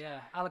process. Oh yeah,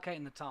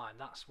 allocating the time,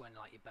 that's when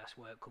like your best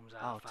work comes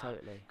out. Oh,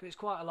 totally. Because it's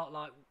quite a lot,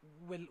 like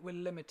we're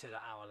limited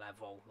at our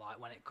level, like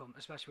when it comes,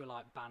 especially with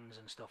like bands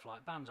and stuff.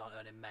 Like bands aren't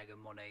earning mega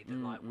money that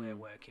like we're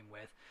working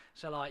with,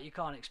 so like you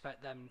can't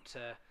expect them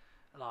to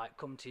like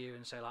come to you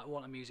and say like, I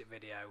want a music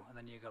video, and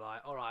then you go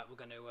like, all right, we're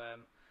going to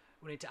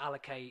we need to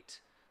allocate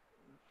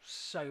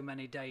so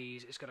many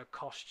days, it's going to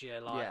cost you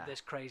like this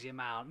crazy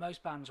amount.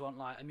 Most bands want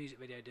like a music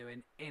video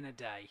doing in a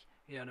day,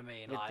 you know what I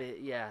mean? With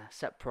like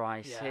set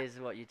price, here's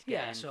what you'd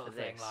get in sort for of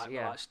thing. this.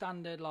 Like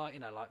standard, like, you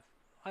know, like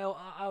I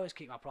always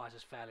keep my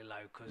prices fairly low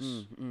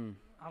because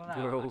I don't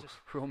know.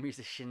 We're all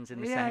musicians in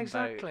the same boat. Yeah,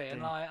 exactly.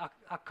 And like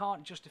I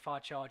can't justify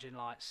charging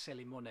like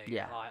silly money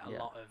like a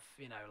lot of,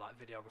 you know, like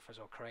videographers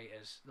or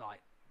creators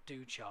like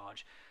do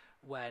charge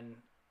when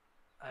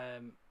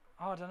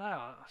I don't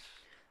know.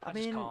 I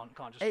mean, just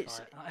can't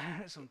justify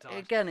it sometimes.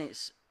 Again,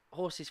 it's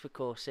horses for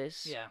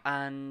courses. Yeah.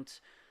 And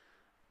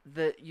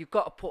that you've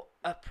got to put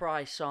a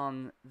price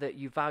on that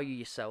you value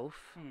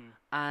yourself,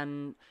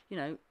 and you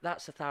know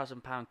that's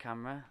 £1,000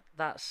 camera.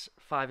 That's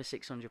 £500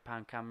 or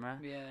 £600 camera.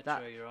 Yeah,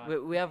 true. You're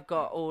right. We have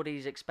got all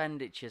these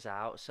expenditures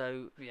out,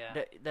 so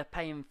they're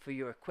paying for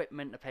your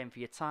equipment, they're paying for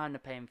your time, they're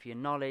paying for your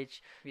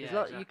knowledge.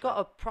 Exactly. You've got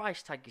to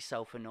price tag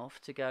yourself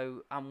enough to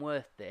go, I'm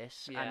worth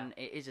this, and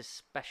it is a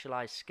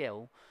specialised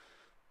skill.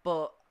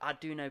 But I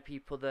do know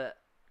people that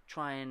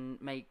try and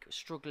make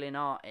struggling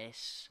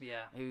artists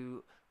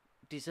who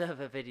deserve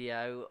a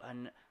video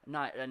and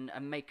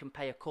make them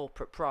pay a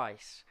corporate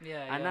price.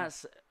 And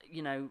that's,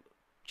 you know,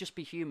 just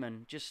be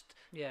human. Just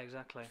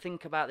exactly.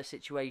 Think about the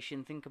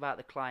situation, think about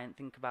the client,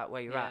 think about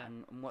where you're at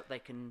and what they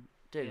can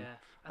do.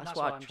 And that's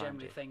why I'm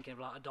generally thinking of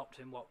like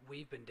adopting what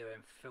we've been doing,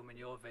 filming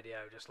your video,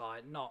 just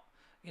like not,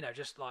 you know,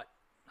 just like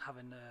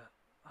having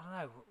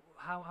I don't know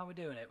how we're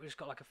doing it. We've just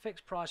got like a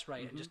fixed price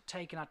rate and just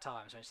taking our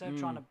time. So instead of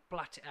trying to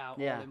blat it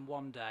out all in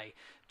one day,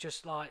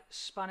 just like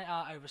span it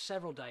out over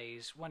several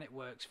days when it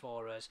works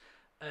for us.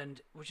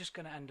 And we're just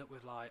going to end up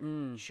with like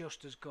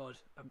just as good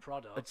a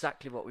product.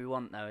 Exactly what we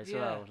want though as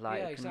well.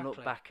 Like you can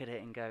look back at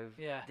it and go,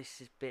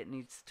 this bit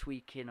needs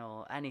tweaking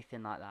or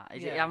anything like that.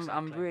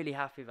 I'm really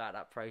happy about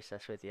that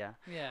process with you.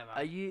 Yeah, man.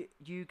 Are you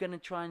going to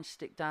try and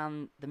stick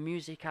down the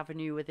music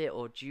avenue with it,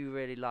 or do you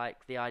really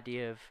like the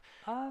idea of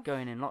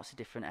going in lots of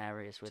different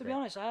areas with it? To be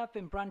honest, I have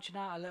been branching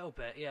out a little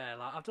bit. Yeah,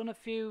 like I've done a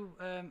few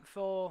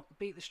for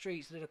Beat the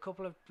Streets. I did a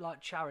couple of like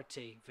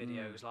charity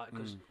videos, like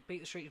because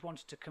Beat the Streets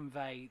wanted to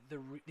convey the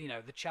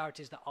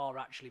charities that are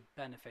actually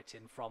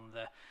benefiting from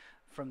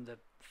the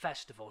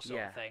festival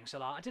sort of thing. So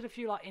like I did a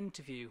few like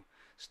interview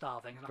style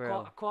things. And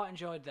I quite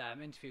enjoyed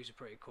them. Interviews are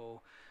pretty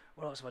cool.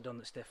 What else have I done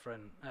that's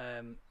different?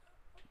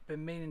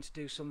 Been meaning to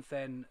do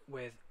something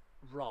with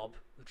Rob,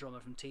 the drummer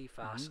from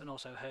T-Fast, and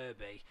also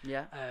Herbie.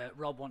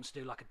 Rob wants to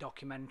do like a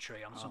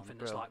documentary on something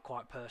that's like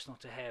quite personal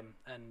to him,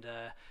 and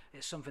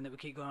it's something that we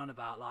keep going on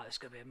about. Like it's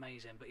gonna be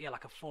amazing, but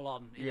like a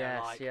full-on,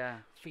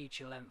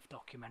 feature-length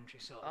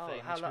documentary sort of thing.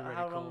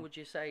 How long would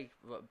you say?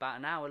 About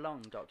an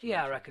hour-long documentary?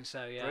 Yeah, I reckon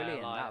so. Yeah,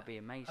 brilliant. Like, that'd be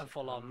amazing. A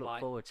full-on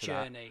like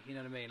journey. You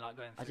know what I mean? Like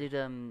going through. I did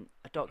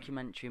a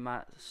documentary.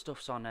 My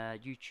stuff's on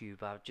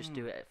YouTube. I just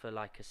do it for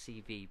like a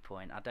CV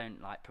point. I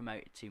don't like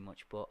promote it too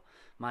much, but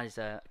mine's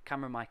a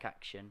camera, mic,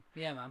 reaction.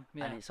 Yeah, man.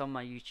 Yeah. And it's on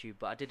my YouTube.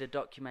 But I did a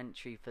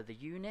documentary for The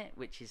Unit,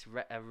 which is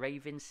a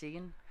raving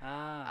scene.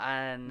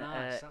 And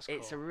nice. That's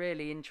it's cool. a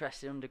really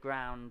interesting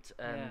underground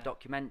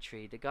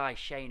documentary. The guy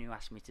Shane, who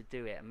asked me to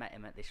do it, I met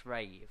him at this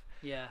rave.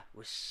 Yeah.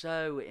 Was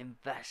so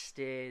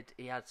invested.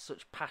 He had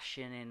such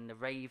passion in the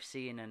rave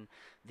scene and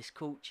this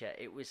culture.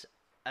 It was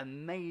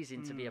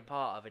amazing to be a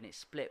part of, and it's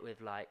split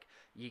with like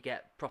you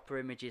get proper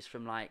images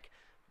from like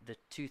the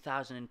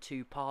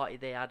 2002 party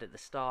they had at the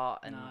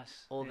start, and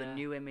all the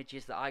new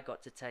images that I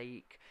got to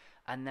take,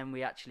 and then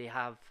we actually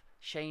have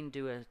Shane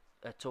do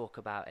a talk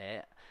about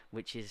it,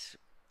 which is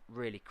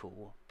really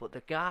cool. But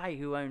the guy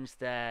who owns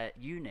their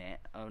unit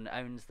and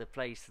owns the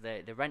place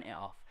they rent it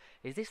off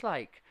is this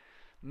like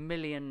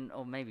million,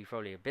 or maybe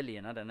probably a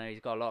billion, I don't know,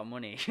 he's got a lot of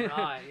money.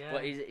 Right, yeah.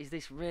 But is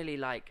this really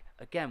like,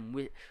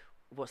 again,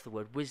 what's the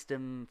word,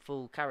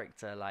 wisdomful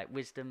character, like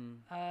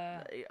wisdom,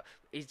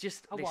 he's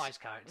just a wise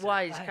character.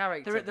 Wise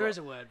character. There is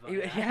a word, but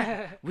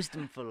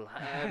wisdomful.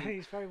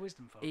 He's very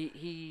wisdomful.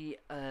 He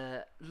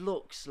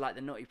looks like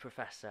the Nutty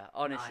Professor,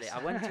 honestly. Nice.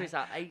 I went to his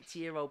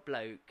 80-year-old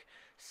bloke,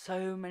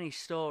 so many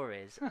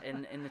stories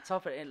in the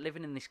top of it,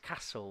 living in this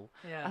castle,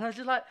 and I was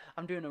just like,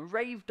 I'm doing a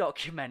rave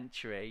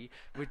documentary.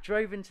 We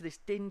drove into this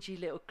dingy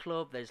little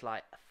club, there's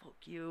like fuck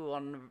you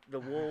on the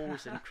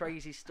walls and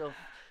crazy stuff,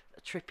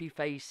 trippy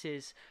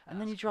faces,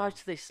 and then you drive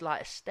to this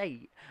like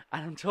estate,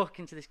 and I'm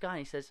talking to this guy, and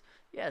he says,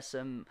 yes,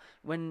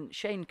 when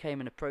Shane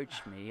came and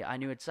approached me, I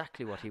knew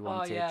exactly what he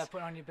wanted. Oh yeah,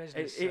 put on your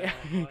business. He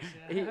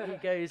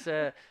goes,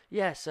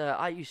 yes,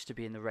 I used to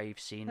be in the rave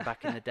scene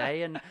back in the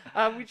day, and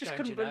we just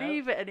couldn't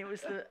believe it. And it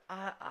was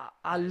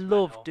I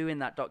loved doing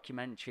that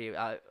documentary.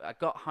 I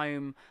got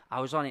home,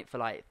 I was on it for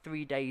like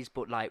 3 days,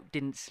 but like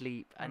didn't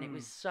sleep, and it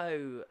was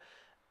so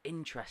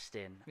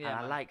interesting, and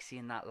I like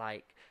seeing that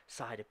like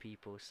side of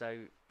people. So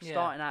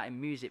starting out in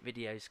music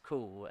videos,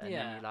 cool, and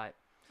then you're like,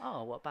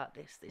 oh, what about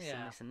this and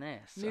this and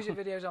this? Music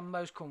videos I'm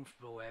most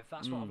comfortable with.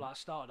 That's what I've like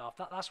started off.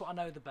 That's what I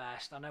know the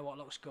best. I know what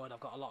looks good. I've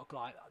got a lot of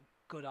like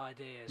good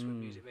ideas with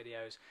music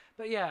videos.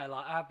 But yeah,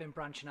 like I've been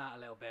branching out a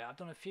little bit. I've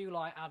done a few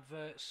like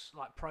adverts,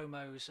 like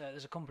promos.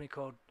 There's a company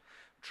called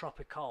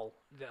Tropical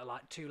that are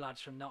like two lads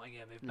from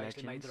Nottingham who've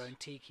basically made their own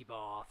tiki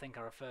bar. I think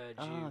I referred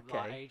you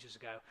like ages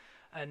ago.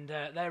 And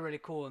they're really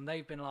cool, and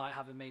they've been like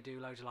having me do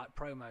loads of like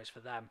promos for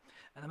them.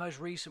 And the most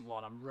recent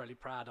one I'm really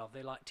proud of,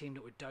 they like teamed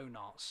up with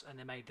Donuts, and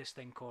they made this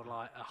thing called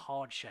like a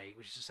hard shake,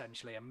 which is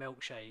essentially a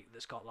milkshake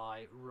that's got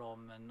like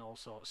rum and all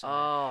sorts.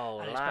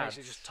 And it's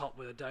basically just topped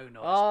with a donut.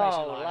 It's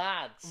basically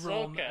like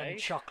rum and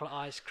chocolate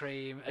ice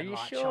cream and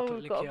like chocolate liqueur. Are you sure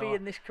we've got to be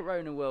in this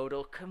Corona world,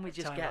 or can we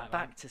just get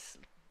back to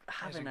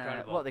having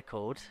what are they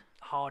called?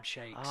 Hard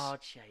shakes.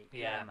 Hard shake.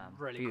 Yeah, man.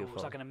 Really Beautiful. cool.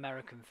 It's like an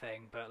American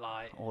thing, but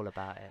like all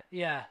about it.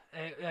 Yeah,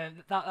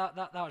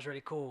 that was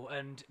really cool,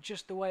 and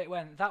just the way it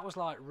went, that was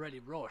like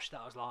really rushed.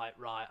 That was like,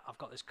 right, I've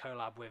got this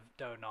collab with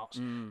Donuts,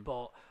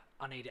 but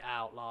I need it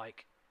out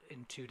like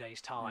in 2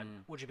 days'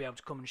 time. Would you be able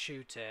to come and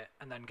shoot it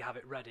and then have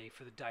it ready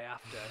for the day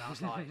after? And I was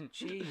like,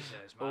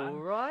 Jesus, man. All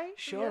right.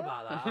 Sure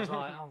about that. I was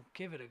like, I'll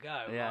give it a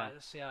go. Yeah. Like,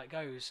 let's see how it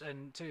goes.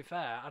 And to be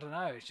fair, I don't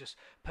know, it's just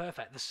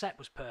perfect. The set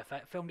was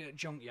perfect. Filmed it at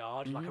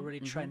Junkyard, like a really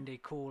trendy,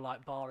 cool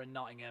like bar in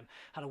Nottingham.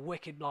 Had a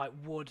wicked like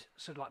wood,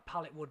 sort of like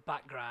pallet wood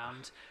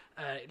background.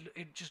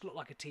 It just looked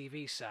like a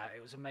TV set.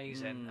 It was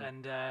amazing.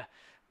 And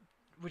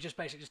we just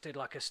basically just did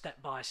like a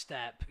step by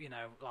step, you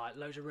know, like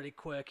loads of really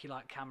quirky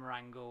like camera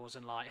angles,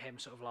 and like him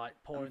sort of like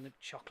pouring the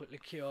chocolate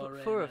liqueur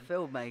in. For a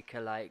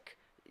filmmaker, like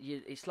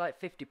it's like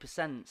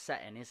 50%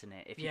 setting, isn't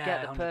it? If you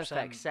get the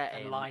perfect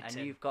setting and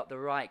you've got the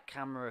right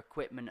camera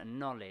equipment and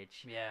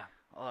knowledge,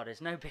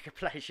 there's no bigger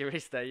pleasure,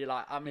 is there? You're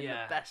like, I'm in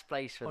the best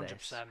place for 100%.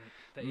 this.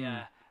 But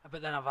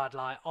but then I've had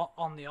like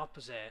on the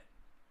opposite,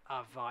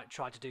 I've like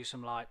tried to do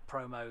some like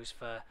promos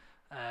for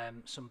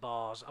some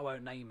bars. I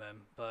won't name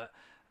them, but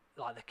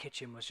like the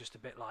kitchen was just a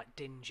bit like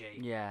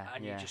dingy,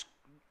 and you just,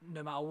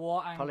 no matter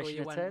what angle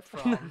you went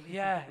from,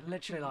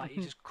 literally like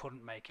you just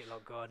couldn't make it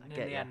look good. And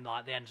in the end,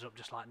 like they ended up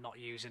just like not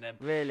using them,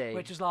 really,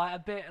 which was like a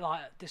bit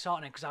like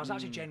disheartening, because I was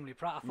actually genuinely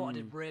proud. I thought I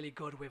did really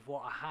good with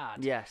what I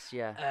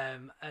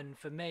had. And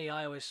for me,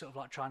 I always sort of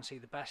like try and see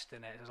the best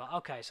in it. It was like,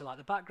 okay, so like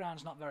the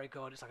background's not very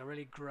good. It's like a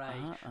really grey,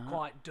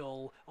 quite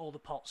dull. All the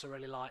pots are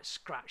really like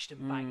scratched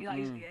and banged.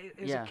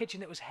 It was a kitchen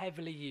that was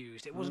heavily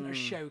used. It wasn't a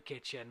show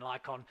kitchen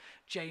like on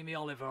Jamie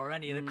Oliver or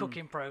any of the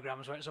cooking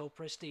programs where it's all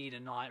pristine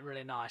and like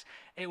really nice.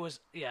 It was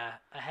a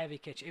heavy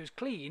kitchen. It was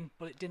clean,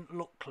 but it didn't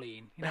look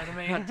clean. You know what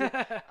I mean?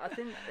 I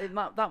think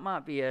that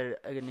might be an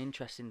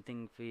interesting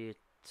thing for you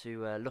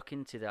to look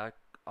into. There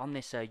on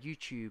this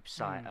YouTube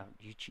site,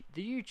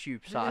 the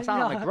YouTube site. I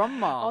sound like my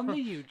grandma on the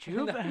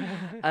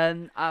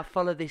YouTube. I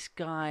follow this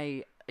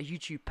guy, a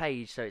YouTube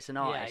page, so it's an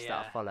artist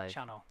that I follow.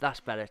 Channel.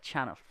 That's better.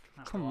 Channel.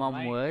 Come on,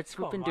 on, mate. words.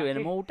 We've been doing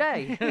them all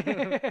day.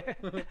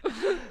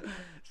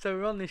 So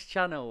we're on this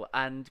channel,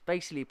 and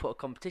basically put a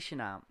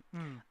competition out.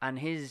 And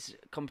his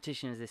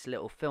competition is this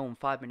little film,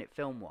 5-minute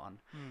film one.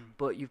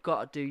 But you've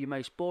got to do your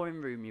most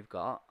boring room you've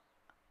got,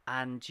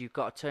 and you've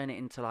got to turn it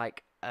into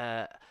like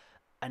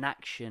an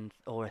action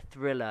or a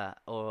thriller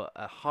or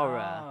a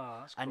horror, Oh,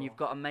 that's and cool. you've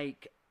got to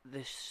make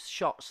the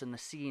shots and the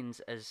scenes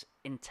as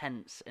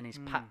intense and as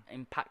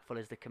impactful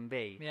as they can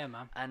be. Yeah,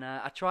 man. And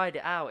I tried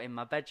it out in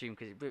my bedroom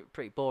because it's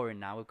pretty boring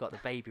now. We've got the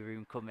baby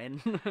room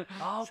coming.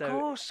 Oh, So, of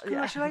course.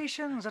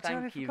 Congratulations. I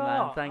totally Thank you,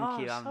 forgot. man. Thank Oh,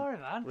 you. sorry,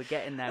 man. We're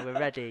getting there. We're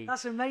ready.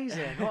 That's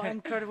amazing. What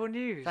incredible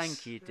news.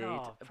 Thank you, dude.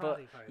 Oh, proud But of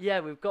you both. yeah,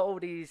 we've got all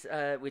these.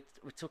 We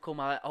took all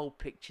my old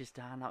pictures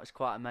down. That was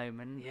quite a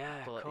moment.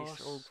 Yeah, but of course,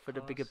 it's all for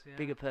the of bigger course, yeah.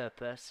 bigger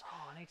purpose.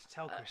 Oh, I need to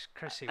tell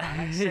Chrissy, man.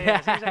 Let's see it.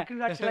 He's like,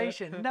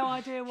 congratulations. No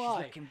idea why.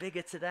 She's looking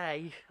bigger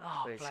today.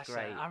 Oh, But it's bless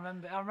great. her.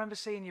 I remember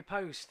seeing your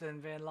post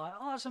and being like,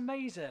 "Oh, that's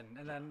amazing."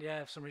 And then,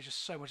 yeah, for some reason,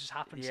 just so much has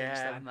happened since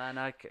Yeah, then. man,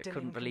 I Didn't couldn't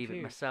even believe it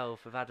compute.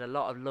 myself. I've had a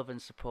lot of love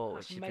and support,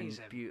 That's which has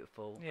amazing. been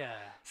beautiful. Yeah.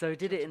 So we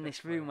did Such it a in big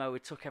this room story. where we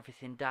took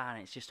everything down.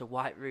 It's just a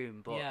white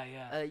room, but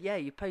Yeah. yeah,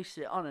 you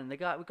posted it on, and we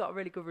got a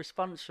really good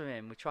response from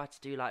him. We tried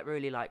to do like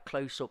really like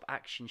close-up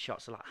action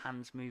shots, so like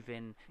hands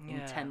moving, Yeah,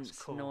 that's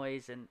intense cool.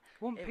 noise, and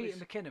Wasn't it Peter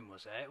was- McKinnon,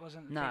 was it? It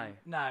wasn't. No.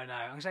 No. I'm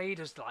gonna say he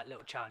does like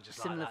little challenges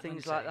Similar like that.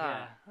 things doesn't like he? that.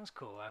 Yeah, that's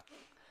cool.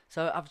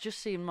 So I've just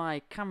seen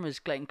my camera's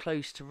getting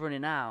close to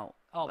running out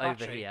Oh, over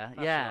battery. here.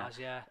 Battery-wise,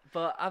 yeah.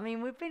 But I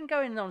mean, we've been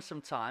going on some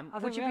time. I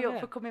Would think you we be have, up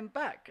yeah. for coming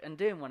back and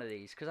doing one of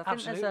these? Because I think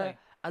there's Absolutely.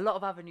 a lot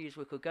of avenues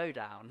we could go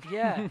down.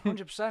 Yeah,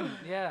 100%.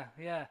 Yeah.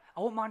 I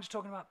wouldn't mind just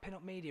talking about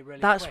pin-up media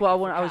really That's quick what I if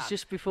we want. I was can.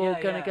 just before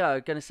Yeah,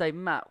 going to say,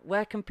 Matt,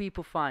 where can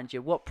people find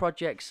you? What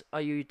projects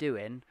are you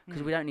doing?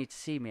 Because we don't need to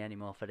see me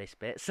anymore for this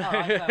bit. So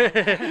Alright,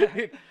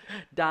 no.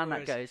 down No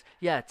that worries. goes.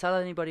 Yeah, tell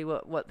anybody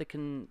what they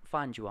can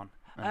find you on.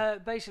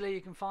 Basically,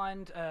 you can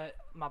find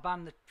my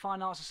band, the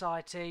Fine Art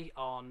Society,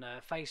 on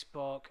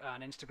Facebook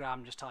and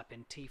Instagram. Just type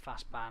in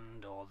TFAS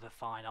Band or the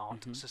Fine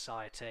Art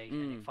Society, and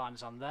you can find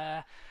us on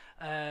there.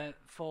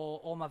 For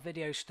all my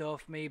video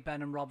stuff, me,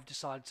 Ben, and Rob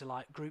decided to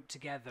like group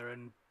together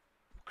and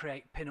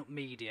create pin-up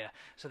media.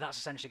 So that's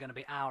essentially going to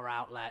be our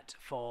outlet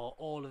for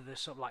all of the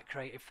sort of like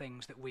creative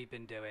things that we've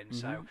been doing.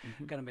 So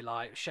going to be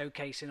like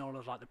showcasing all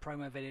of like the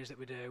promo videos that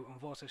we do, and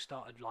we've also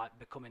started like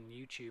becoming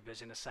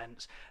YouTubers in a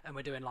sense, and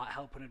we're doing like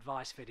help and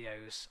advice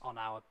videos on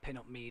our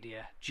pin-up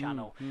media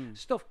channel.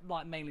 Stuff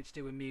like mainly to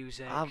do with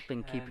music. I've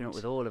been keeping up and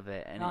with all of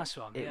it, and Nice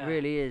one, it yeah.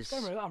 really is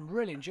I'm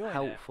really enjoying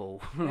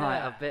helpful. it.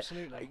 Yeah, I've been-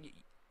 absolutely.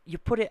 You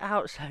put it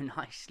out so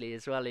nicely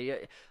as well.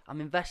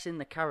 I'm investing in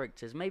the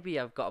characters. Maybe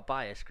I've got a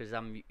bias because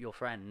I'm your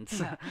friend,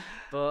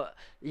 but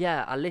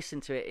yeah, I listen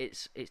to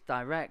it. It's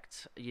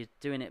direct. You're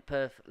doing it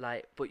perfect,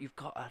 but you've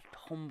got a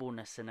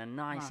humbleness and a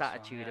nice Nice one,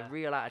 attitude, yeah. a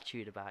real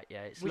attitude about you.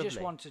 It's We lovely.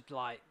 just wanted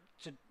like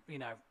to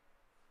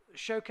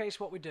showcase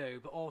what we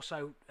do, but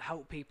also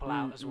help people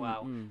out as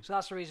well. So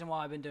that's the reason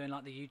why I've been doing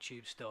like the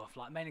YouTube stuff,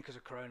 like mainly because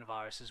of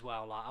coronavirus as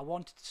well. Like I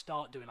wanted to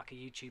start doing like a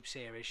YouTube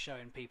series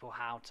showing people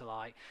how to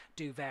like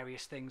do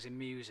various things in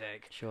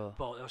music. Sure.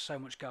 But there was so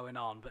much going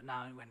on. But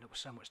now when there was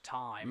so much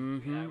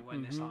time,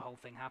 when this like, whole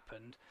thing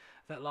happened,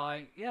 that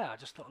like I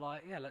just thought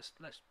like let's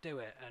do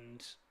it,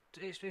 and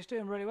it's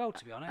doing really well,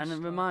 to be honest. And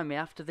then remind me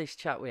after this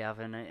chat we have,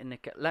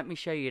 let me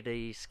show you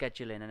the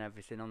scheduling and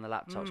everything on the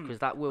laptops, because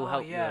that will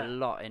help you a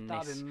lot in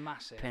That'd this be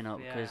massive.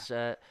 pin-up, yeah.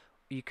 because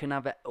you can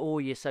have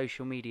all your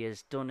social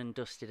medias done and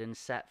dusted and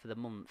set for the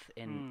month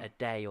in a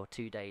day or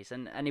 2 days.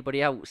 And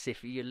anybody else,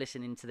 if you're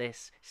listening to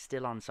this,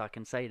 still on, so I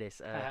can say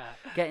this,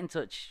 get in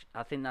touch.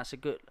 I think that's a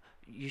good.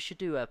 You should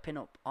do a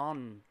pin-up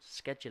on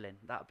scheduling.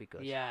 That'd be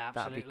good. Yeah,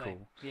 absolutely. That'd be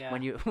cool. Yeah.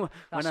 When you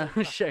That's I a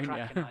was showing you,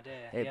 cracking idea.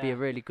 it'd be a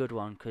really good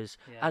one, because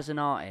Yeah. as an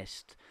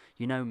artist,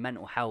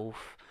 mental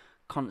health,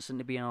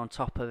 constantly being on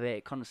top of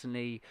it,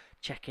 constantly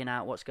checking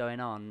out what's going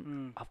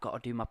on. I've got to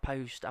do my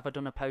post. Have I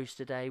done a post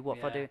today? What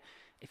if I do?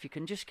 If you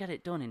can just get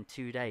it done in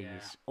 2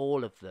 days,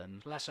 all of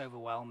them, less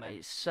overwhelming.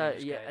 it's so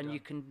just get it and you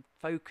done. can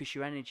focus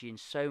your energy in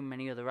so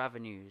many other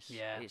avenues.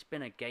 Yeah. It's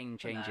been a game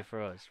changer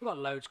for us. We've got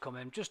loads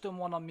coming. Just done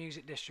one on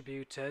music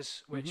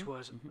distributors, which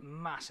was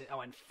massive. I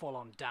went full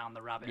on down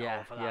the rabbit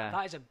hole for that. Yeah.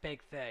 That is a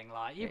big thing.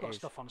 Like you've It got is.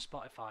 stuff on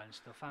Spotify and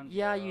stuff, haven't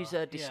Yeah, I you? use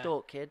Or-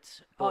 Distort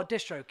Kids. Oh, but-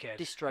 DistroKid.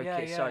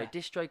 DistroKid, yeah. sorry,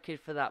 DistroKid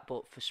for that,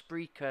 but for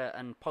Spreaker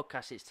and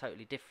podcasts, it's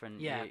totally different.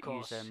 Yeah, You of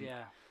course. use,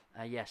 yeah.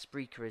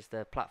 Spreaker is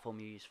the platform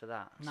you use for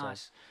that. so-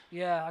 Nice.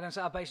 Yeah, I can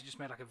say I basically just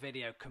made like a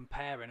video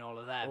comparing all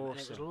of them. And it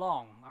was Awesome.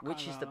 long. I can't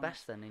Which is the remember.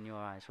 best then in your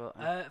eyes? What?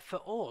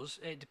 For us,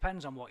 it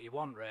depends on what you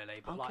want,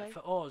 really. But Okay. like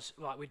for us,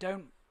 like we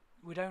don't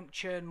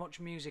churn much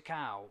music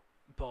out,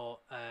 but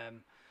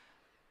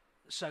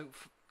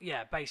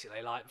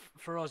basically, like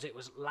for us, it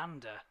was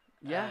Lander.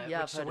 Yeah, which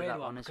I've is a heard of weird that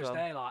one as because well.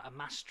 they're like a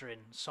mastering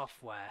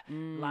software.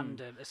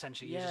 Lander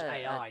essentially uses yeah,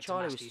 AI to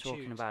Charlie master was your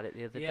talking tunes. about it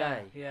the other Yeah,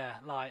 day. yeah,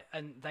 like,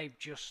 and they've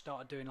just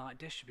started doing like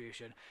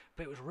distribution,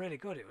 but it was really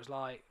good. It was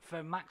like for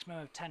a maximum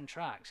of 10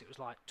 tracks, it was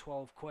like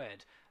 12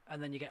 quid,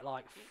 and then you get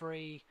like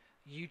free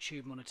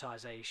YouTube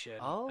monetization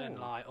and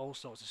Oh. like all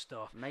sorts of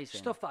stuff. Amazing.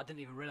 Stuff that I didn't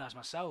even realize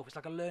myself. It's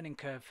like a learning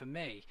curve for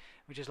me,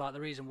 which is like the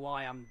reason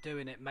why I'm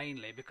doing it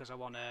mainly, because I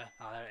want to.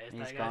 Oh, there it is.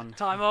 He's There it gone. goes.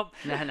 Time up.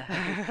 No,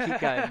 keep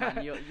going,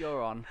 man.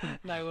 You're on.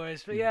 No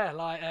worries. But yeah,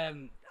 like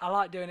I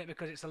like doing it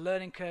because it's a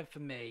learning curve for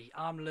me.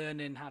 I'm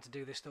learning how to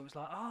do this stuff. It's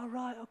like, oh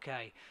right,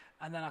 okay.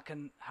 and then I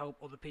can help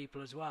other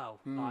people as well.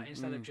 Like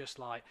instead of just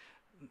like,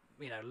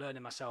 you know,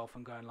 learning myself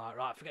and going like,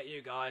 right, forget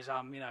you guys.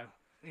 I'm, you know,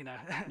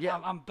 Yeah.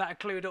 I'm better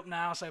clued up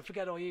now. So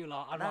forget all you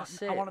lot. I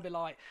want to be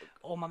like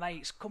all my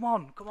mates. Come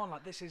on.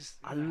 Like this is.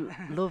 I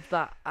love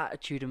that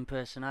attitude and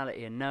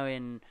personality, and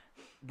knowing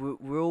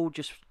we're all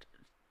just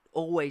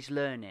always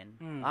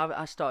learning.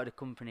 I started a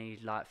company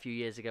like a few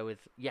years ago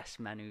with yes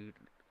men who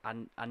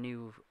I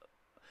knew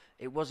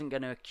it wasn't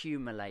going to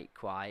accumulate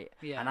quite,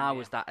 and I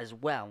was that as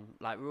well.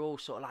 Like we're all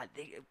sort of like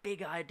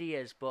big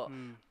ideas, but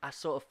I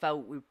sort of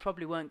felt we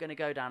probably weren't going to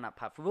go down that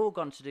path. We've all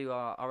gone to do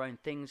our own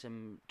things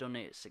and done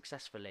it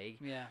successfully.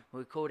 Yeah,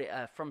 we called it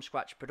from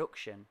scratch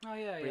production. Oh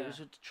yeah, but it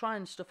was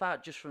trying stuff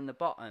out just from the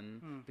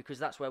bottom because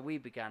that's where we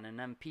began, and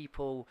then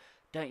people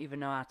don't even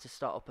know how to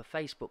start up a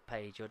Facebook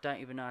page or don't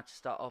even know how to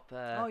start up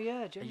a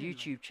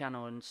YouTube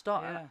channel and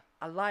start. Yeah.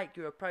 I like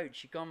your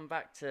approach. You've gone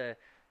back to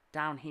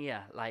down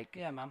here, like,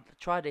 yeah, man,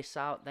 try this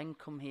out, then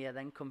come here,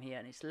 and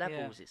it's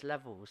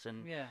levels,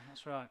 and yeah,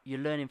 that's right. You're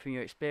learning from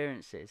your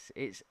experiences.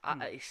 It's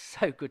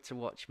so good to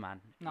watch,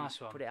 man. Nice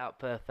one. Put it out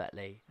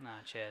perfectly. No,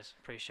 cheers,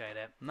 appreciate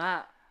it,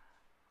 Matt.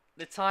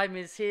 The time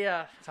is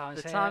here.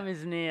 The time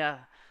is near.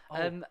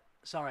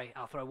 Sorry,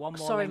 I'll throw one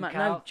more. Sorry, link Matt.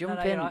 out. No,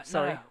 jump in. Right,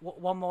 sorry.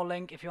 One more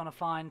link if you want to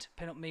find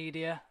Pinup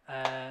Media.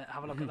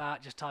 Have a look at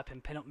that. Just type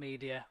in Pinup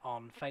Media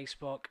on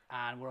Facebook,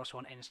 and we're also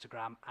on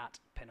Instagram at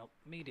Pinup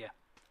Media.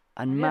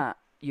 And Matt,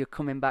 you're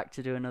coming back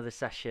to do another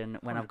session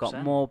when 100%. I've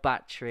got more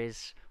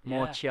batteries,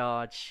 more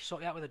charge.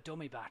 Sort you out with a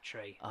dummy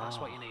battery. That's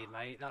what you need,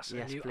 mate. That's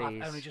yes, please.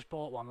 I've only just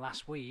bought one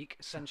last week.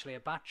 Essentially a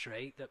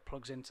battery that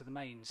plugs into the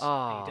mains.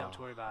 And you don't have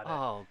to worry about it.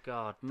 Oh,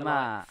 God, They're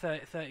Matt.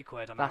 Like 30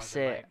 quid. That's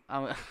it.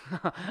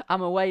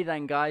 I'm away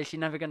then, guys. You're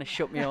never going to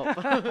shut me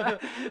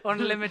up.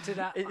 Unlimited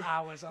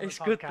hours on It's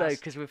the podcast. good, though,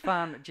 because we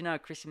found, do you know,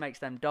 Chrissy makes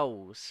them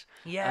dolls.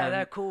 Yeah,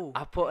 they're cool.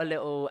 I put a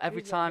little,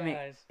 every time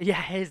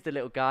here's the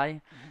little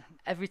guy.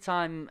 Every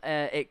time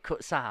it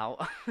cuts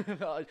out,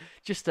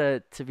 just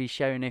to be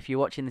shown, if you're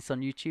watching this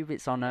on YouTube,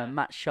 it's on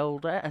Matt's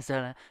shoulder as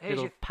a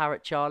little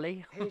parrot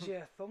Charlie. Here's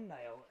your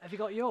thumbnail. Have you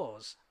got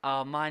yours?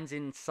 Oh, mine's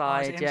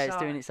inside. Yeah, it's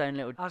doing its own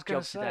little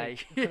job today.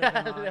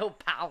 Yeah, little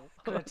pal.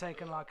 Could have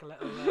taken like a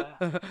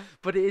little...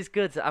 But it is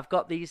good. I've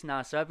got these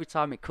now, so every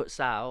time it cuts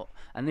out,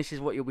 and this is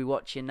what you'll be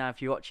watching now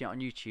if you're watching it on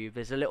YouTube,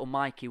 there's a little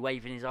Mikey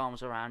waving his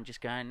arms around,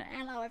 just going,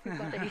 hello,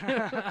 everybody.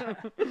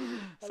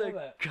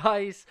 So,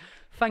 guys,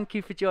 thank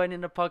you for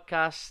joining the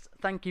podcast.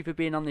 Thank you for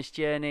being on this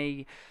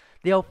journey.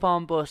 The Old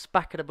Farm Bus,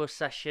 back of the bus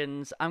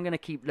sessions. I'm going to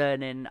keep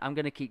learning. I'm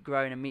going to keep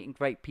growing and meeting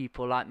great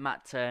people like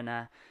Matt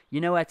Turner. You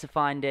know where to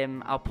find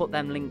him. I'll put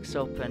them links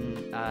up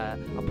and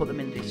I'll put them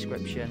in the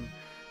description.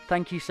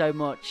 Thank you so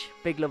much.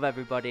 Big love,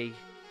 everybody.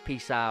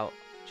 Peace out.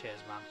 Cheers,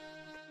 man.